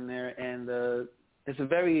going on in there, and the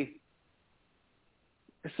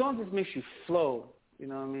song just makes you flow. You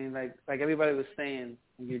know what I mean? Like everybody was saying,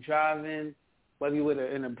 when you're driving, whether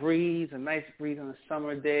you're in a breeze, a nice breeze on a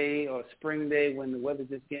summer day or a spring day when the weather's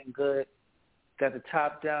just getting good, got the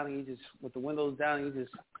top down and you just, with the windows down, you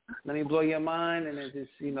just let me blow your mind, and it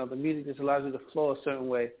just, the music just allows you to flow a certain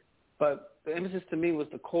way. But the emphasis to me was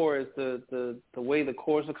the chorus, the way the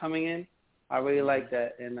chords are coming in. I really like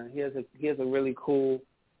that, and he has a really cool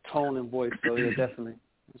tone and voice. So yeah, definitely,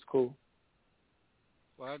 it's cool.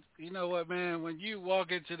 Well, you know what, man? When you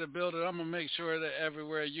walk into the building, I'm gonna make sure that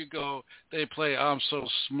everywhere you go, they play "I'm So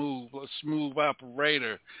Smooth," Smooth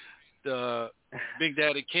Operator, the Big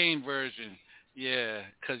Daddy Kane version. Yeah,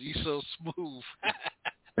 'cause you so smooth.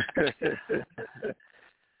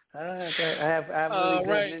 I have really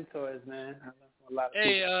good mentors, man. I learned from a lot of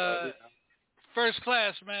people. First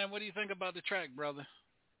Class, man. What do you think about the track, brother?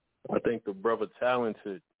 I think the brother's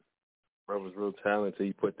real talented.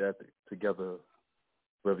 He put that together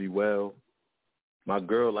very well. My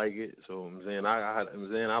girl like it, so I'm saying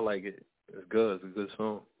I like it. It's good. It's a good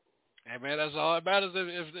song. Hey man, that's all that matters.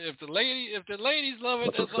 If the ladies love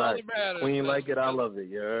it, that's all that matters. Queen like it, I love it.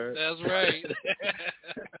 You heard? That's right.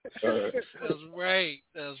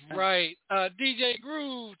 That's right. DJ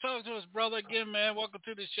Groove, talk to us, brother. Again, man, welcome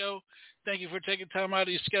to the show. Thank you for taking time out of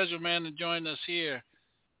your schedule, man, to join us here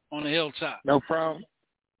on the Hilltop. No problem,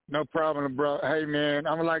 bro. Hey man,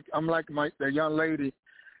 I'm like the young lady.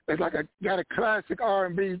 It's like got a classic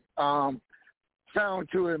R&B sound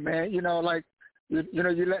to it, man. You know, like you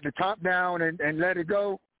let the top down and let it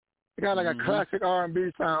go. It got like a classic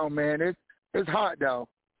R&B sound, man. It's hot though.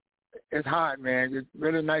 It's hot, man. It's a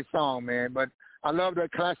really nice song, man. But I love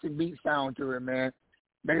that classic beat sound to it, man.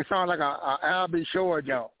 Make it sound like a Albie Shore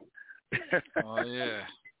joint. Oh yeah.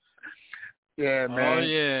 Yeah, man. Oh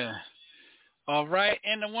yeah. All right,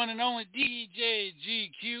 and the one and only DJ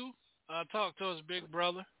GQ. Talk to us, big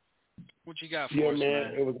brother. What you got for us,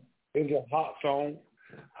 man? It was a hot song.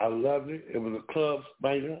 I loved it. It was a club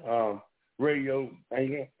banger, radio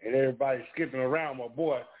banger, and everybody skipping around. My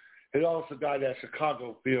boy, it also got that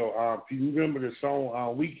Chicago feel. If you remember the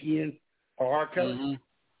song "Weekend" or R. Kelly,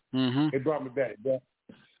 it brought me back.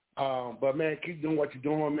 But man, keep doing what you're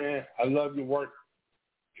doing, man. I love your work.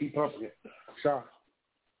 Keep pumping it, Sean.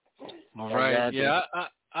 All right. Yeah,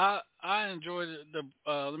 I enjoyed the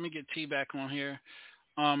let me get T back on here.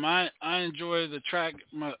 I enjoy the track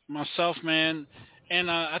myself, man,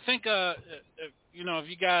 and I think if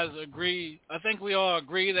you guys agree, I think we all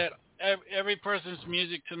agree that every person's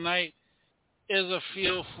music tonight is a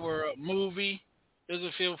feel for a movie.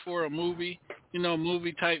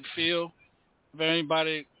 Movie type feel. If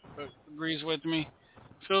anybody agrees with me,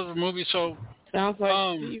 feels a movie. So sounds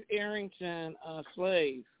like Steve Arrington,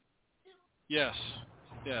 Slave. Yes.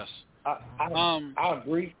 I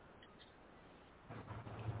agree.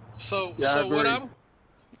 So what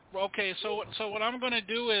I'm going to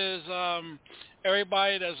do is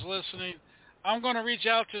everybody that's listening, I'm going to reach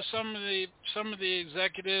out to some of the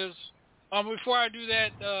executives. Before I do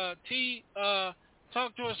that, T,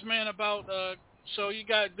 talk to us, man, about so you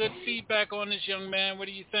got good feedback on this young man. What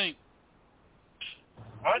do you think?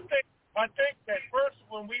 I think that first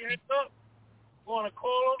when we hit up, I'm going to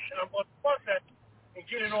call him and I'm going to fuck that and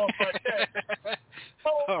get it off my chest.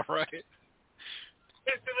 All right.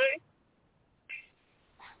 Yesterday,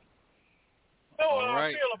 how I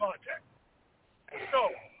feel about that. So,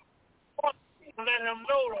 let him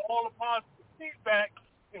know all the positive feedback,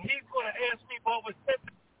 and he's going to ask me what was said,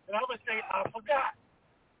 and I'm going to say, I forgot.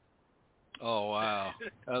 Oh, wow.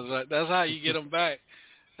 That's how you get them back.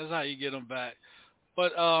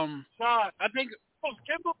 But I think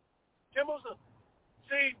Kimball's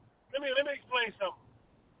see, let me explain something.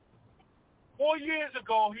 4 years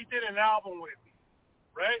ago, he did an album with me,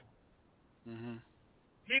 right?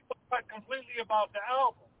 He forgot completely about the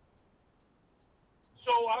album.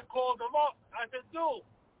 So I called him up. I said, dude,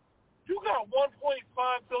 you got 1.5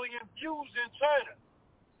 billion views in China.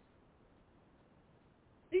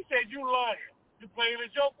 He said, you lying. You playing a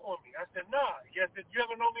joke on me. I said, nah. He said, you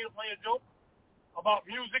ever know me to play a joke about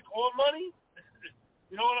music or money?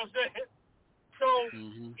 You know what I'm saying? So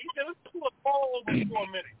he said, let's do a call over for a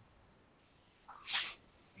minute.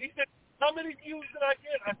 He said, how many views did I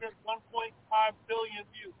get? I said, 1.5 billion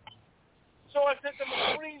views. So I sent him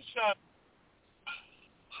a screenshot.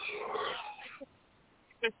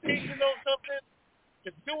 He said, you know something?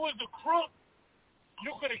 If you was a crook,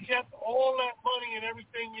 you could have kept all that money and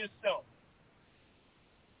everything yourself.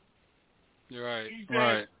 You're right. He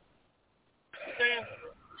said,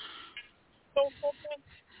 so something?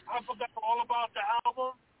 I forgot all about the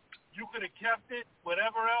album. You could have kept it,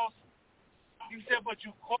 whatever else. He said, but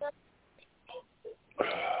you caught.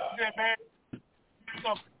 He said, man,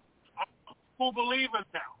 I'm a full believer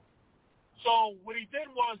now. So what he did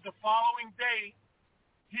was the following day,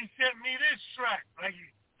 he sent me this track. Like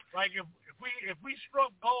if we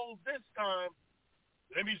struck gold this time,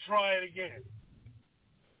 let me try it again.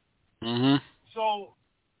 So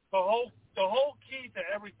the whole key to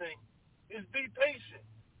everything is be patient.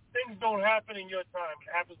 Things don't happen in your time.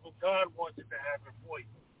 It happens when God wants it to happen for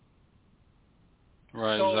you.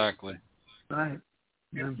 Right, so, exactly. Right.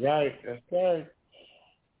 That's right. That's right.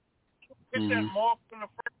 Get that mark from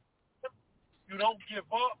the first time. You don't give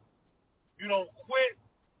up. You don't quit.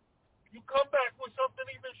 You come back with something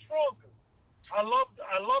even stronger. I love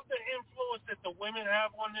the influence that the women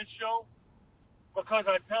have on this show, because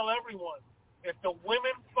I tell everyone, if the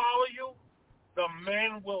women follow you, the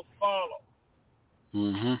men will follow.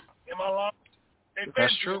 Am I lying?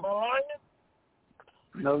 That's true. Am I lying?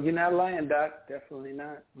 No, you're not lying, Doc. Definitely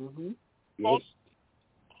not. Yes.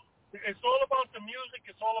 It's all about the music.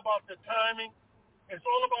 It's all about the timing. It's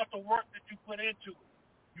all about the work that you put into it.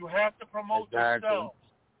 You have to promote yourselves.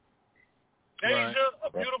 Deja, a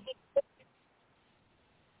beautiful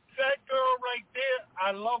fat girl right there.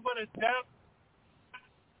 I love her to death.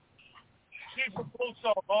 She promotes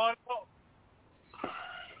so hard.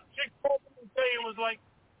 She called me today and was like,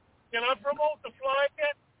 can I promote the fly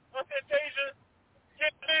yet? I said, Deja,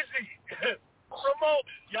 get busy. Promote.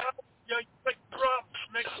 Y'all make drops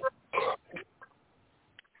next.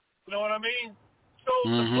 You know what I mean?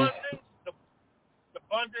 the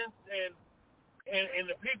abundance and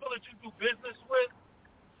the people that you do business with,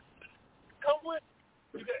 come with.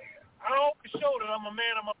 I always show that I'm a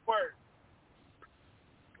man of my word.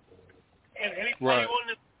 And anybody on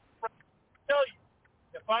this, tell you,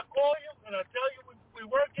 if I call you and I tell you we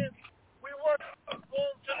work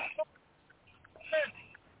boom to the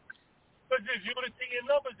because there's unity in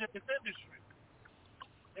numbers in this industry.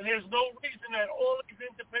 And there's no reason that all these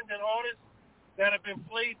independent artists that have been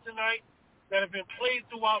played tonight, that have been played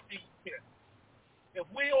throughout the year, if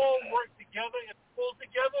we all work together and pull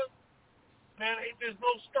together, man, there's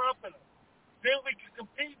no stopping us. Then we can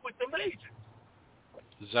compete with the majors.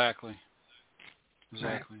 Exactly.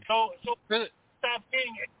 So stop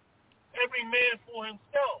being every man for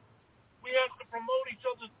himself. We have to promote each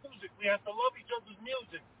other's music. We have to love each other's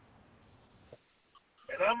music.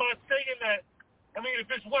 And I'm not saying that. I mean, if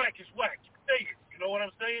it's whack, it's whack. Say it. You know what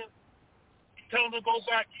I'm saying? Tell them to go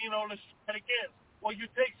back. Let's try it again. Or you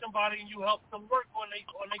take somebody and you help them work on their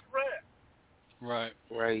craft.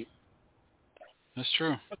 Right. That's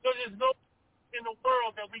true. Because there's no in the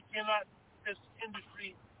world that we cannot this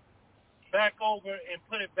industry back over and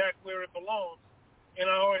put it back where it belongs in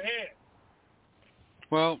our hands.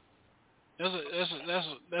 Well,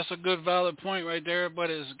 that's a good valid point right there. But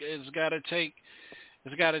it's got to take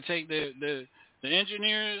the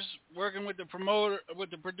engineers working with the promoter, with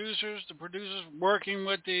the producers working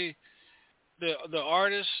with the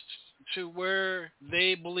artists to where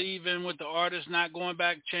they believe in what the artist, not going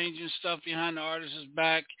back changing stuff behind the artist's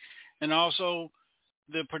back, and also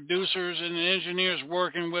the producers and the engineers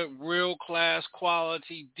working with real class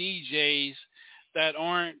quality DJs that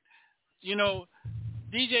aren't,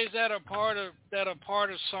 DJs that are part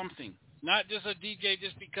of something, not just a DJ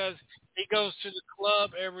just because he goes to the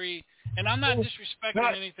club and I'm not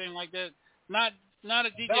disrespecting anything like that. Not a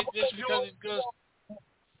DJ just because he goes.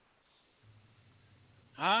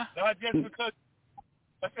 Huh? Not just because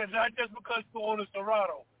you're on a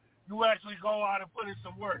Serato, you actually go out and put in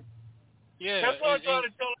some work. Yeah. That's what I try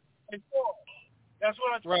to tell everybody. That's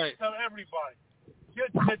what I try to tell everybody.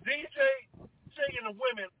 The DJ and the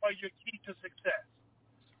women are your key to success.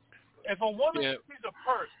 If a woman sees a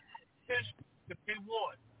purse that they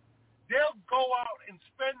want, they'll go out and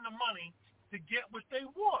spend the money to get what they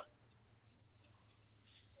want.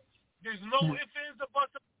 There's no ifs, ands, or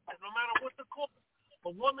buts, no matter what the cost. A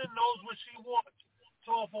woman knows what she wants.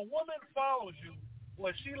 So if a woman follows you, or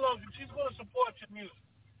she loves you, she's going to support your music.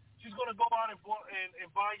 She's going to go out and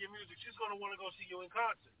buy your music. She's going to want to go see you in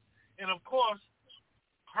concert. And, of course,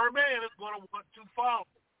 her man is going to want to follow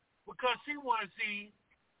because she wants to see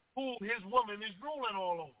who his woman is ruling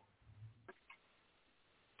all over.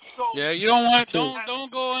 So, you don't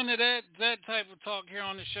go into that type of talk here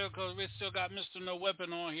on the show because we still got Mr. No Weapon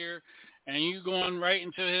on here, and you going right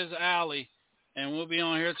into his alley, and we'll be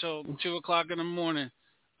on here till 2:00 in the morning,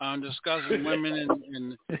 discussing women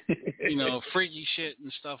and freaky shit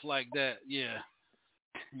and stuff like that. Yeah,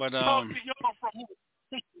 but from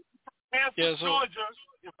Georgia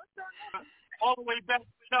all the way back to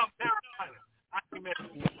South Carolina.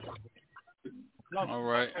 All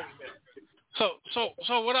right.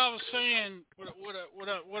 So what I was saying,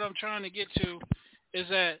 what I'm trying to get to, is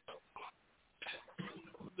that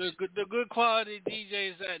the good quality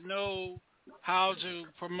DJs that know how to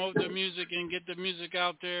promote their music and get the music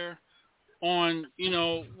out there on,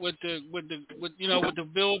 with the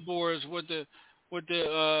billboards, with the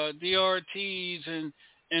DRTs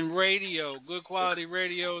and radio, good quality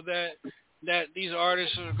radio that these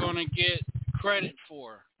artists are going to get credit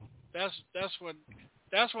for. That's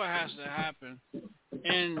what has to happen.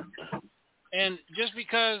 And just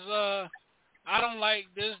because I don't like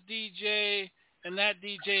this DJ and that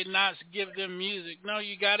DJ not give them music. No,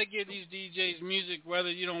 you got to give these DJs music whether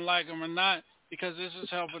you don't like them or not, because this is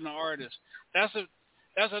helping the artist. That's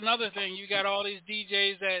another thing. You got all these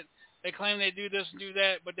DJs that they claim they do this and do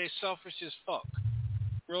that, but they selfish as fuck.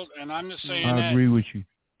 And I'm just saying I agree with you.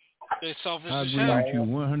 They selfish I as agree hell. with you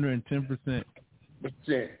 110%.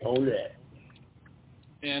 On that.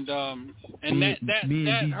 And me that and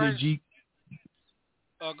DJ hurts. G.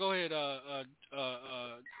 Go ahead,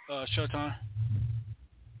 Showtime.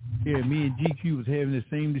 Yeah, me and GQ was having the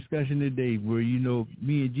same discussion today where, me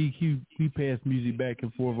and GQ, we pass music back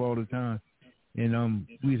and forth all the time. And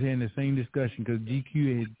we was having the same discussion because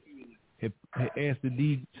GQ had asked the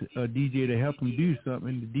DJ to help him do something,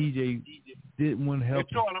 and the DJ didn't want to help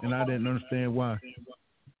him, and I didn't understand why.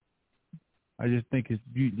 I just think it's,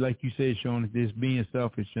 like you said, Sean, it's just being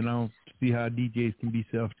selfish, and I don't see how DJs can be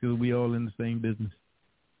selfish because we all in the same business.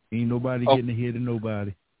 Ain't nobody getting ahead of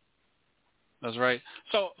nobody. That's right.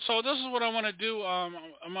 So this is what I want to do. I'm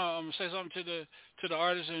gonna say something to the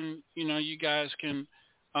artists, and you guys can.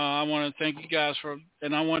 I want to thank you guys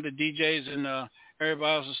and I want the DJs and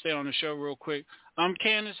everybody else to stay on the show real quick.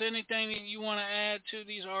 Candace, anything that you want to add to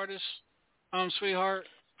these artists, sweetheart,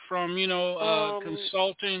 from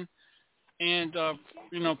consulting and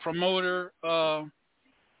promoter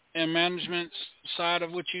and management side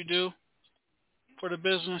of what you do for the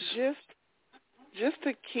business? Just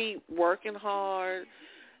to keep working hard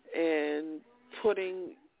and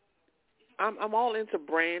putting. I'm all into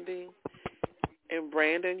branding and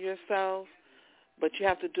branding yourself, but you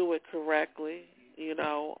have to do it correctly.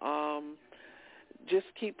 Just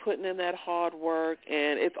keep putting in that hard work,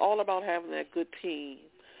 and it's all about having that good team,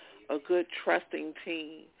 a good trusting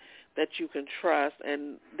team that you can trust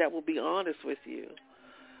and that will be honest with you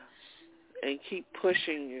and keep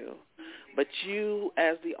pushing you. But you,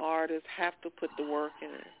 as the artist, have to put the work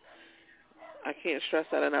in. I can't stress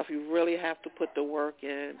that enough. You really have to put the work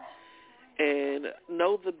in and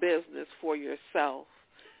know the business for yourself.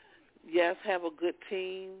 Yes, have a good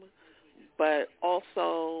team, but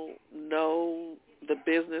also know the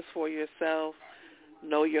business for yourself,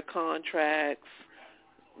 know your contracts,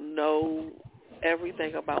 know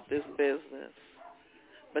everything about this business.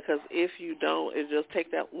 Because if you don't, it just take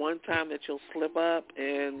that one time that you'll slip up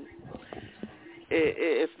and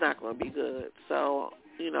it's not going to be good. So,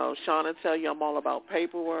 Sean will tell you I'm all about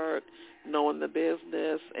paperwork, knowing the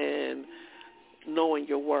business, and knowing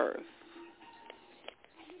your worth.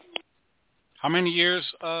 How many years,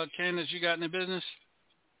 Candace, you got in the business?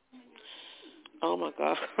 Oh, my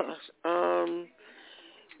gosh.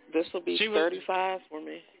 This will be 35 for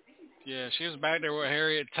me. Yeah, she was back there with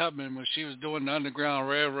Harriet Tubman when she was doing the Underground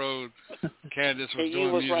Railroad. Candace was and doing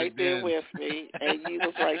you was music right there then. with me. And you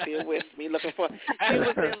was right there with me looking for. You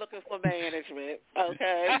was there looking for management.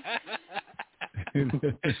 Okay.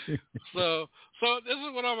 So this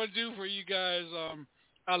is what I'm gonna do for you guys.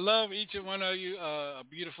 I love each and one of you. A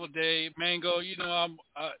beautiful day, Mango. I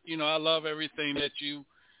love everything that you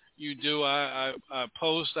do. I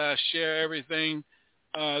post. I share everything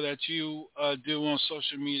that you do on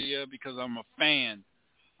social media because I'm a fan.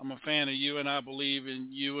 I'm a fan of you, and I believe in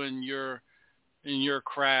you and your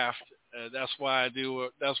craft. That's why I do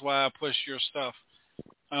it. That's why I push your stuff.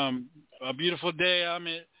 A beautiful day.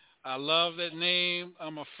 I love that name.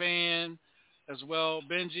 I'm a fan as well,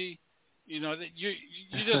 Benji. You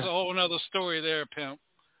just a whole another story there, pimp.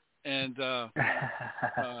 And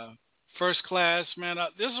first class, man.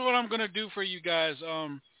 This is what I'm gonna do for you guys.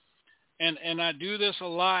 And I do this a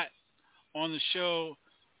lot on the show.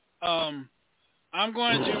 I'm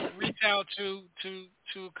going to reach out to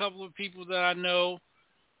a couple of people that I know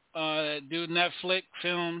that do Netflix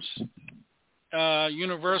films,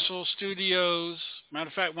 Universal Studios. Matter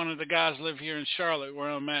of fact, one of the guys live here in Charlotte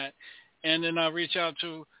where I'm at. And then I'll reach out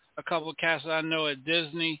to a couple of cats that I know at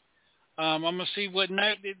Disney. I'm going to see what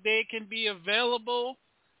night that they can be available.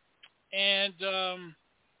 And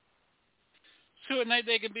see what night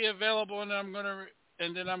they can be available, and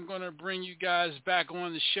then I'm gonna bring you guys back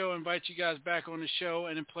on the show, invite you guys back on the show,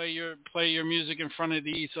 and then play your music in front of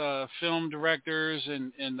these film directors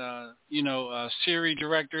and series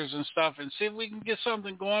directors and stuff, and see if we can get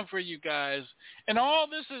something going for you guys. And all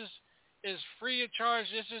this is free of charge.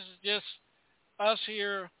 This is just us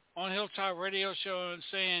here on Hilltop Radio Show and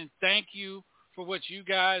saying thank you for what you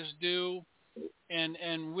guys do.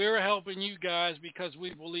 And we're helping you guys because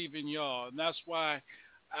we believe in y'all. And that's why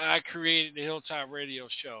I created the Hilltop Radio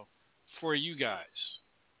Show for you guys.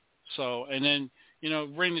 So, and then,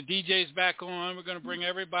 bring the DJs back on. We're going to bring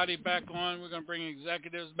everybody back on. We're going to bring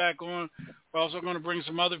executives back on. We're also going to bring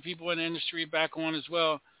some other people in the industry back on as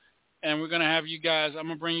well. And we're going to have you guys, I'm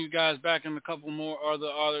going to bring you guys back and a couple more other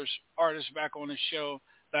artists back on the show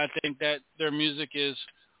that I think that their music is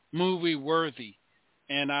movie worthy.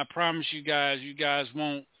 And I promise you guys are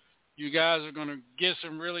going to get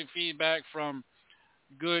some really feedback from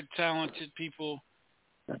good, talented people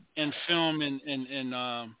in film and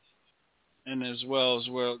as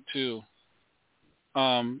well too.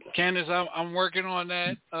 Candace, I'm working on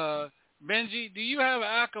that. Benji, do you have an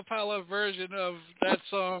a cappella version of that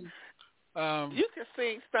song? You can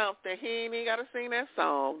sing something. He ain't even got to sing that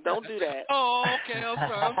song. Don't do that. Oh, okay. I'm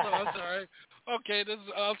sorry. Okay,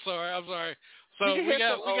 I'm sorry. So we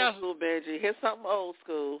got old school, Benji. Here's something old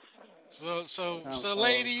school. So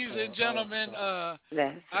ladies and gentlemen, I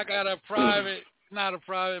got not a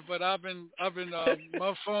private, but I've been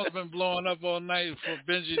my phone's been blowing up all night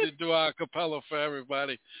for Benji to do a cappella for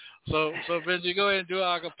everybody. So Benji, go ahead and do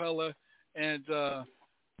a cappella, and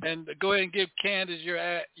And go ahead and give Candace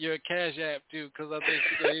your Cash App too, because I think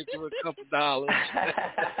she's gonna hit you with a couple dollars.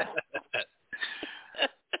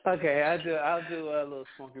 Okay, I'll do a little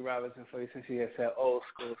Smokey Robinson for you since you said old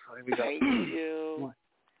school. So here we go. Thank you.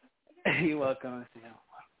 You're welcome.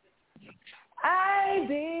 I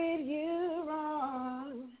did you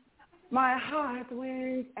wrong. My heart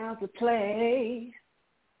went out to play,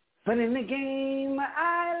 but in the game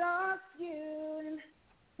I lost you. And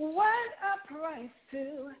what a price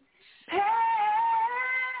to pay!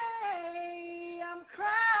 I'm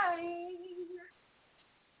crying.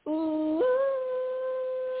 Ooh.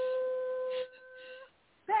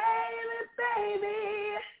 Baby,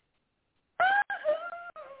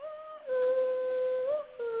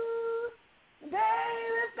 ooh,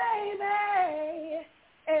 baby,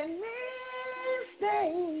 and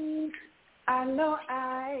mistakes. I know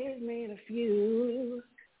I've made a few,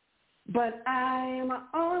 but I'm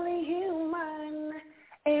only human,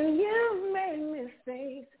 and you've made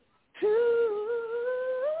mistakes too.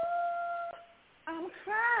 I'm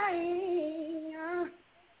crying.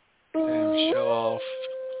 Damn, show off.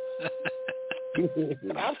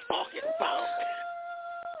 What I'm talking about.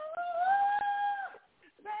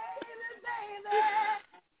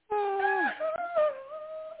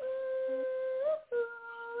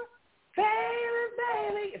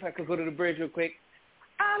 Baby, if I could go to the bridge real quick.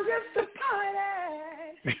 I'm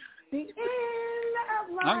disappointed. The end of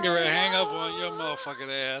my I'm going to hang up on your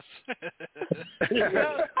motherfucking ass.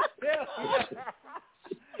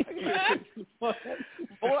 Boy,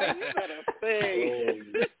 you better say.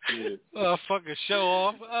 Fucking show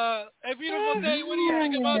off. Hey, Beautiful Day, what do you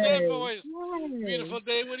think about that voice? Beautiful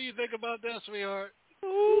Day, what do you think about that, sweetheart?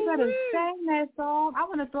 You better sing that song. I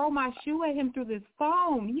want to throw my shoe at him through this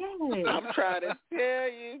phone. Yes. I'm trying to tell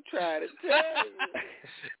you.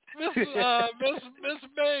 Miss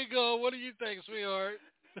Mango, what do you think, sweetheart?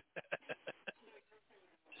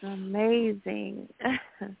 Amazing.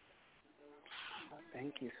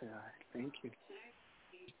 Thank you, sir. Thank you.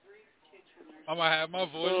 I'm going to have my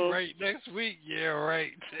voice right next week. Yeah,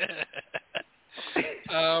 right.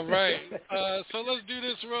 Right. So let's do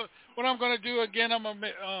this. What I'm going to do again, I'm going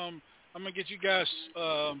to get you guys,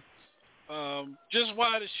 just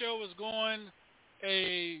while the show was going,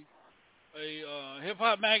 a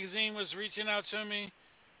hip-hop magazine was reaching out to me,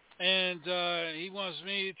 and he wants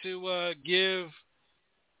me to give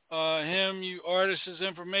him, you artists, his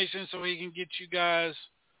information so he can get you guys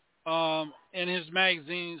in his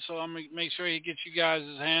magazine. So I'm going to make sure he gets you guys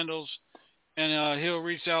his handles, and he'll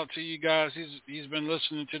reach out to you guys. He's been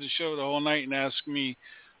listening to the show the whole night and asked me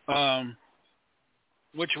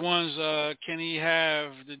which ones can he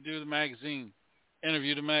have to do the magazine,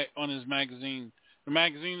 interview on his magazine. The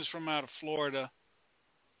magazine is from out of Florida,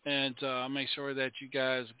 and I'll make sure that you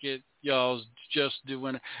guys get y'all's just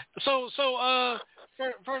doing it. So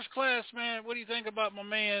first class, man, what do you think about my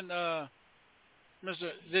man,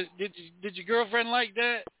 Mr. Did your girlfriend like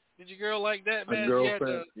that? Did your girl like that, man? My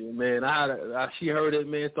girlfriend, man, she heard it,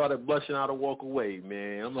 man, started blushing out to walk away,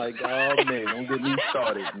 man. I'm like, oh, man, don't get me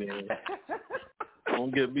started, man.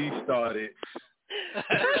 Don't get me started.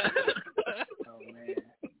 Oh, man.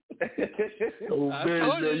 Oh,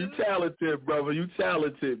 man, you talented, brother. You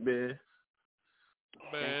talented, man.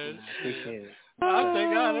 Man, appreciate it. I think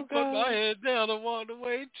I had to put my head down and walk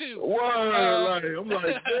away too. Word, I'm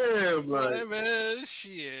like, damn, like, man,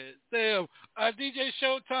 shit, damn. DJ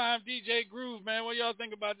Showtime, DJ Groove, man. What y'all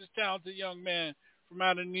think about this talented young man from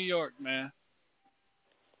out of New York, man?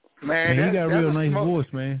 Man, he got a real nice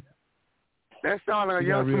voice, man. That sounds like a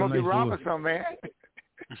young Smokey Robinson, man.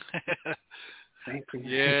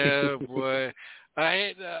 Yeah, boy. I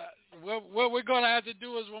hate what we're going to have to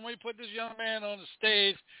do is when we put this young man on the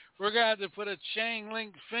stage, we're going to have to put a chain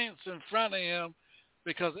link fence in front of him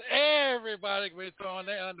because everybody can be throwing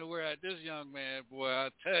their underwear at this young man, boy. I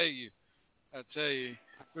tell you.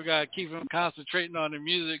 We got to keep him concentrating on the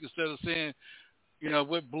music instead of saying,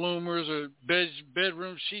 with bloomers or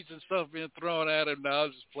bedroom sheets and stuff being thrown at him. Now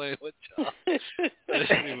I'm just playing with y'all.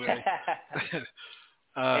 Anyway.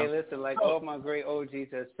 Hey, listen, like all my great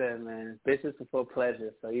OGs have said, man, business is for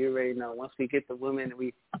pleasure. So you already know, once we get the women,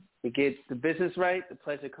 we get the business right, the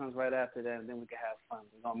pleasure comes right after that, and then we can have fun.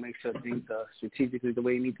 We're going to make sure things are strategically the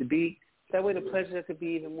way they need to be. That way the pleasure could be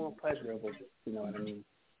even more pleasurable. You know what I mean?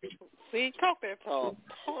 See, talk that talk.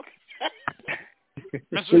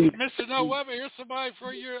 Mr. No Weber, here's somebody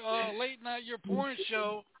for your late night, your porn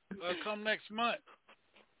show come next month.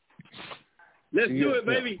 Let's do it,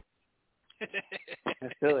 baby.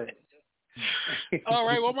 Let's do it. All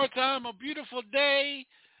right, one more time. A beautiful day.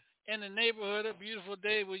 in the neighborhood. A beautiful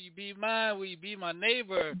day. Will you be mine? Will you be my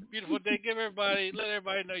neighbor? Beautiful day. Let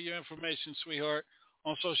everybody know your information, sweetheart,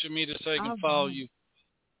 on social media so they can follow you.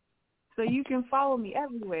 So you can follow me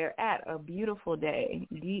everywhere at A Beautiful Day,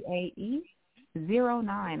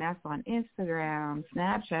 DAE09. That's on Instagram,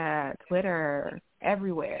 Snapchat, Twitter,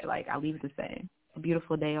 everywhere. Like, I leave it the same. A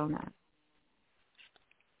Beautiful Day 09.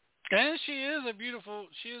 And she is a beautiful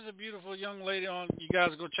young lady. You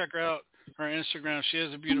guys go check her out, her Instagram. She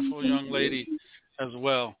is a beautiful young lady as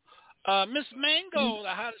well. Miss Mango, the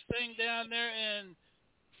hottest thing down there in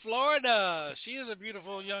Florida. She is a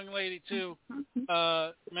beautiful young lady too.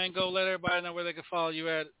 Mango, let everybody know where they can follow you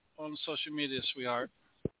at on social media, sweetheart.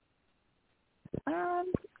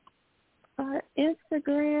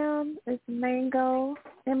 Instagram is Mango,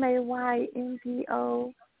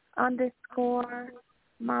 MAYNGO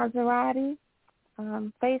 _Maserati.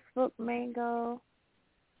 Facebook Mango,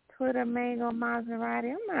 Twitter Mango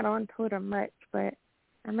Maserati. I'm not on Twitter much, but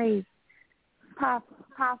I may pop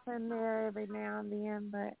in there every now and then.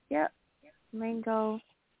 But yep, Mango.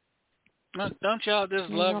 Don't y'all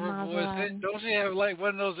just love her Maserati. voice? Don't she have like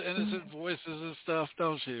one of those innocent voices and stuff?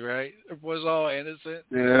 Don't she? Right? Her voice all innocent.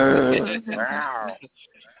 Wow.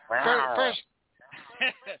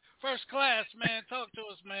 First class, man. Talk to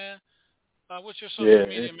us, man. What's your social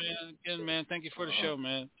media, man? Again, man, thank you for the show,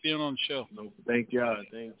 man. Being on the show. Thank y'all.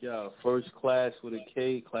 First class with a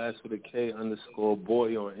K,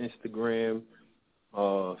 _boy on Instagram,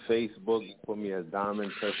 Facebook. Put me as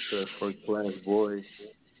Diamond Tester, First Class Boy.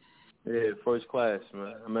 Yeah, first class,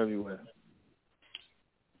 man. I'm everywhere.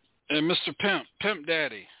 And Mr. Pimp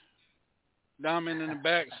Daddy, Diamond in the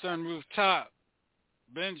back, sunroof top.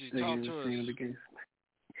 Benji, talk to us.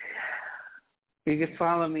 You can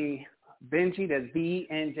follow me, Benji, that's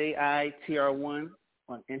BNJITR1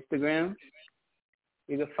 on Instagram.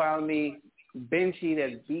 You can follow me, Benji,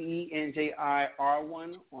 that's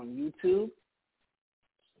BENJIR1 on YouTube.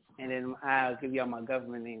 And then I'll give y'all my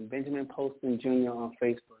government name, Benjamin Poston Jr. on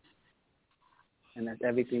Facebook. And that's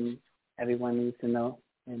everything everyone needs to know.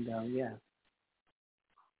 And,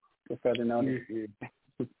 for further notice.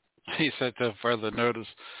 He said to further notice.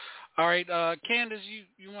 All right, Candace,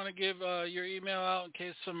 you want to give your email out in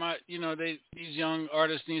case somebody, these young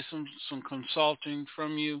artists need some consulting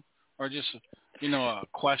from you, or just a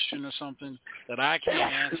question or something that I can't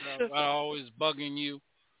answer. I'm always bugging you.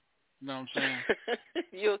 You know what I'm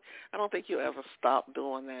saying? I don't think you'll ever stop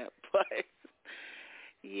doing that, but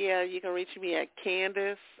yeah, you can reach me at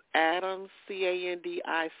Candace Adams,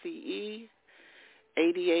 CANDICE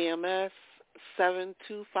ADAMS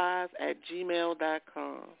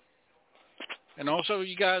 725@gmail.com. And also,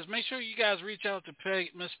 you guys, make sure you guys reach out to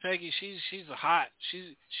Miss Peggy. She's a hot.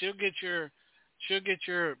 She'll get your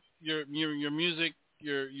music,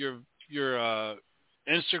 your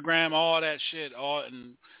Instagram, all that shit,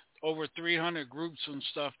 and over 300 groups and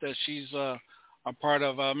stuff that she's a part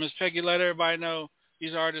of. Miss Peggy, let everybody know,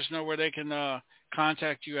 these artists know where they can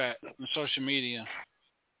contact you at on social media.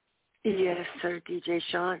 Yes, sir, DJ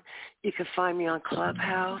Sean. You can find me on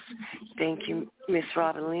Clubhouse. Thank you, Miss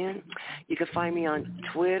Robin Lynn. You can find me on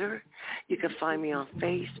Twitter. You can find me on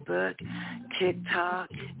Facebook, TikTok,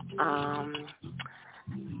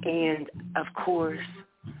 and, of course,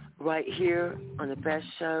 right here on the best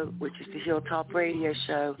show, which is the Hilltop Radio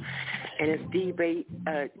Show. And as DJ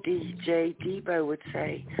Debo would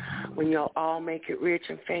say, when y'all all make it rich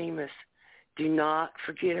and famous, do not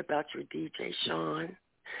forget about your DJ Sean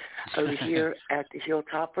over here at the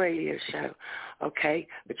Hilltop Radio Show, okay?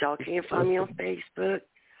 But y'all can find me on Facebook,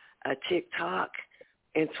 TikTok,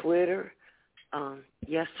 and Twitter.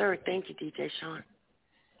 Yes, sir. Thank you, DJ Sean.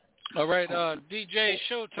 All right, DJ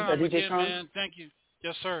Showtime DJ again, Sean? man. Thank you.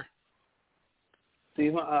 Yes, sir.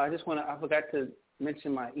 So I forgot to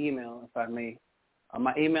mention my email, if I may.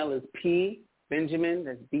 My email is pbenjamin,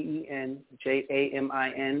 that's BENJAMIN,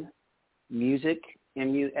 music,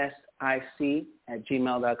 MUSIC,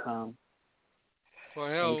 @gmail.com. Well,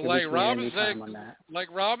 hell, like Robin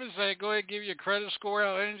said, go ahead and give your credit score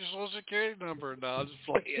out and your social security number. No, I'll just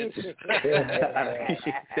play it.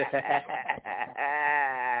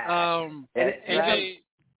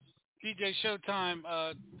 DJ Showtime,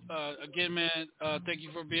 again, man, thank you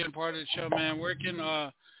for being part of the show, man. Where can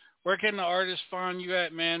the artists find you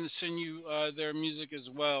at, man, to send you their music as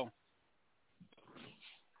well?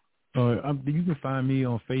 You can find me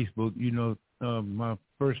on Facebook. My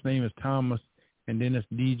first name is Thomas, and then it's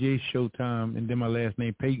DJ Showtime, and then my last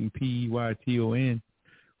name Peyton, Peyton.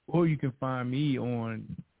 Or you can find me on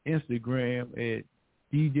Instagram at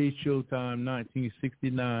DJ Showtime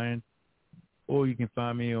 1969, or you can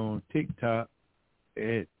find me on TikTok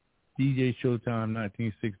at DJ Showtime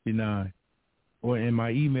 1969. And my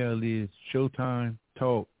email is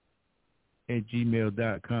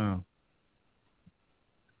showtimetalk@gmail.com.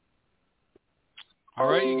 All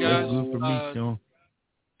right, you guys. That's good for me, Sean.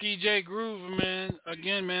 DJ Groove, man.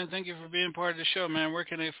 Again, man, thank you for being part of the show, man. Where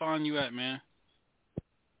can they find you at, man?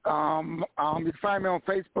 You can find me on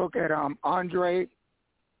Facebook at Andre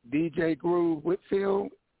DJ Groove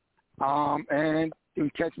Whitfield. And you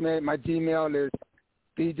can catch me at my Gmail is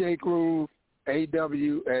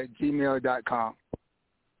djgrooveaw@gmail.com.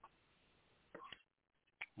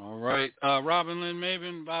 All right. Robin Lynn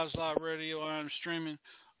Maben, Bob's Live Radio, I'm streaming.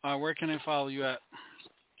 Where can they follow you at?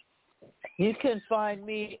 You can find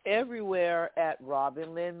me everywhere at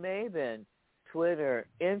Robin Lynn Maben. Twitter,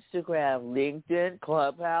 Instagram, LinkedIn,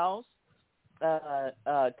 Clubhouse,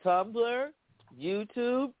 Tumblr,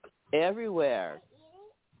 YouTube, everywhere.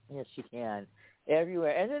 Yes, you can.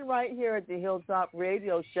 Everywhere. And then right here at the Hilltop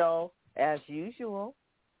Radio Show, as usual.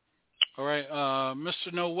 All right.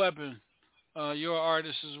 Mr. No Weapon, you're an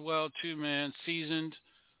artist as well, too, man. Seasoned.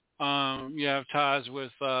 You have ties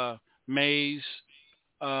with Maze.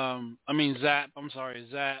 Zap. I'm sorry,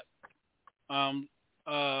 Zap.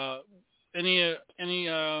 Any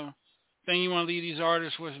thing you want to leave these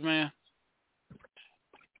artists with, man?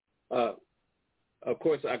 Of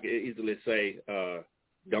course, I could easily say,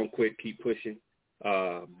 don't quit, keep pushing.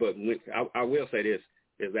 But I will say this,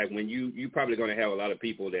 is that when you probably going to have a lot of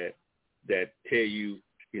people that tell you,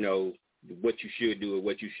 what you should do or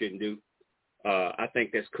what you shouldn't do. I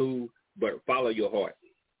think that's cool, but follow your heart.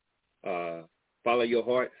 Follow your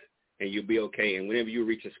heart, and you'll be okay. And whenever you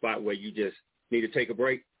reach a spot where you just need to take a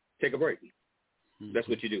break. Mm-hmm. That's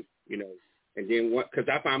what you do, And then because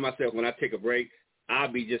I find myself when I take a break, I'll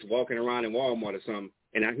be just walking around in Walmart or something,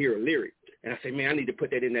 and I hear a lyric, and I say, man, I need to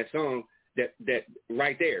put that in that song that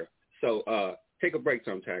right there. So take a break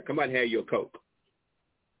sometime. Come out and have your Coke.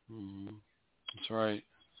 Mm-hmm. That's right.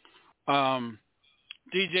 DJ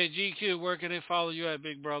GQ, where can they follow you at,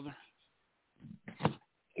 big brother?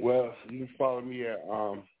 Well, you can follow me at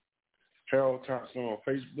Harold Thompson on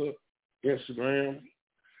Facebook, Instagram,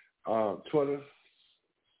 Twitter,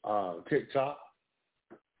 TikTok.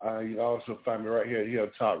 You can also find me right here at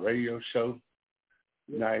Hilltop Radio Show,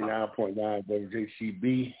 99.9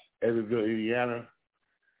 WJCB, Edwardsville, Indiana.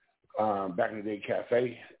 Back in the Day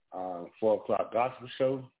Cafe, 4 o'clock gospel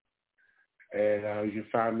show. And you can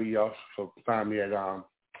find me at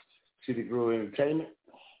City Grove Entertainment.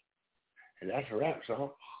 And that's a wrap,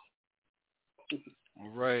 so. All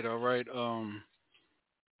right.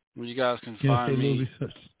 Well, you guys can find me.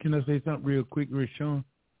 Can I say something real quick, Sean?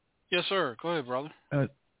 Yes, sir. Go ahead, brother.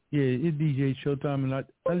 It's DJ Showtime, and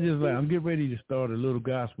I'm getting ready to start a little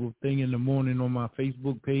gospel thing in the morning on my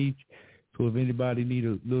Facebook page. So if anybody need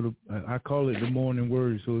a little, I call it the morning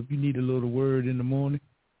word. So if you need a little word in the morning,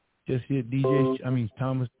 just hit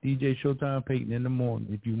Thomas DJ Showtime Payton in the morning.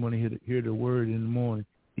 If you want to hear the word in the morning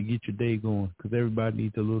to get your day going, because everybody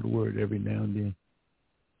needs a little word every now and then.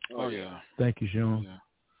 Oh yeah. Thank you, Sean.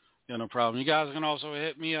 Yeah, no problem. You guys can also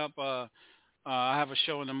hit me up. I have a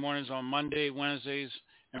show in the mornings on Monday, Wednesdays,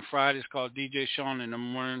 and Fridays called DJ Sean in the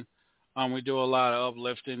morning. We do a lot of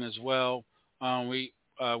uplifting as well. We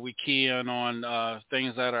key in on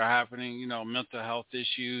things that are happening, mental health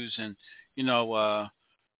issues, and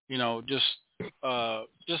just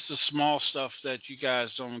the small stuff that you guys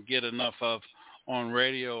don't get enough of on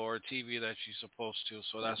radio or TV that you're supposed to.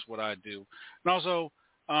 So that's what I do. And also,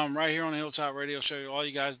 right here on the Hilltop Radio Show, all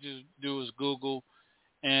you guys do is Google.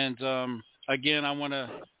 And again, I want to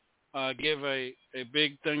give a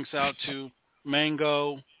big thanks out to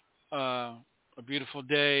Mango, A Beautiful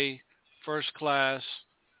Day, First Class,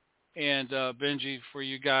 and Benji for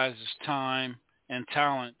you guys' time and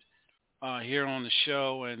talent here on the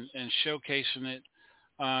show and showcasing it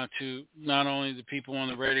to not only the people on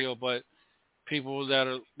the radio, but people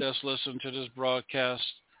that's listening to this broadcast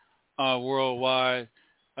worldwide.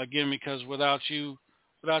 Again, because without you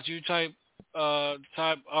type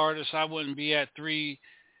artists, I wouldn't be at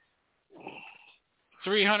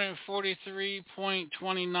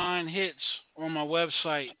 343.29 hits on my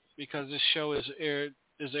website, because this show is aired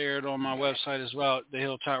on my website as well,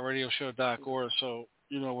 thehilltopradioshow.org. So,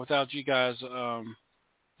 without you guys,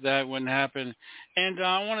 that wouldn't happen. And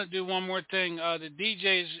I want to do one more thing. The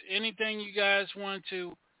DJs, anything you guys want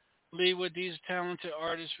to leave with these talented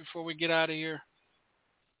artists before we get out of here?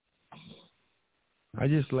 I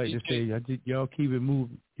just like to say, y'all keep it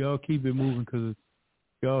moving. Y'all keep it moving, because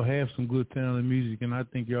y'all have some good talented music, and I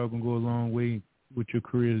think y'all gonna go a long way with your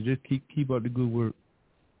careers. Just keep up the good work.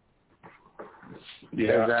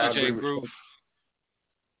 Yeah, DJ Groove.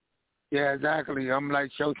 Yeah, exactly. I'm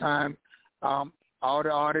like Showtime. All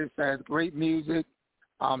the artists has great music,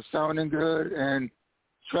 sounding good, and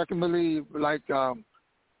trust and believe, like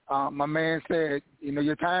my man said,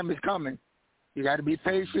 your time is coming. You got to be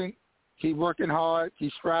patient, keep working hard,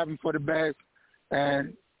 keep striving for the best,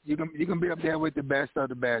 and you can be up there with the best of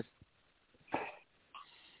the best.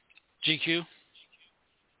 GQ?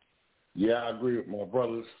 Yeah, I agree with my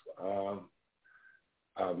brothers.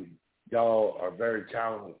 Y'all are very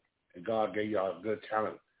talented, and God gave y'all good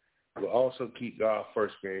talent. But also keep God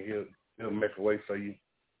first, man. He'll make a way for you.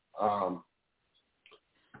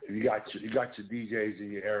 If you got your DJs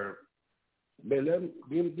in your area, man,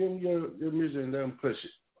 give them your music and let them push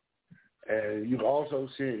it. And you can also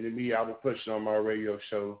send it to me. I will push it on my radio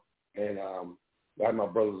show. And like my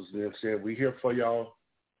brothers said, we here for y'all.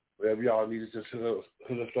 Whatever y'all need, just hit us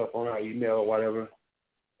up on our email or whatever,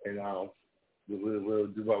 and we'll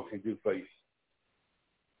do what we can do for you.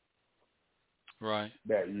 Right.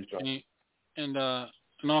 That and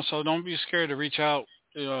also don't be scared to reach out.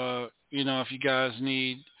 If you guys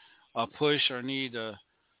need a push or need a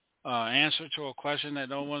answer to a question that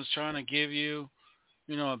no one's trying to give you,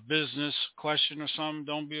 a business question or something,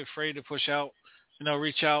 don't be afraid to push out.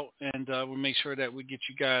 Reach out, and we'll make sure that we get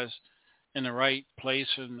you guys in the right place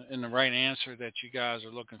and in the right answer that you guys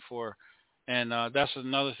are looking for. And that's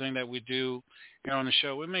another thing that we do here on the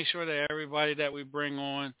show. We make sure that everybody that we bring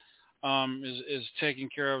on is taken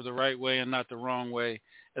care of the right way and not the wrong way.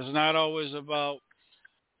 It's not always about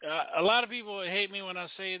a lot of people hate me when I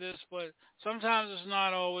say this, but sometimes it's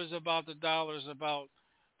not always about the dollars, about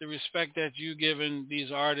the respect that you giving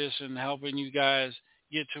these artists and helping you guys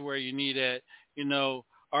get to where you need at.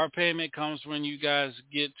 Our payment comes when you guys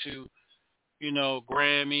get to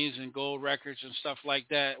Grammys and gold records and stuff like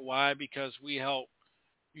that. Why? Because we help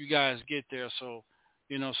you guys get there. So,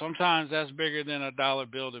 sometimes that's bigger than a dollar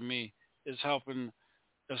bill to me. It's helping.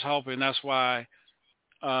 That's why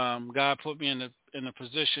God put me in a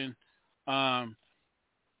position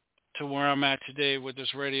to where I'm at today with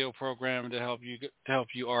this radio program to help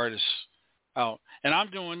you artists out. And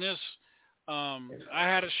I'm doing this. I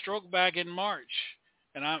had a stroke back in March,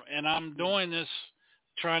 and I'm doing this,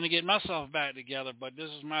 trying to get myself back together, but this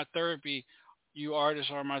is my therapy. You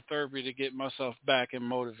artists are my therapy to get myself back and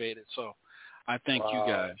motivated. So I thank you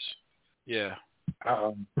guys. Yeah.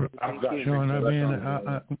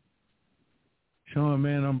 Sean,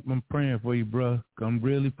 man, I'm praying for you, bro. I'm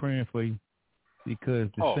really praying for you because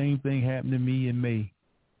the same thing happened to me in May.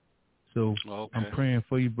 So I'm praying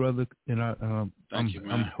for you, brother, and thank you,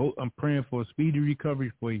 man. I'm praying for a speedy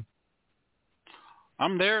recovery for you.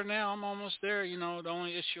 I'm there now. I'm almost there. The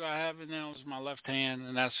only issue I have now is my left hand,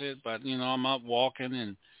 and that's it. But I'm up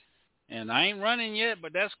walking, and I ain't running yet,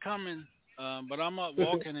 but that's coming. But I'm up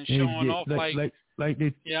walking and showing off I'm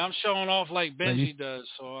showing off like Benji does.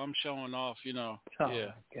 So I'm showing off. Oh,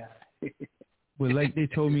 yeah. God. Well, like they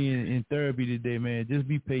told me in therapy today, man, just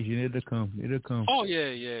be patient. It'll come. Oh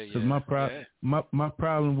yeah. Because my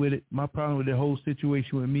problem with the whole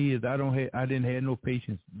situation with me is I didn't have no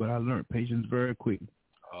patience, but I learned patience very quick.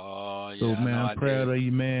 Oh yeah. So man, I'm proud of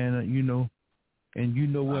you, man. And you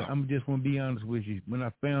know what? Wow. I'm just gonna be honest with you. When I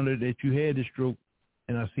found out that you had the stroke,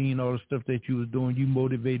 and I seen all the stuff that you was doing, you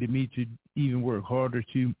motivated me to even work harder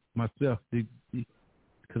to myself,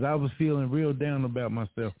 because I was feeling real down about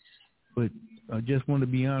myself. But I just want to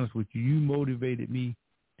be honest with you. You motivated me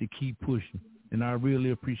to keep pushing, and I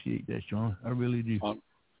really appreciate that, Sean. I really do. Oh,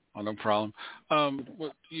 no problem. I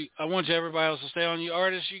want everybody else to stay on. You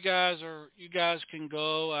artists, you guys can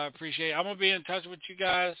go. I appreciate it. I'm gonna be in touch with you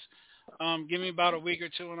guys. Give me about a week or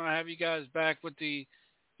two, and I'll have you guys back with the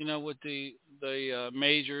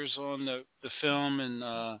majors on the film and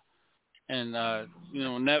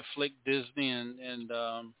Netflix, Disney,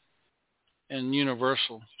 and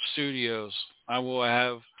Universal Studios. I will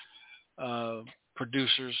have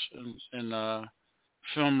producers and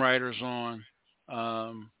film writers on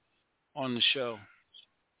the show.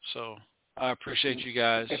 So I appreciate you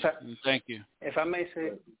guys. And thank you. If I may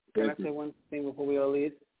say, can I say one thing before we all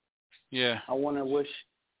leave? Yeah. I want to wish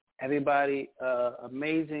everybody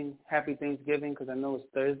amazing, happy Thanksgiving, because I know it's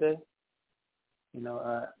Thursday.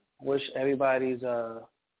 Wish everybody's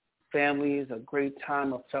families a great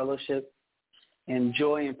time of fellowship and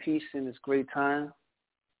joy and peace in this great time.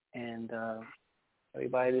 And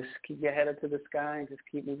everybody just keep your head up to the sky and just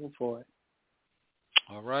keep moving forward.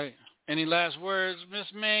 All right. Any last words,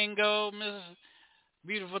 Miss Mango, Miss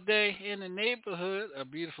Beautiful Day in the Neighborhood? A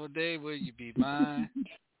beautiful day, will you be mine?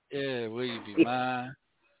 Yeah, will you be mine?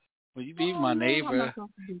 Will you be my neighbor?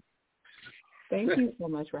 Thank you so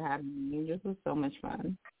much for having me. This was so much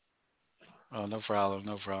fun. Oh, no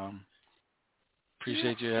problem.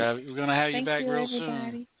 Appreciate you. We're gonna have you Thank back you, real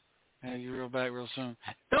everybody. soon. Have you back real soon.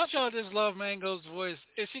 Don't y'all just love Mango's voice?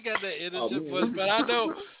 And she got that innocent voice,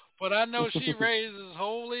 but I know she raises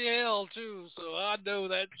holy hell too, so I know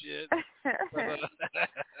that shit.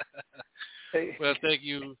 Well, thank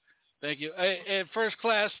you. Hey, First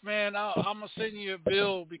Class, man, I'm gonna send you a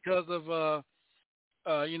bill because of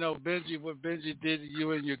Benji, what Benji did to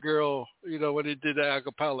you and your girl, when he did the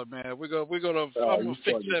acapella, man. I'm gonna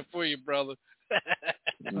fix that for you, brother.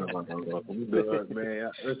 No, I'm good, man.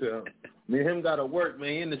 Listen, me and him gotta work, man.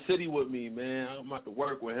 He in the city with me, man. I'm about to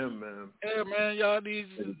work with him, man. Yeah, man, y'all need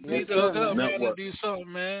to hook up, man, and do something,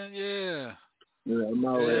 man. Yeah. Yeah, I'm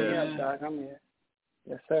out there. Yeah, Doc, I'm here.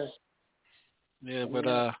 Yes, sir. Yeah, but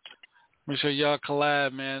make sure y'all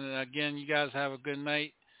collab, man. And again, you guys have a good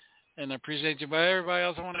night, and I appreciate you. But everybody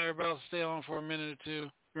else, I want everybody else to stay on for a minute or two.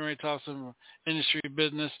 We're going to talk some industry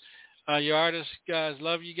business. Your artists, guys,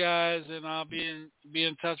 love you guys, and I'll be in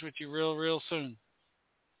touch with you real soon.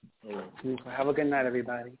 Have a good night,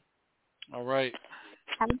 everybody. All right.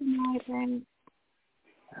 Have a good night, friends.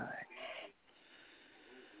 All right.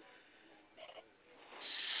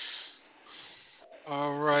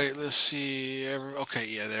 All right, let's see. Okay,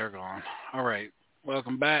 yeah, they're gone. All right.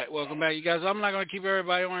 Welcome back, you guys. I'm not going to keep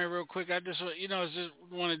everybody on here real quick. I just, just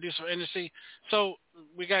want to do some industry. So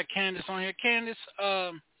we got Candace on here. Candace,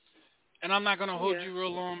 and I'm not going to hold you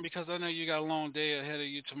real long because I know you got a long day ahead of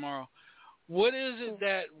you tomorrow. What is it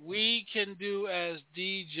that we can do as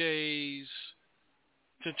DJs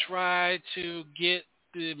to try to get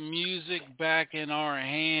the music back in our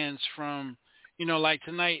hands from, like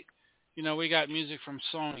tonight, we got music from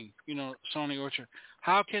Sony, Sony Orchard.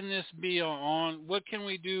 How can this be what can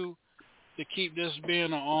we do to keep this being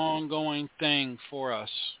an ongoing thing for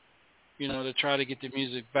us, to try to get the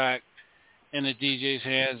music back in the DJ's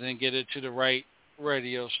hands and get it to the right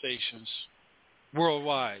radio stations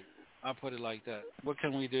worldwide? I'll put it like that. What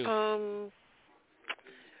can we do?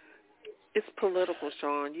 It's political,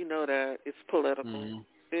 Sean. You know that. It's political.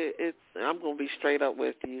 Mm-hmm. I'm going to be straight up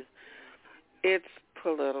with you. It's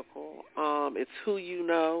political. It's who you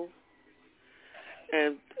know,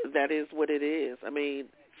 and that is what it is. I mean,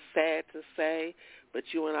 sad to say, but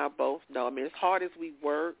you and I both know. I mean, as hard as we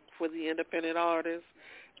work for the independent artists,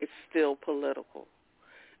 it's still political,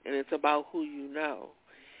 and it's about who you know.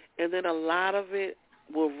 And then a lot of it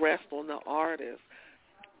will rest on the artist,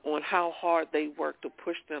 on how hard they work to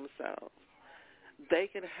push themselves. They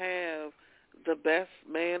can have the best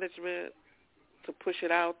management to push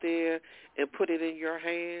it out there and put it in your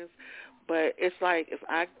hands, but it's like if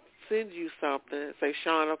I send you something, say,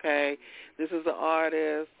 Sean, okay, this is the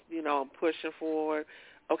artist, I'm pushing for it,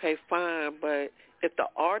 okay, fine, but if the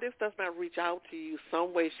artist does not reach out to you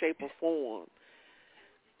some way, shape, or form,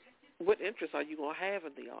 what interest are you going to have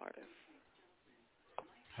in the artist?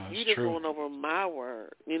 That's you just true. going over my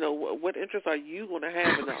word. What interest are you going to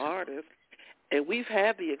have in the artist? And we've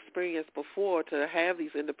had the experience before to have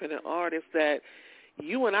these independent artists that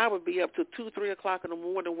you and I would be up to 2, 3 o'clock in the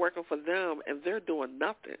morning working for them, and they're doing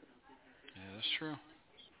nothing. Yeah, that's true.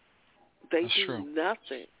 They do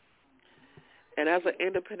nothing. And as an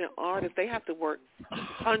independent artist, they have to work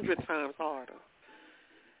 100 times harder.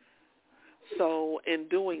 So in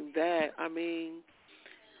doing that, I mean,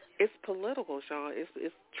 it's political, Sean.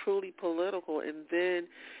 It's truly political. And then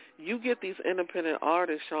you get these independent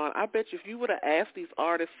artists, Sean. I bet you if you would have asked these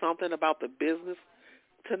artists something about the business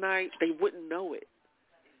tonight, they wouldn't know it.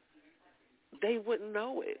 They wouldn't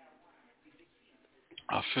know it.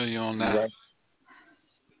 I feel you on that.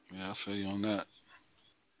 Yeah, I feel you on that.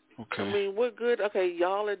 Okay. I mean, we're good. Okay,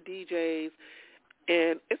 y'all are DJs,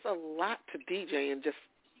 and it's a lot to DJ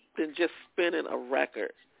than just spinning a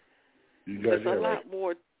record. There's a lot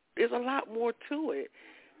more. There's a lot more to it.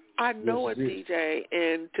 I know a DJ,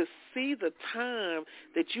 and to see the time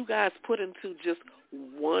that you guys put into just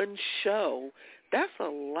one show, that's a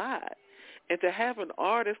lot. And to have an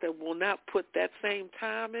artist that will not put that same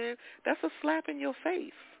time in, that's a slap in your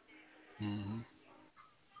face. Mm-hmm.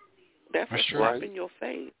 That's a slap in your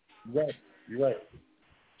face. You're right.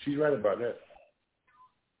 She's right about that.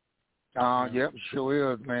 Yep,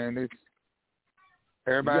 sure is, man. It's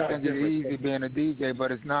everybody thinks it's easy being a DJ,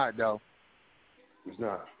 but it's not, though. It's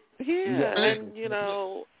not. Yeah, and you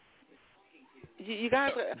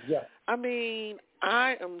guys are, I mean,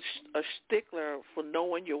 I am a stickler for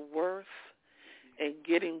knowing your worth and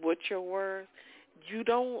getting what you're worth. You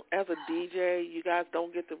don't, as a DJ, you guys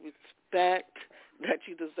don't get the respect that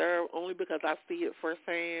you deserve only because I see it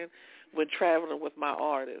firsthand when traveling with my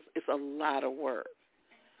artists. It's a lot of work.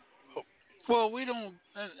 Well, we don't,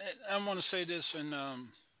 I want to say this, and I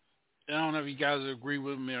don't know if you guys agree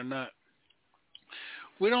with me or not.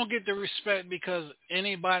 we don't get the respect because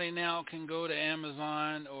anybody now can go to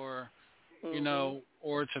Amazon or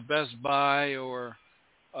or to Best Buy or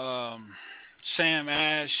Sam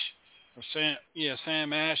Ash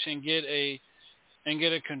Sam Ash and get a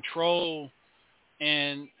control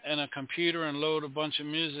and a computer and load a bunch of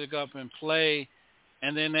music up and play,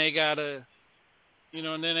 and then they gotta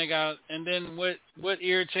and then what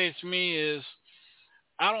irritates me is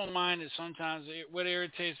I don't mind it sometimes. What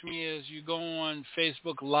irritates me is you go on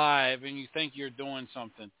Facebook Live and you think you're doing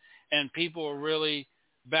something, and people are really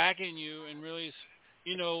backing you and really,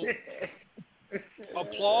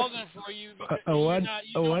 applauding for you. I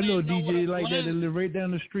know DJs like that that live right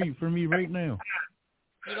down the street from me right now.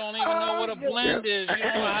 You don't even know what a blend is. You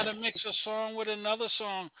don't know how to mix a song with another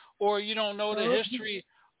song, or you don't know the history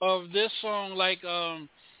of this song, like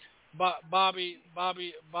Bobby,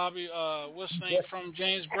 what's his name from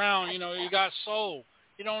James Brown? You got soul.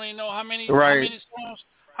 You don't even know how many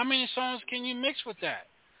songs can you mix with that?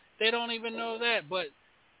 They don't even know that. But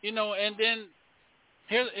and then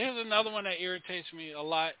here's another one that irritates me a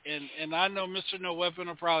lot, and I know Mr. No Weapon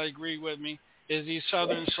will probably agree with me. Is these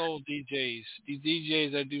Southern Soul DJs? These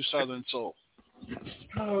DJs that do Southern Soul.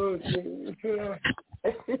 Oh,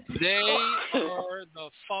 they are the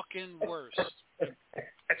fucking worst.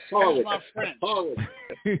 Excuse my French.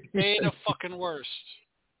 They the fucking worst.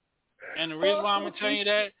 And the reason why I'm gonna tell you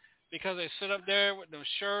that, because they sit up there with no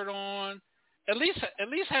shirt on, at least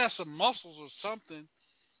have some muscles or something,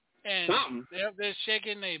 and they're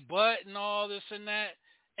shaking their butt and all this and that,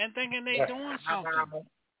 and thinking they doing something.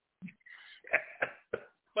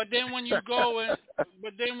 But then when you go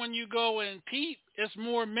and peep, it's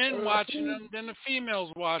more men watching them than the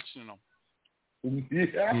females watching them.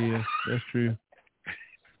 Yeah, that's true.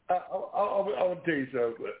 I'm gonna tell you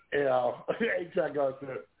something. Anytime I got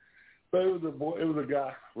to, but it was a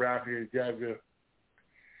guy around here in Jacksonville.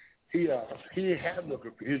 He didn't have no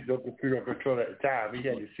computer control at the time. He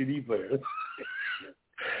had a CD player.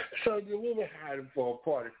 So the woman hired him for a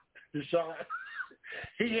party.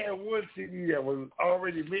 He had one CD that was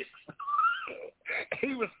already mixed.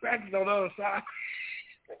 He was scratching on the other side.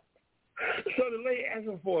 So the lady asked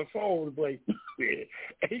him for a song to play.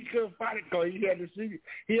 He couldn't find it because he had the CD.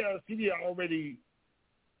 He had a CD already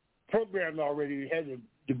programmed already. He had the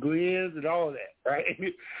blends and all that, right?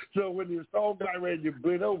 So when the song got ready to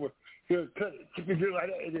blend over, he'll cut it, keep it like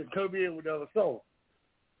that, and then come in with another song.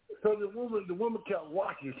 So the woman kept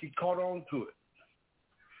watching. She caught on to it.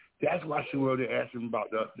 That's why she wrote to ask him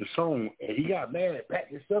about the song, and he got mad,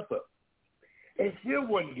 packed his stuff up, and still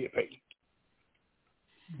wouldn't get paid.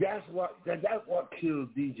 That's what kills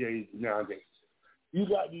DJs nowadays. You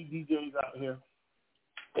got these DJs out here,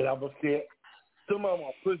 and I'm gonna say it, some of them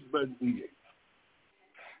are push button DJs.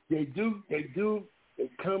 They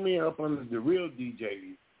come in up under the real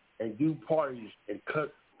DJs and do parties and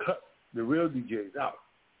cut the real DJs out.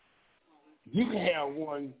 You can have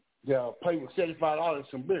one that'll play with $75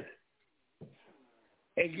 some beer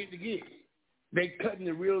and get the gig. They cutting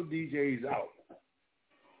the real DJs out.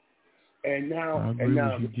 And now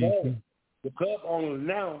the club owners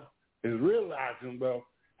now is realizing, well,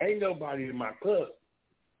 ain't nobody in my club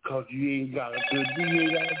because you ain't got a good DJ,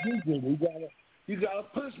 you got a DJ. You got a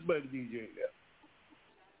push button DJ there.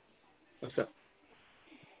 What's up?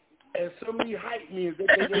 And some of these hype men, they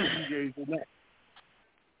think they're DJs in that.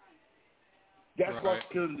 That's what's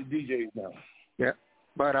killing the DJs now. Yeah,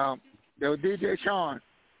 but yo, DJ Sean.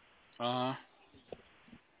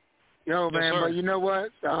 Yo, man, but you know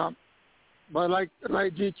what? But like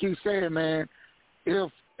GQ said, man,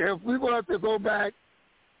 if we were to go back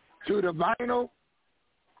to the vinyl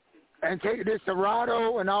and take this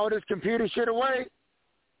Serato and all this computer shit away,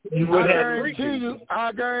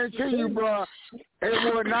 I guarantee you, bro,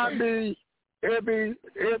 it would not be any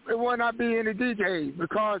DJs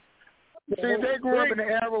because see, they grew up in the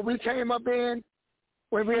era we came up in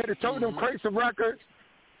when we had to tote them crates of records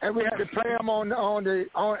and we had to play them on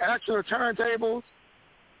actual turntables,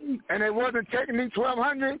 and it wasn't Technique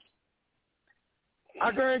 1200.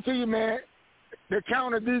 I guarantee you, man, the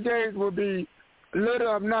count of DJs will be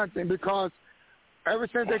little of nothing because ever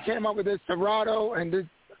since they came up with this Serato and this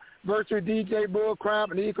virtual DJ bullcrap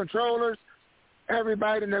and these controllers,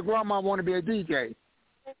 everybody and their grandma want to be a DJ.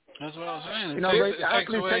 That's what I was saying. You know, they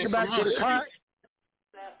actually take it back to the cut.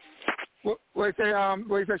 What you say,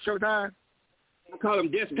 Showtime? I call them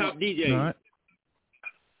desktop DJs. Right.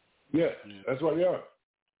 Yeah, that's what they are.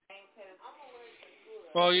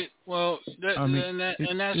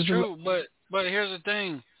 And that's true. But here's the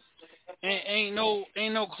thing: ain't no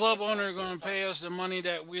club owner gonna pay us the money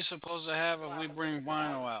that we're supposed to have if we bring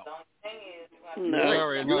vinyl out. No.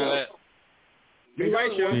 Sorry about that. You're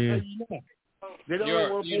right, sure. Yeah. They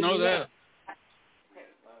don't want to You know that.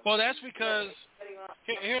 Well, that's because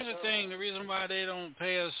here's the thing. The reason why they don't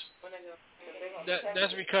pay us,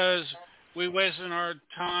 that's because we're wasting our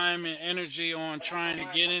time and energy on trying to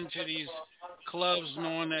get into these clubs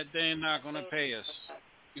knowing that they're not going to pay us.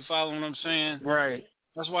 You follow what I'm saying? Right.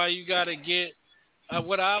 That's why you got to get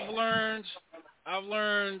what I've learned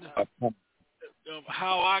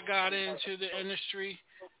how I got into the industry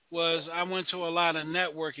was I went to a lot of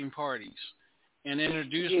networking parties and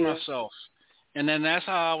introduced myself. And then that's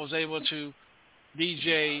how I was able to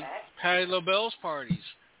DJ Patti LaBelle's parties.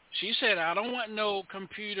 She said, I don't want no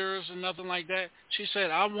computers and nothing like that. She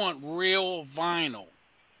said, I want real vinyl.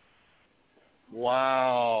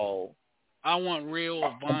 Wow. I want real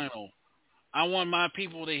vinyl. I want my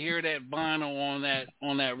people to hear that vinyl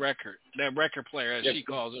on that record player, as she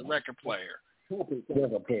calls it, record player.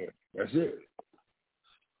 That's it.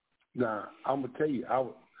 Now, I'm going to tell you,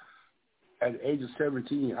 at the age of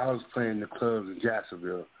 17, I was playing the clubs in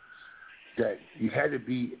Jacksonville that you had to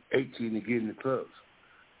be 18 to get in the clubs.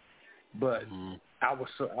 But I was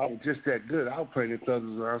just that good. I was playing in clubs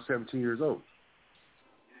around 17 years old.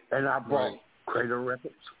 And I brought Cradle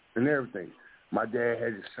Records and everything. My dad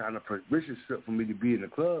had to sign a permission slip for me to be in the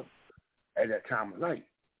club at that time of night.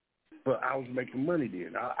 But I was making money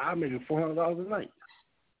then. I made $400 a night.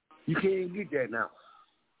 You can't even get that now.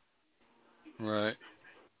 Right.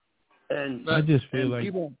 And I just feel like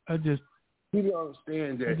people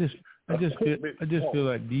understand that. I just feel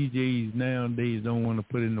like DJs nowadays don't want to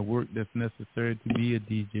put in the work that's necessary to be a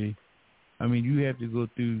DJ. I mean, you have to go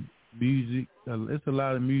through music. It's a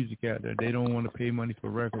lot of music out there. They don't want to pay money for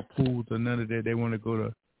record pools or none of that. They want to go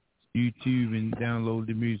to YouTube and download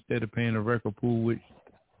the music instead of paying a record pool, which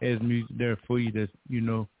has music there for you. That's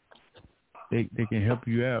they can help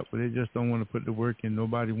you out, but they just don't want to put the work in.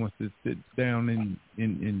 Nobody wants to sit down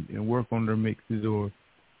and work on their mixes or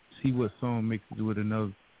see what song mixes with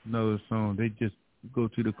another song. They just go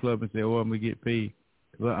to the club and say, "Oh, I'm gonna get paid."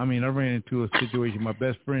 Well, I mean, I ran into a situation. My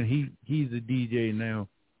best friend, he's a DJ now.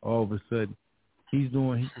 All of a sudden, he's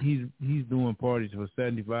doing parties for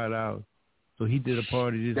 $75. So he did a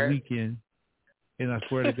party this weekend, and I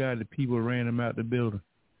swear to God, the people ran him out the building.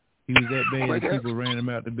 He was that bad, that people ran him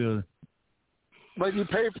out the building. But you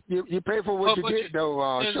pay for what you get, though.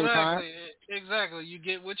 Showtime. Exactly. You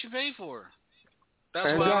get what you pay for. That's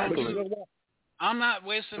exactly. why I'm not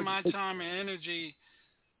wasting my time and energy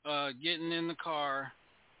getting in the car,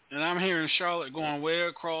 and I'm here in Charlotte going way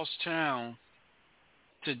across town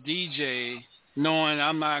to DJ, knowing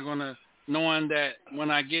that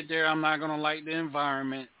when I get there, I'm not gonna like the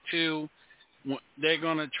environment. Two, they're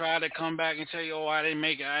gonna try to come back and tell you, "Oh, I didn't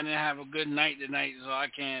make it. I didn't have a good night tonight, so I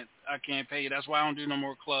can't pay you." That's why I don't do no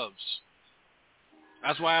more clubs.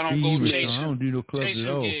 That's why I don't go chasing. I don't do no clubs at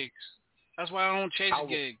all. Gigs. That's why I don't chase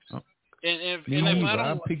gigs. If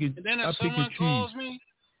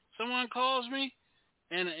someone calls me,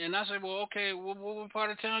 and I say, well, okay, what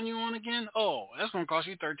part of town you on again? Oh, that's gonna cost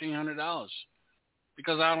you $1,300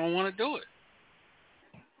 because I don't want to do it.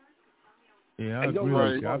 Yeah, I agree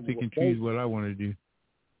with you. I pick and choose what I want to do.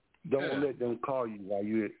 Don't let them call you while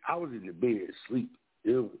you're I was in the bed asleep.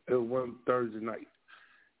 It was one Thursday night.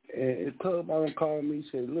 And the club owner called me and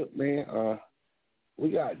said, "Look, man, we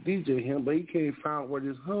got DJ him, but he can't find where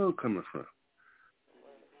this hug coming from."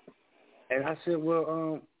 And I said,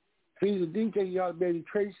 "Well, he's a DJ, you ought to be able to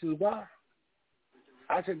trace his wire."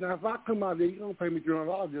 I said, "Now, if I come out there, you're going to pay me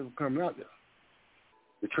 $300 just for coming out there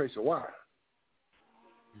to trace the wire."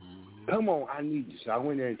 Come on, I need you. So I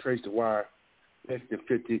went there and traced the wire. Less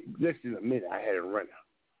than a minute, I had it running.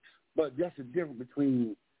 But that's the difference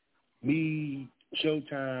between me,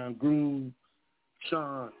 Showtime, Groove,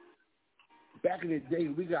 Sean. Back in the day,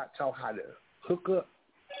 we got taught how to hook up,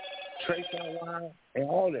 trace our wire, and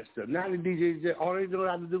all that stuff. Now the DJs, all they know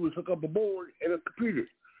how to do is hook up a board and a computer.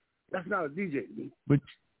 That's not a DJ to me. But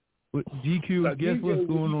GQ, guess what's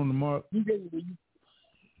going on tomorrow?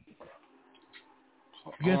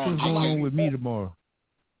 Guess what's going on with me tomorrow?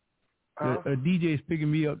 A DJ is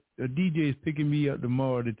picking me up. A DJ is picking me up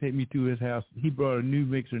tomorrow to take me to his house. He brought a new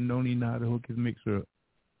mixer and don't even know how to hook his mixer up.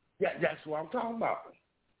 Yeah, that's what I'm talking about.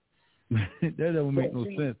 That doesn't make no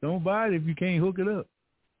sense. Don't buy it if you can't hook it up.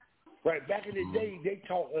 Right. Back in the day, they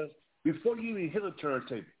taught us before you even hit a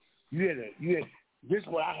turntable. You had this is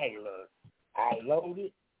what I had to learn. I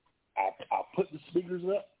loaded. I put the speakers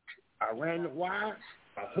up. I ran the wires.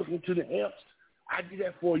 I hooked them to the amps. I did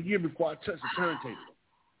that for a year before I touched the turntable.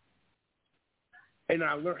 And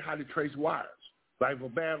I learned how to trace wires. Like for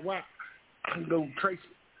bad wire, I can go trace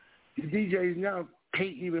it. The DJs now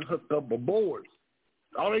can't even hook up a board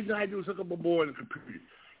All they know how to do is hook up a board and a computer.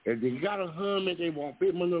 And they got a hum and they want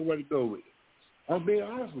fit money where to go with it. I'm being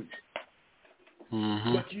honest with you.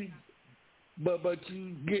 Mm-hmm. But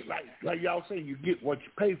you get like y'all say, you get what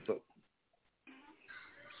you pay for.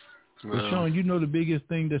 Well, Sean, you know the biggest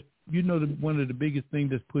thing one of the biggest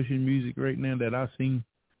things that's pushing music right now that I've seen.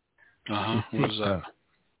 What's that?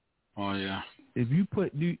 Oh yeah. If you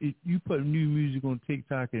put new music on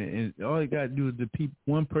TikTok and all you got to do is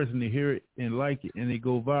one person to hear it and like it and they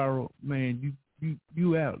go viral, man,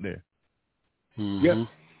 you out there. Mm-hmm. Yep.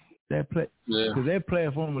 Because that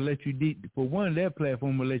platform will let you that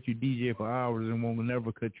platform will let you DJ for hours and won't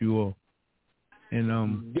never cut you off. And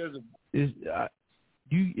hold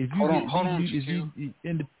on,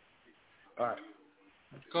 all right.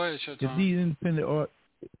 Go ahead, Showtime.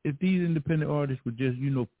 If these independent artists would just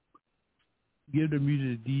give their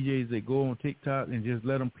music to DJs that go on TikTok and just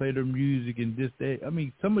let them play their music and just that. I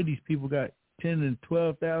mean, some of these people got 10 and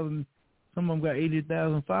 12,000. Some of them got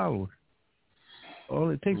 80,000 followers. All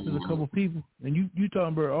it takes is a couple people, and you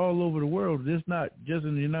talking about all over the world. It's not just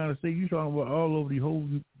in the United States. You talking about all over the whole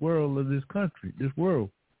world of this country, this world.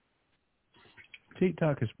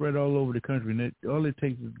 TikTok is spread all over the country, and all it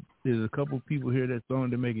takes is a couple people hear that song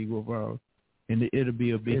to make it go viral, and it'll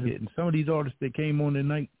be a big hit. And some of these artists that came on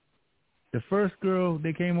tonight, the first girl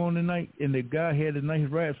that came on tonight, and the guy had a nice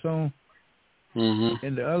rap song,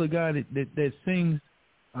 and the other guy that sings.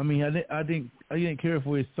 I mean, I didn't care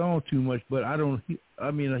for his song too much, but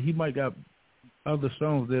he might got other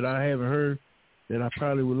songs that I haven't heard that I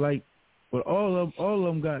probably would like, but all of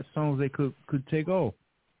them got songs they could take off.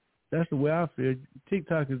 That's the way I feel.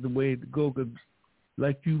 TikTok is the way to go. Cause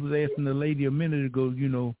like you was asking the lady a minute ago,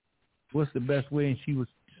 what's the best way, and she was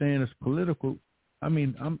saying it's political. I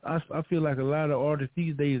mean, I feel like a lot of artists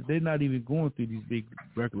these days, they're not even going through these big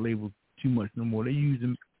record labels too much no more. They're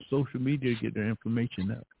using social media to get their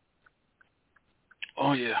information out.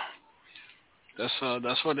 Oh yeah, that's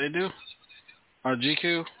what they do. Our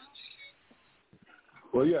GQ.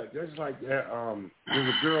 Well, yeah, just like that. There's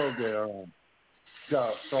a girl that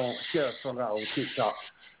she had a song out on TikTok.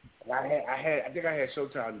 And I think I had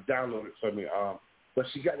Showtime to download it for me. But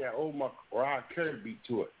she got that old Mariah Carey beat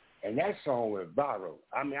to it, and that song went viral.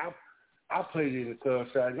 I mean, I played it in the club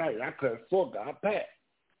Saturday night, and I played it for God packed.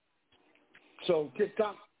 So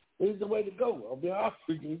TikTok is the way to go. I'll be honest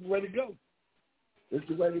with you, it's the way to go. It's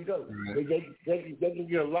the way to go. Right. They can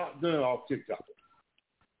get a lot done off TikTok.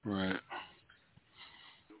 Right.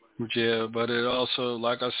 Yeah, but it also,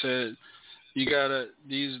 like I said, you gotta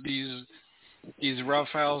these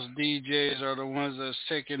roughhouse DJs are the ones that's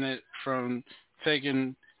taking the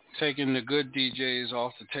good DJs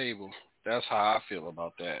off the table. That's how I feel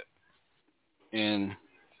about that. And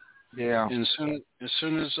yeah, and as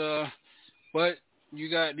soon as but you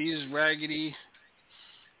got these raggedy.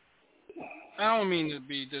 I don't mean to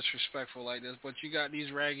be disrespectful like this, but you got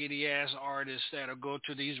these raggedy ass artists that'll go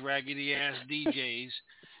to these raggedy ass DJs,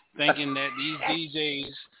 thinking that these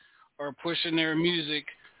DJs are pushing their music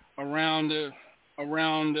around the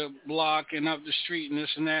block and up the street and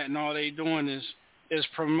this and that, and all they doing is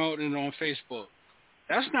promoting it on Facebook.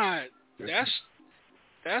 That's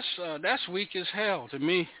weak as hell to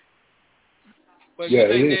me. But yeah,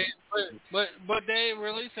 you think but they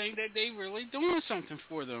really think that they really doing something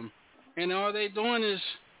for them, and all they doing is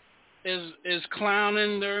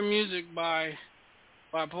clowning their music by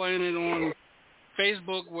playing it on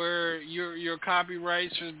Facebook where your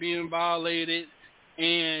copyrights is being violated,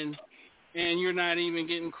 and you're not even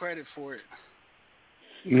getting credit for it.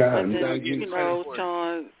 No,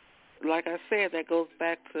 John, like I said, that goes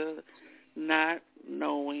back to not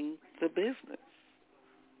knowing the business.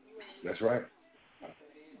 That's right.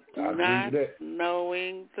 Not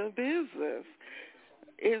knowing the business.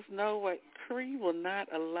 There's no way. Cree will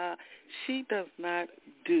not allow. She does not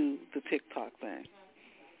do the TikTok thing.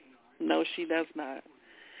 No, she does not.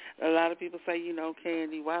 A lot of people say,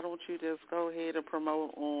 Candy, why don't you just go ahead and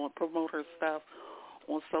promote her stuff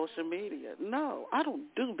on social media? No, I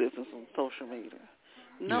don't do business on social media.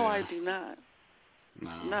 No, I do not.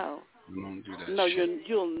 No. You don't do that. No, shit.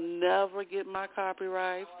 you'll never get my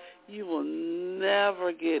copyrights. You will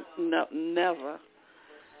never get never.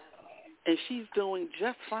 And she's doing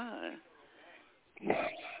just fine.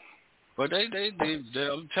 But they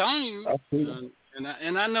I'm telling you,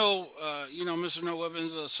 and I know, Mr. No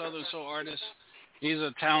Weapons is a Southern Soul artist. He's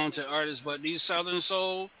a talented artist, but these Southern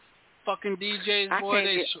Soul fucking DJs,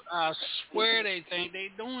 boy, I swear they think they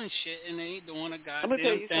doing shit and they ain't doing a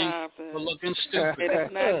goddamn thing for looking stupid.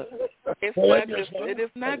 It is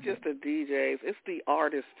not just the DJs, it's the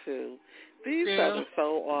artists too. These Southern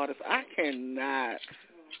Soul artists, I cannot.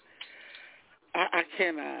 I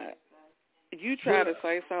cannot. You try to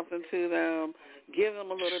say something to them, give them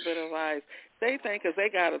a little bit of advice. They think because they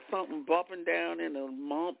got something bumping down in the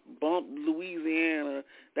bump Louisiana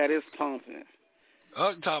that is pumping.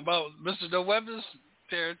 Oh, talk about Mr. No Weapons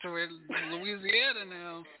territory, Louisiana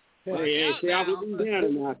now. Hey, stay out with Louisiana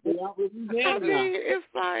now. Stay out with Louisiana now. I mean, it's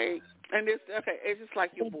like, and it's okay. It's just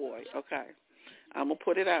like your boy. Okay, I'm gonna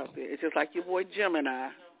put it out there. It's just like your boy Gemini.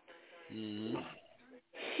 Mm-hmm.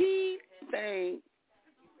 He thinks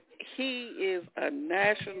he is a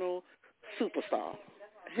national superstar.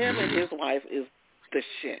 Him and his wife is the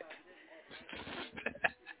shit.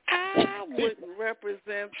 I wouldn't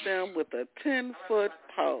represent them with a 10-foot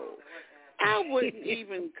pole. I wouldn't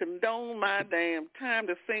even condone my damn time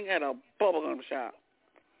to sing at a bubblegum shop.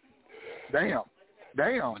 Damn.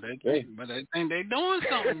 But they think they doing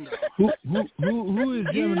something though. Who is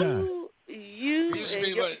Gemini?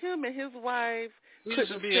 Him and his wife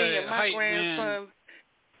couldn't sing a at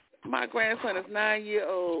my grandson is 9 years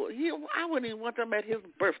old. I wouldn't even want them at his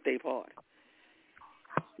birthday party.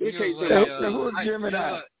 Who is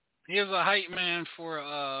Gemini? He was a hype man for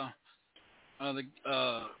the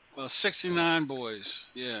 69 Boys,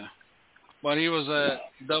 yeah. But he was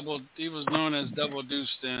known as Double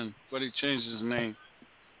Deuce then, but he changed his name.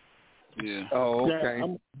 Yeah. Oh, okay.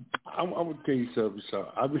 I'm gonna tell you something.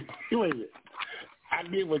 I mean, wait a minute. I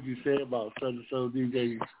get what you say about Southern Soul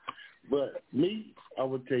DJs, but me, I'm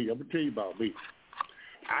gonna tell you about me.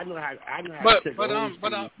 I know how to take But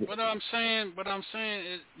I'm saying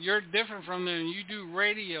is you're different from them. You do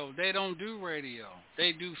radio. They don't do radio.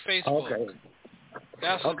 They do Facebook. Okay.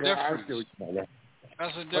 That's a difference. I see what you're saying.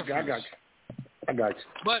 That's a difference. Okay, I got you.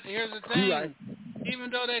 But here's the thing. Right. Even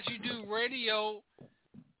though that you do radio,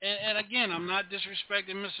 and again, I'm not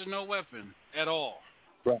disrespecting Mr. No Weapon at all.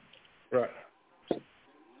 Right.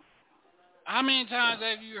 How many times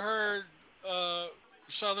have you heard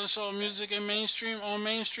Southern Soul music on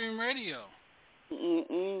mainstream radio?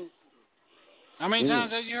 Mm-mm. How many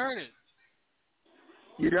times have you heard it?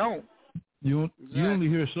 You don't. You only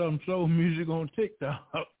hear Southern Soul music on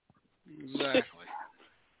TikTok. Exactly.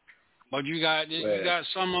 But you got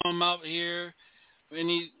some of them out here,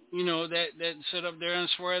 and that sit up there and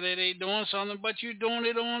swear that they doing something, but you're doing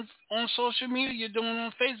it on social media. You're doing it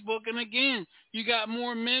on Facebook, and again, you got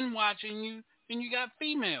more men watching you than you got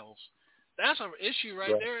females. That's an issue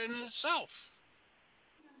right there in itself.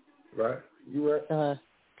 Right. You right.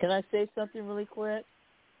 Can I say something really quick?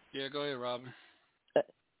 Yeah, go ahead, Robin.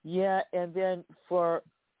 Yeah, and then for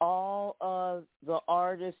all of the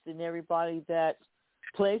artists and everybody that's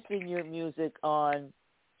placing your music on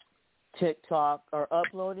TikTok or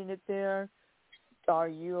uploading it there, are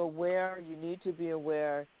you aware, you need to be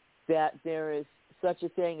aware that there is such a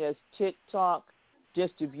thing as TikTok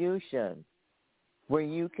distribution, where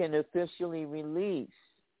you can officially release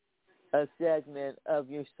a segment of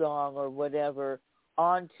your song or whatever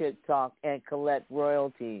on TikTok and collect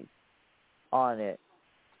royalties on it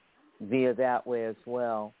via that way as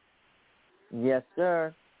well. Yes,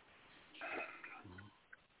 sir.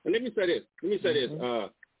 And let me say this. I'm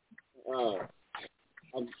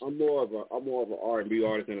more of an R&B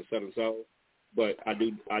artist than a Southern Soul, but I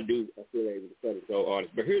do affiliate with the Southern Soul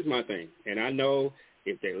artist. But here's my thing, and I know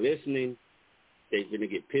if they're listening, they're gonna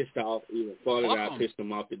get pissed off even further than I pissed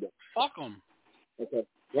them off today. Fuck them. Okay,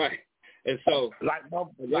 right. And so, like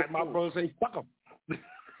my brother say, fuck them.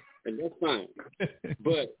 And that's fine.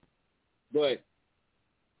 but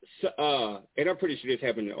and I'm pretty sure this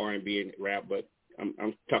happened in R&B and rap, but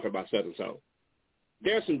I'm talking about Southern Soul.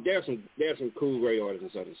 There's some cool great artists in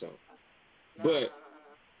Southern Soul, but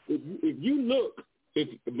if you look, if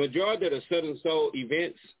the majority of the Southern Soul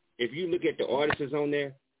events, if you look at the artists on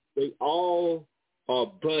there, they all are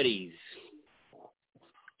buddies.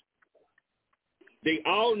 They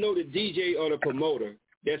all know the DJ or the promoter.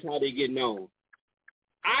 That's how they get known.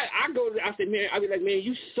 I said, man, I be like, man,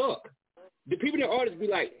 you suck. The people in the artists be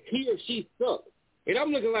like, he or she suck. And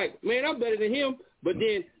I'm looking like, man, I'm better than him. But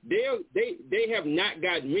then they have not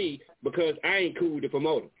gotten me because I ain't cool with the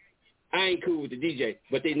promoter. I ain't cool with the DJ,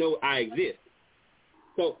 but they know I exist.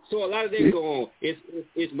 So a lot of that go on.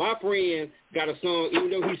 It's my friend got a song, even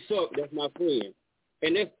though he sucked, that's my friend.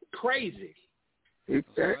 And that's crazy. He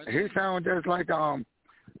sounds just like you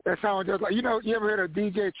ever heard of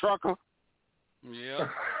DJ Trucker? Yeah.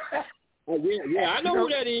 Oh yeah, I know who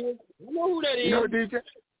that is.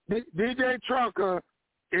 DJ Trucker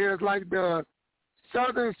is like the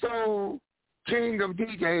Southern Soul king of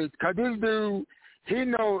DJs, because this dude, he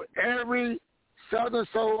know every Southern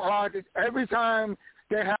Soul artist. Every time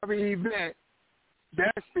they have an event,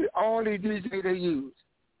 that's the only DJ they use.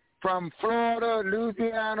 from Florida,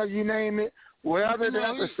 Louisiana, you name it, wherever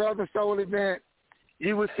there's a Southern Soul event,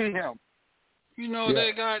 you will see him. You know,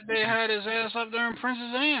 they had his ass up there in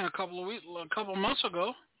Princess Anne a couple months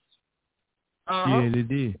ago. Uh-huh. Yeah, they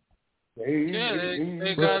did. They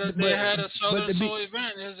had a Southern Soul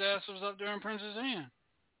event. His ass was up there in Princess Anne.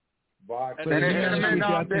 And they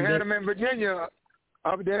had him in Virginia,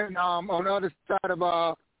 up there on the other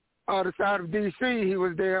side of D.C. He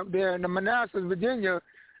was there in the Manassas, Virginia.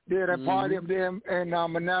 They had a party up there in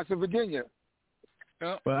Manassas, Virginia.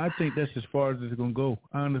 But I think that's as far as it's gonna go.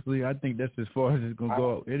 Honestly, I think that's as far as it's gonna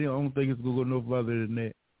go. I don't think it's gonna go no further than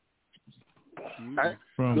that.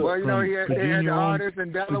 From he had the artists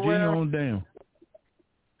in Delaware. Virginia on down.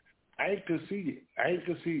 I ain't conceded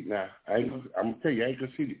now. I'm gonna tell you, I ain't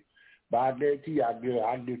conceded. But I guarantee you, I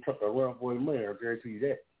give Truck a run for the money. I guarantee you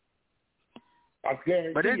that. I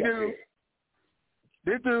guarantee but you.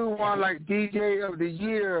 This dude won like DJ of the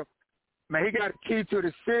year. Man, he got a key to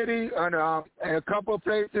the city and a couple of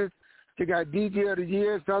places. He got DJ of the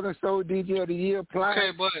year, Southern Soul DJ of the year.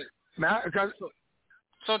 Okay, but because.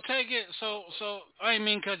 So take it. So I didn't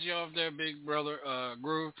mean cut you off there, big brother.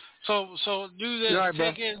 Groove. So do this. Right,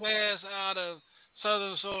 take his ass out of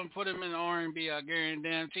Southern Soul and put him in R&B. I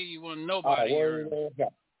guarantee you won't nobody hear him.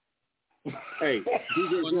 Hey,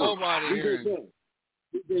 DJ nobody hear him.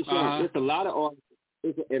 DJ Sean, there's a lot of artists,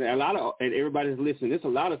 and everybody's listening. There's a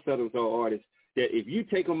lot of Southern Soul artists that if you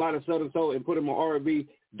take them out of Southern Soul and put them on R&B,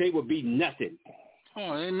 they would be nothing.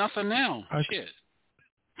 Oh, ain't nothing now. Shit.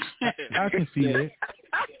 I can see that.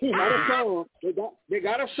 They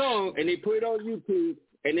got a song, and they put it on YouTube,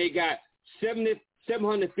 and they got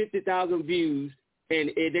 750,000 views, and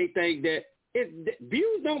they think that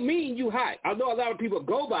views don't mean you hot. I know a lot of people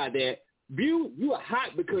go by that. Views, you are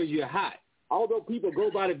hot because you're hot. Although people go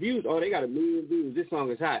by the views, they got 1 million views. This song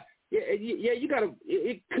is hot. Yeah, you got to.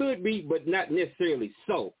 It could be, but not necessarily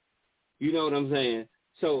so. You know what I'm saying?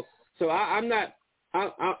 So I'm not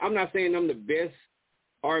saying I'm the best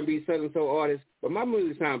R&B Southern Soul artist, but my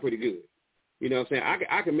music sound pretty good. You know what I'm saying?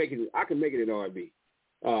 I can make it in R&B.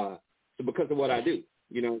 So because of what I do.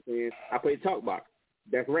 You know what I'm saying? I play talk box.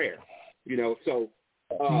 That's rare. You know, so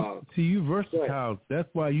see you versatile. That's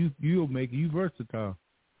why you'll make you versatile.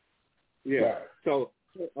 Yeah. So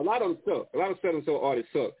a lot of them suck. A lot of Southern Soul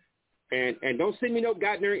artists suck. And don't send me no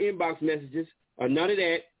goddamn inbox messages or none of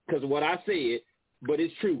that because of what I said. But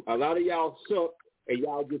it's true. A lot of y'all suck. And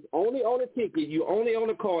y'all just only own a ticket, you only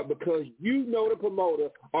own a card because you know the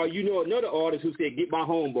promoter or you know another artist who said, get my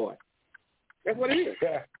homeboy. That's what it is.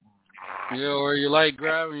 Yeah, or you like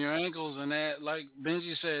grabbing your ankles and that, like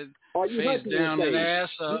Benji said, face down and ass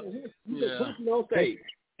up. Yeah.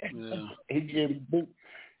 Yeah.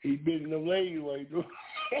 He been in the lane way,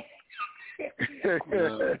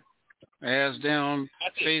 ass down,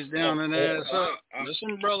 face down and ass up. There's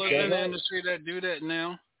some brothers in the industry that do that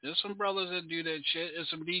now. There's some brothers that do that shit. There's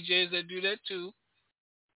some DJs that do that too.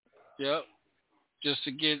 Yep. Just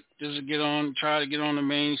to get on, try to get on the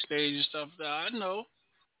main stage and stuff. I know.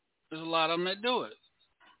 There's a lot of them that do it.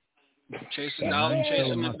 Chasing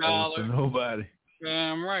the dollar. Nobody.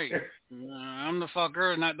 Damn right. I'm the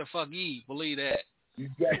fucker, not the fuckee. Believe that. You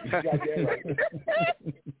got that right.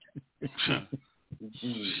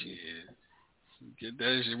 Shit. Get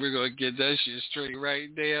that shit. We're gonna get that shit straight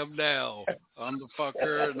right damn now. I'm the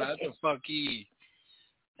fucker, not the fucky.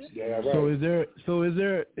 Yeah, right. So is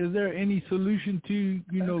there any solution to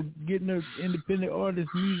getting an independent artist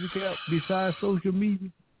music out besides social media?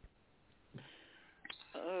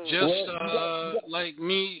 Just like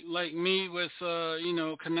me with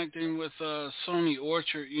connecting with Sony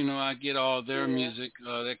Orchard. I get all their music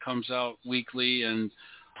that comes out weekly, and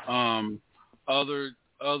other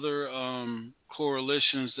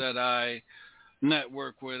coalitions that I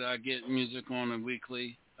network with, I get music on a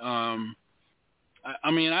weekly. I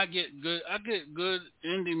get good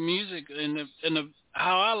indie music, and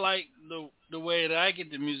how I like the way that I get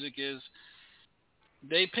the music is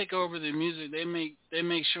they pick over the music. They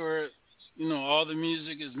make sure all the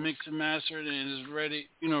music is mixed and mastered and is ready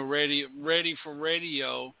for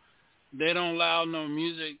radio. They don't allow no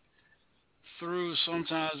music through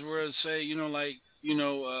sometimes where it say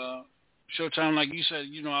Showtime, like you said,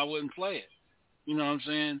 I wouldn't play it. You know what I'm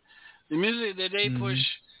saying? The music that they push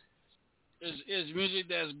is music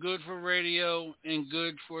that's good for radio and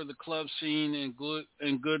good for the club scene and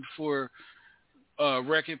good for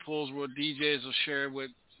record pools where DJs will share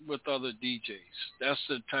with other DJs. That's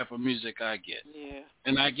the type of music I get. Yeah.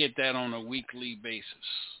 And I get that on a weekly basis.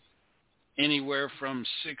 Anywhere from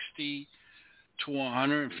 60 to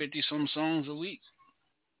 150 some songs a week.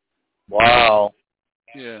 Wow.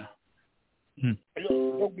 Yeah.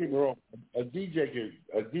 Don't get me wrong. A DJ can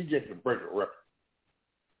break a record.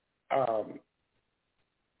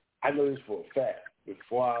 I know this for a fact.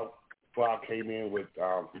 Before I came in with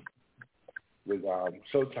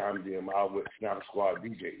Showtime them, I was with Snapper Squad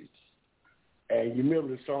DJs. And you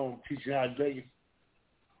remember the song Teaching How to Dig?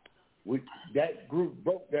 That group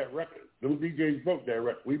broke that record. Those DJs broke that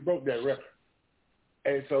record. We broke that record.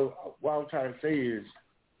 And so what I'm trying to say is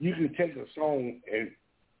you can take a song and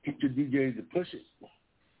get your DJs to push it.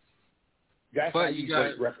 That's how you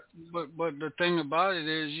break records. But the thing about it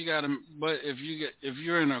is you got to. But if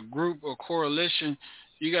you're in a group or coalition,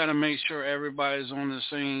 you got to make sure everybody's on the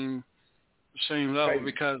same level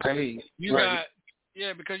because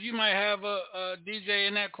because you might have a DJ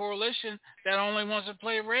in that coalition that only wants to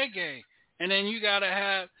play reggae, and then you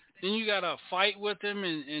gotta fight with them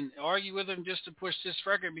and argue with them just to push this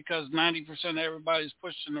record because 90% of everybody's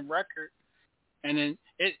pushing the record, and then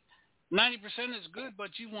 90% is good,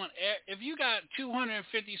 but you want if you got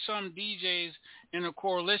 250 some DJs in a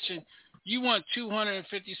coalition, you want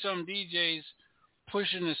 250 some DJs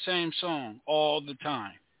pushing the same song all the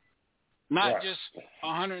time. Not just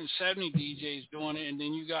 170 DJs doing it, and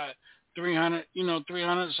then you got 300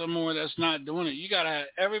 some more that's not doing it. You gotta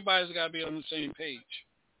everybody's gotta be on the same page.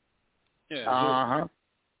 Yeah.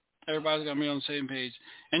 Everybody's gotta be on the same page.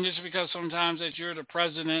 And just because sometimes that you're the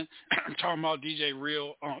president, talking about DJ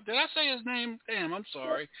Real, did I say his name? Damn, I'm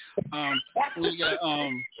sorry. You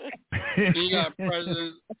got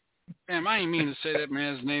president. Damn, I ain't mean to say that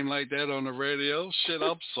man's name like that on the radio. Shit,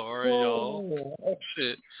 I'm sorry, y'all.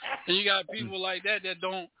 Shit. And you got people like that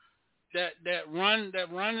runs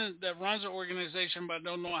an organization but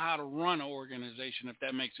don't know how to run an organization, if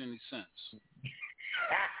that makes any sense.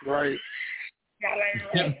 Right.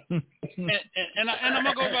 and I'm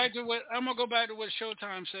gonna go back to what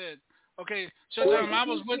Showtime said. Okay, Showtime, I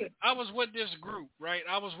was with this group, right?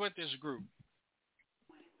 I was with this group.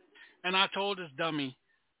 And I told this dummy,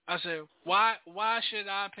 I said, why should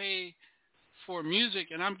I pay for music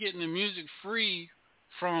and I'm getting the music free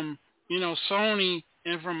from, Sony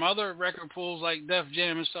and from other record pools like Def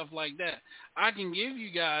Jam and stuff like that? I can give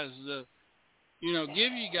you guys the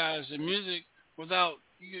music without,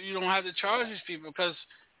 you don't have to charge these people because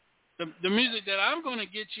the music that I'm going to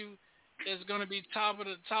get you is going to be top of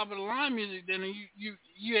the line music. Then you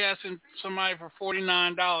asking somebody for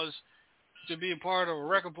 $49 to be a part of a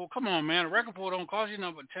record pool. Come on, man. A record pool don't cost you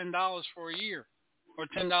nothing but $10 for a year or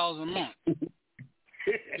 $10 a month.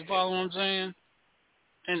 You follow what I'm saying?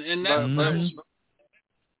 And that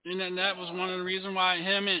was one of the reasons why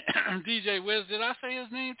him and DJ Wiz, did I say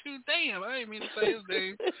his name too? Damn, I didn't mean to say his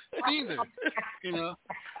name either.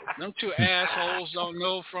 Them two assholes don't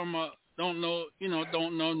know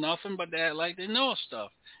nothing, but they act like they know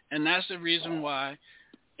stuff. And that's the reason why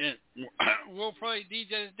we'll probably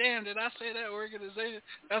DJs, damn, did I say that organization?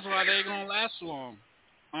 That's why they ain't gonna last long.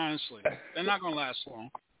 Honestly, they're not gonna last long.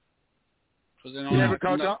 Because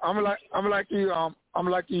I'm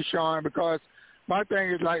like you, Sean. Because my thing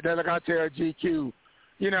is like that. Like I tell GQ,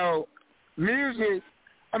 music.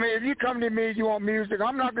 I mean, if you come to me, you want music.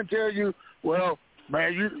 I'm not gonna tell you, well,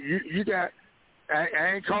 man, you got.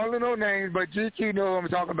 I ain't calling no names, but GQ know what I'm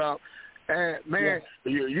talking about. And man,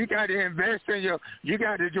 you got to invest in you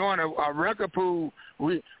got to join a record pool.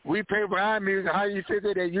 We pay for our music. How you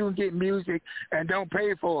figure that you can get music and don't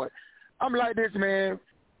pay for it? I'm like this, man.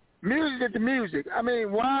 Music is the music. I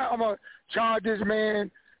mean, why I'm gonna charge this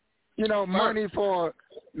man, money for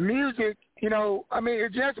music? I mean,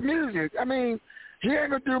 it's just music. I mean, he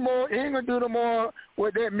ain't gonna do more. He ain't gonna do no more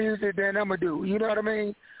with that music than I'm gonna do. You know what I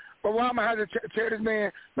mean? But why am I have to tell this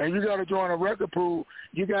man, you got to join a record pool.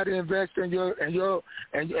 You got to invest in your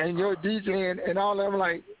DJing and all that. I'm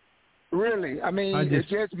like, really? I mean, it's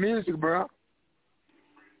just music, bro.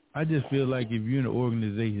 I just feel like if you're in an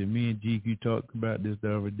organization, me and GQ talked about this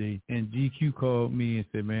the other day, and GQ called me and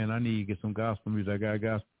said, man, I need to get some gospel music. I got a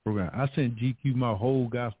gospel program. I sent GQ my whole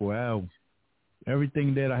gospel album,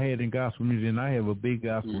 everything that I had in gospel music, and I have a big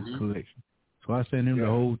gospel collection. So I sent him the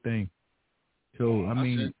whole thing. So I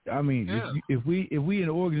mean, if we in an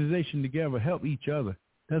organization together, help each other.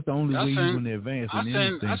 That's the only way you're going to advance in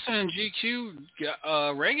anything. I send GQ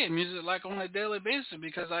reggae music like on a daily basis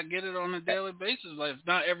because I get it on a daily basis. Like if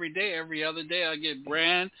not every day, every other day, I get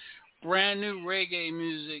brand new reggae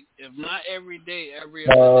music. If not every day, every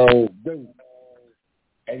other day. Dude.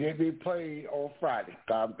 And it be played on Friday.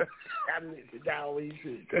 I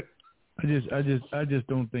just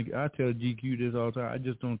don't think. I tell GQ this all the time. I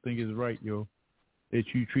just don't think it's right, yo, that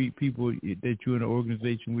you treat people that you're in an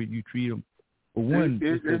organization with. You treat them. For one,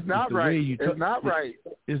 it's not right. It's not right.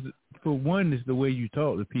 For one, it's the way you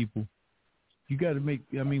talk to people. you got to make.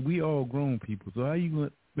 I mean, we all grown people, so how you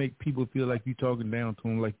gonna make people feel like you talking down to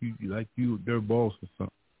them, like you their boss or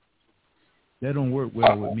something? That don't work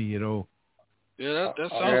well with me at all. Yeah, that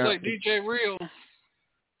sounds like DJ Real.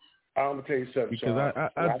 I'm gonna tell you something. Because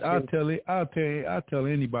I'll tell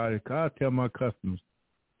anybody. I'll tell my customers,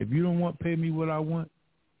 if you don't want to pay me what I want,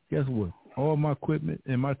 guess what? All my equipment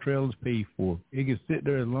and my trailer's paid for. It can sit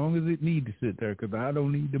there as long as it needs to sit there because I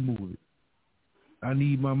don't need to move it. I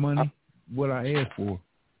need my money, what I ask for.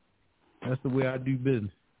 That's the way I do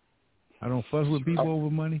business. I don't fuss with people over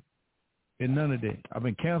money and none of that. I've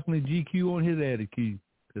been counseling GQ on his attitude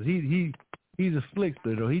because he's a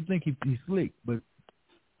slickster, though. He think he's slick, but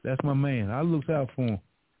that's my man. I look out for him.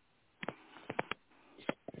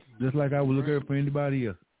 Just like I would look out for anybody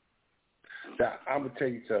else. Now, I'm going to tell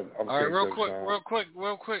you something. All right, real quick,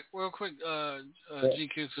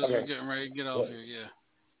 GQ, so we're getting ready to get off here, yeah.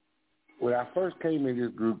 When I first came in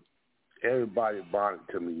this group, everybody bonded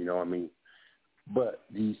to me, you know what I mean? But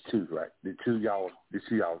these two, right? The two y'all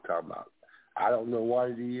talking about. I don't know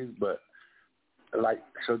what it is, but like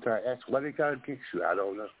sometimes I ask why they got against you. I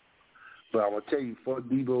don't know. But I'm going to tell you, before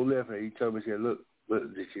Debo left, and he told me, he said, look,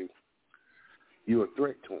 you're a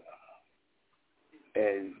threat to him.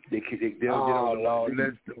 And they'll get on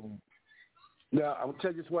the Now, I'm going to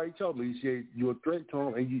tell you this why he told me. He said, you're a threat to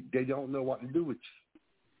them, and they don't know what to do with you.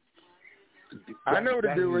 I know what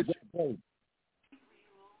to do with you.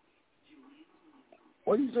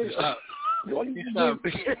 What do you say?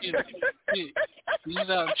 He's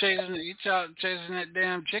out chasing that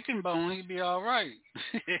damn chicken bone. He'd be all right.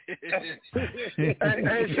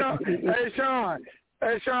 Hey, Sean.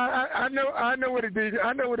 I know what to do.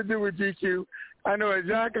 I know what to do with GQ. I know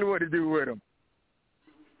exactly what to do with him.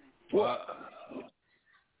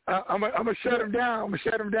 I'm gonna shut him down. I'm gonna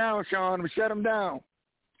shut him down, Sean. I'm gonna shut him down.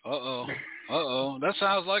 That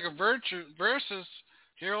sounds like a versus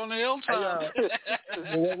here on the Hilltop.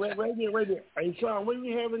 Wait a minute. Hey, Sean, when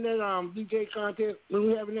we having that DJ contest? When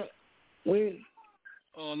we having that? When?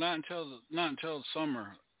 Oh, not until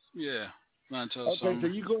summer. Yeah, not until summer. Okay, so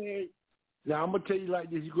you go ahead. Now I'm gonna tell you like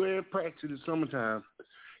this: you go ahead and practice in the summertime,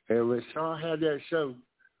 and when Sean had that show,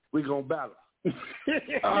 we gonna battle.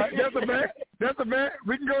 That's a bet.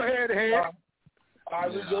 We can go ahead and all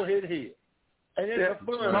right, we go ahead and head. And it's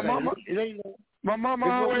fun. My mama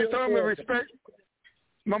always told me respect.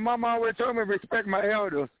 My mama always told me respect my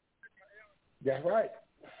elders. That's right.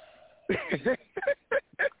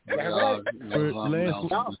 Last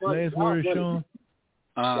word, Sean.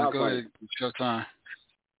 Go ahead. It's your time.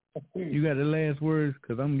 You got the last words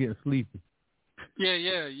because I'm getting sleepy.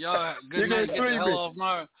 Yeah. Y'all, good night. Get the hell off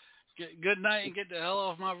my. Good night and get the hell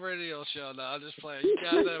off my radio show. Now I'll just play. You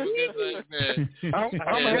guys have a good night, man.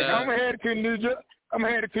 I'm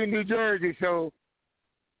headed to New Jersey, so.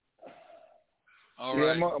 All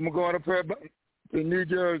right. Yeah, I'm going to New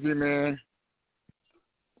Jersey, man.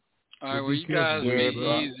 All right, well, you guys be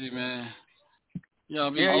easy, man. Y'all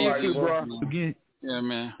be easy. You too, bro. Again. Yeah,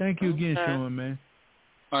 man. Thank you again, Sean, man.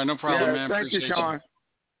 All right, no problem, man. Thank Appreciate you, Sean.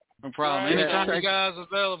 No problem. Anytime you guys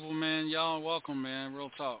available, man, y'all are welcome, man. Real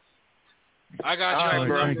talk. I got y'all's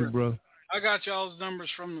numbers. Thank you, bro. I got y'all's numbers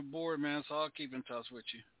from the board, man, so I'll keep in touch with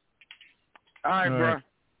you. All right, bro.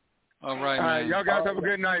 All right, man. All right, y'all guys have a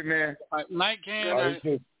good night, man. All right, night, Ken.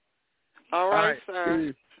 All right,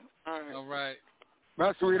 sir. All right.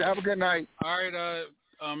 Bye, sweet. Have a good night. All right,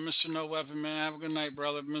 Mr. No Weapon, man. Have a good night,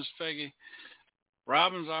 brother. Miss Peggy.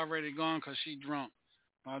 Robin's already gone because she drunk.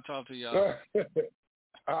 I'll talk to y'all. All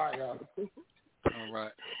right, y'all. All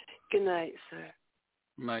right. Good night, sir.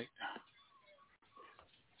 Night.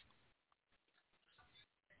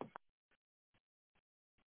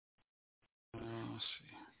 Let's see.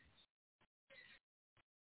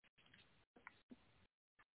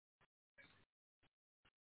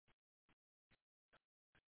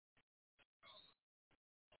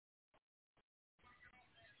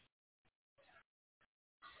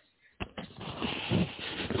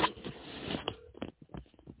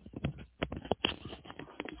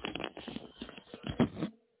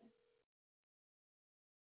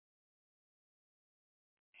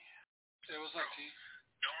 Hey, what's up, T?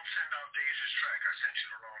 Don't send out Deja's track. I sent you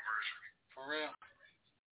the wrong version. For real?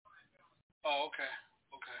 Oh, okay.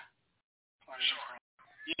 Right, sure.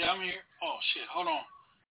 Yeah, I'm here. Oh, shit. Hold on.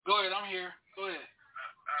 Go ahead. I'm here. Go ahead.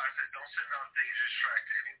 I said don't send out Deja's track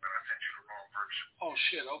to anybody. I sent you the wrong version. Oh,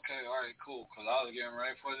 shit. Okay. All right, cool. Because I was getting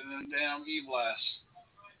ready for the damn E-Blast.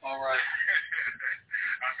 All right.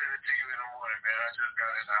 I sent it to you in the morning, man. I just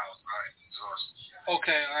got in the house. I'm exhausted.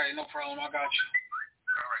 Okay. All right. No problem. I got you.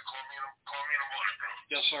 All right. Call me in the morning, bro.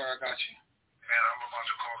 Yes, sir. I got you. And I'm about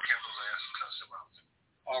to call Kendall's ass and cuss him out.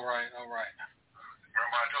 All right.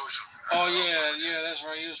 Remember I told you? Oh, yeah, that's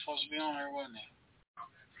right. He was supposed to be on here, wasn't he?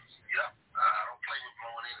 Yep. I don't play with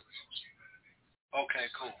blowing interviews.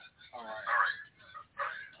 Okay, cool. All right. And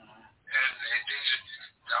Deja,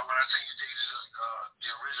 now when I tell you Deja,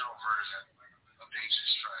 the original version of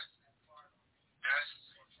Deja's track,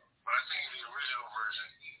 that's, when I tell you the original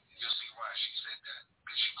version, you'll see why she said that.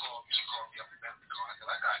 Because she called me up and met me. I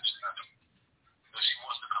said, I got you. But she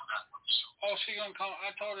wants to come back on the show. Oh, she gonna come.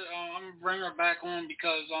 I told her I'm gonna bring her back on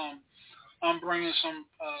because I'm bringing some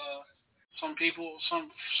people,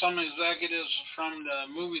 some executives from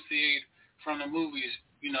the movie theater, from the movies,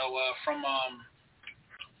 from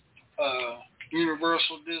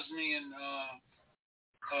Universal, Disney, and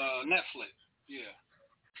Netflix. Yeah.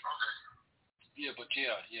 Okay. Yeah, but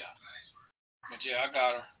I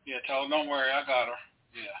got her. Yeah, tell her, don't worry, I got her.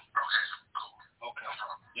 Yeah. Okay, cool. Okay. No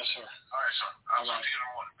problem. Yes, sir. All right, son. I'll talk to you in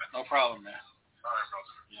the morning, man. No problem, man. All right,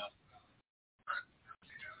 brother. Yeah.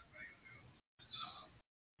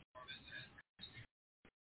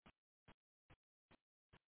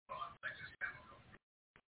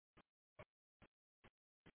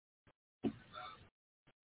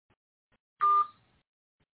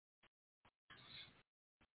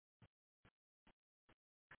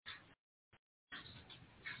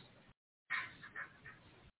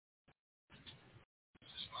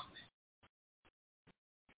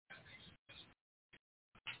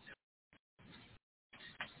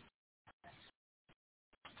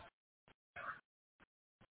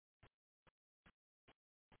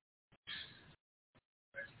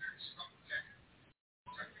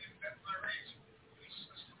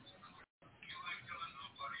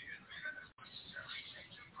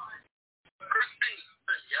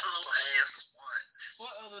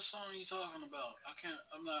 What other song are you talking about?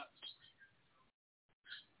 I'm not.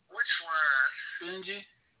 Which one? Benji?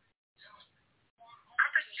 I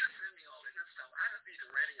think you send me all of this stuff. I just need the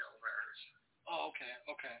radio version. Oh, okay.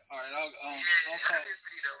 All right, I'll I just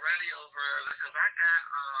need the radio version because I got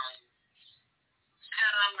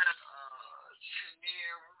Tom and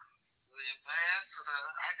Chenier, the ambassador.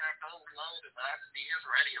 I got those loaded, but I just need his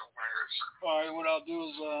radio version. All right, what I'll do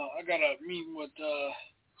is I got a meeting with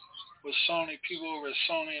Sony, people over at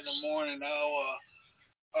Sony in the morning.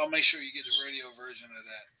 I'll make sure you get the radio version of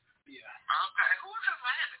that. Yeah. Okay, who's his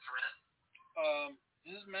management?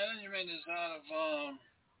 His management is out of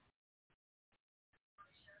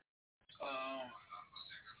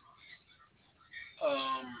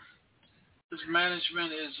his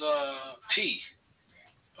management is T.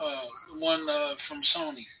 One from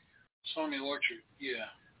Sony Orchard. Yeah.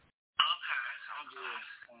 Okay.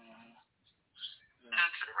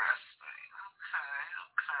 Interesting.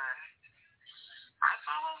 Okay. I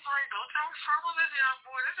thought I was like, don't tell trouble this young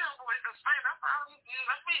boy. This young boy can sing. That's all he did.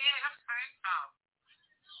 Let me hear him sing something.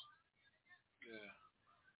 Yeah.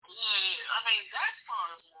 Yeah, I mean, that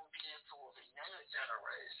song is moving into the younger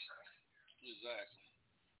generation. Exactly.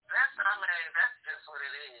 That's just what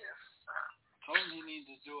it is. Told him he needs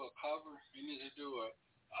to do a cover. He needs to do a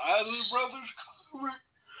Isley Brothers cover.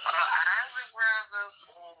 Isley Brothers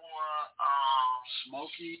or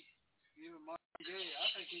Smokey. Even Marvin Gaye.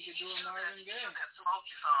 I think he could do a Marvin Gaye. That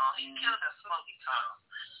Smokey song. He killed that Smokey song.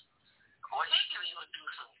 Or he can even do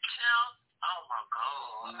some count. Oh my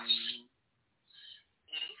gosh.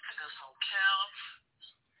 Yeah, he could do some count.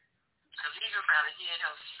 Because he just got to hear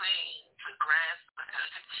him sing to grasp.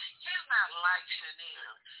 He's not like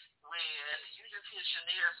Chenier, where you just hear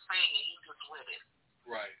Chenier sing and you just with it.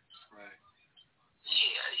 Right.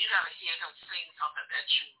 Yeah, you got to hear him sing something that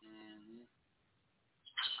you.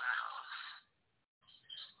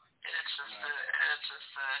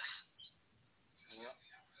 Interesting. Yeah.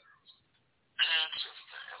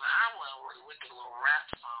 Interesting. I went with the little rap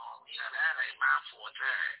song. Yeah, that ain't my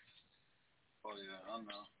forte. Oh yeah, I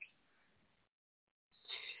know.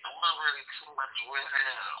 I wasn't really too much with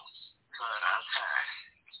him, but okay.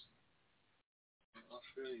 I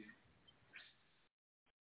feel you.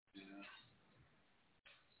 Yeah.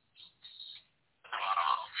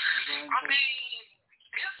 I mean,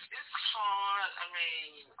 it's hard. I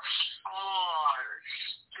mean, hard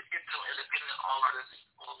to get to independent artists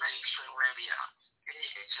on mainstream radio.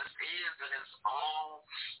 It just is, and it's all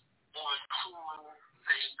on who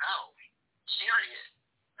they know. Period.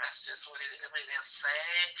 That's just what it is. I mean, they're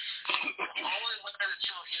sad. The only way that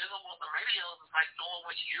you'll hear them on the radio is like knowing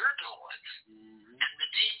what you're doing. And the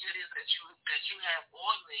danger is that you have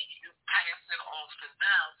on there, you pass it off to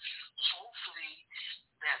them. Hopefully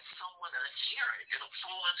that someone will hear it. It'll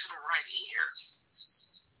fall into the right ears.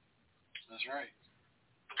 That's right.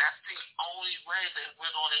 That's the only way that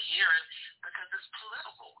we're going to hear it because it's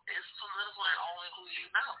political. It's political and only who you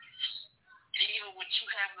know. Even with you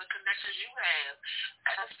have, the connections you have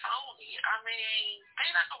at Sony, I mean,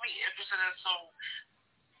 they're not going to be interested in some,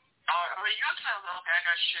 I mean, you're telling them, okay, I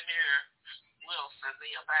got Chenier Wilson,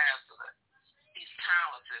 the ambassador. He's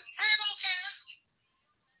talented. They don't care.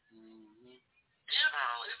 You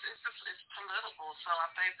know, it's political, so I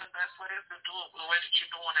think the best way is to do it the way that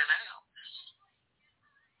you're doing it now.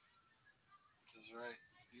 That's right.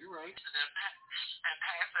 You're right. And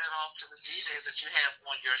pass it off to the DJs that you have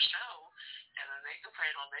on your show, and then they can play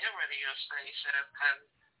it on their radio station, and,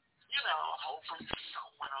 you know, hopefully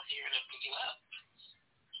someone will hear it and pick it up.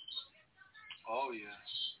 Oh, yes.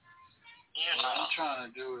 You know. I'm trying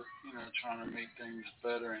to do it, you know, trying to make things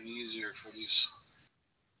better and easier for these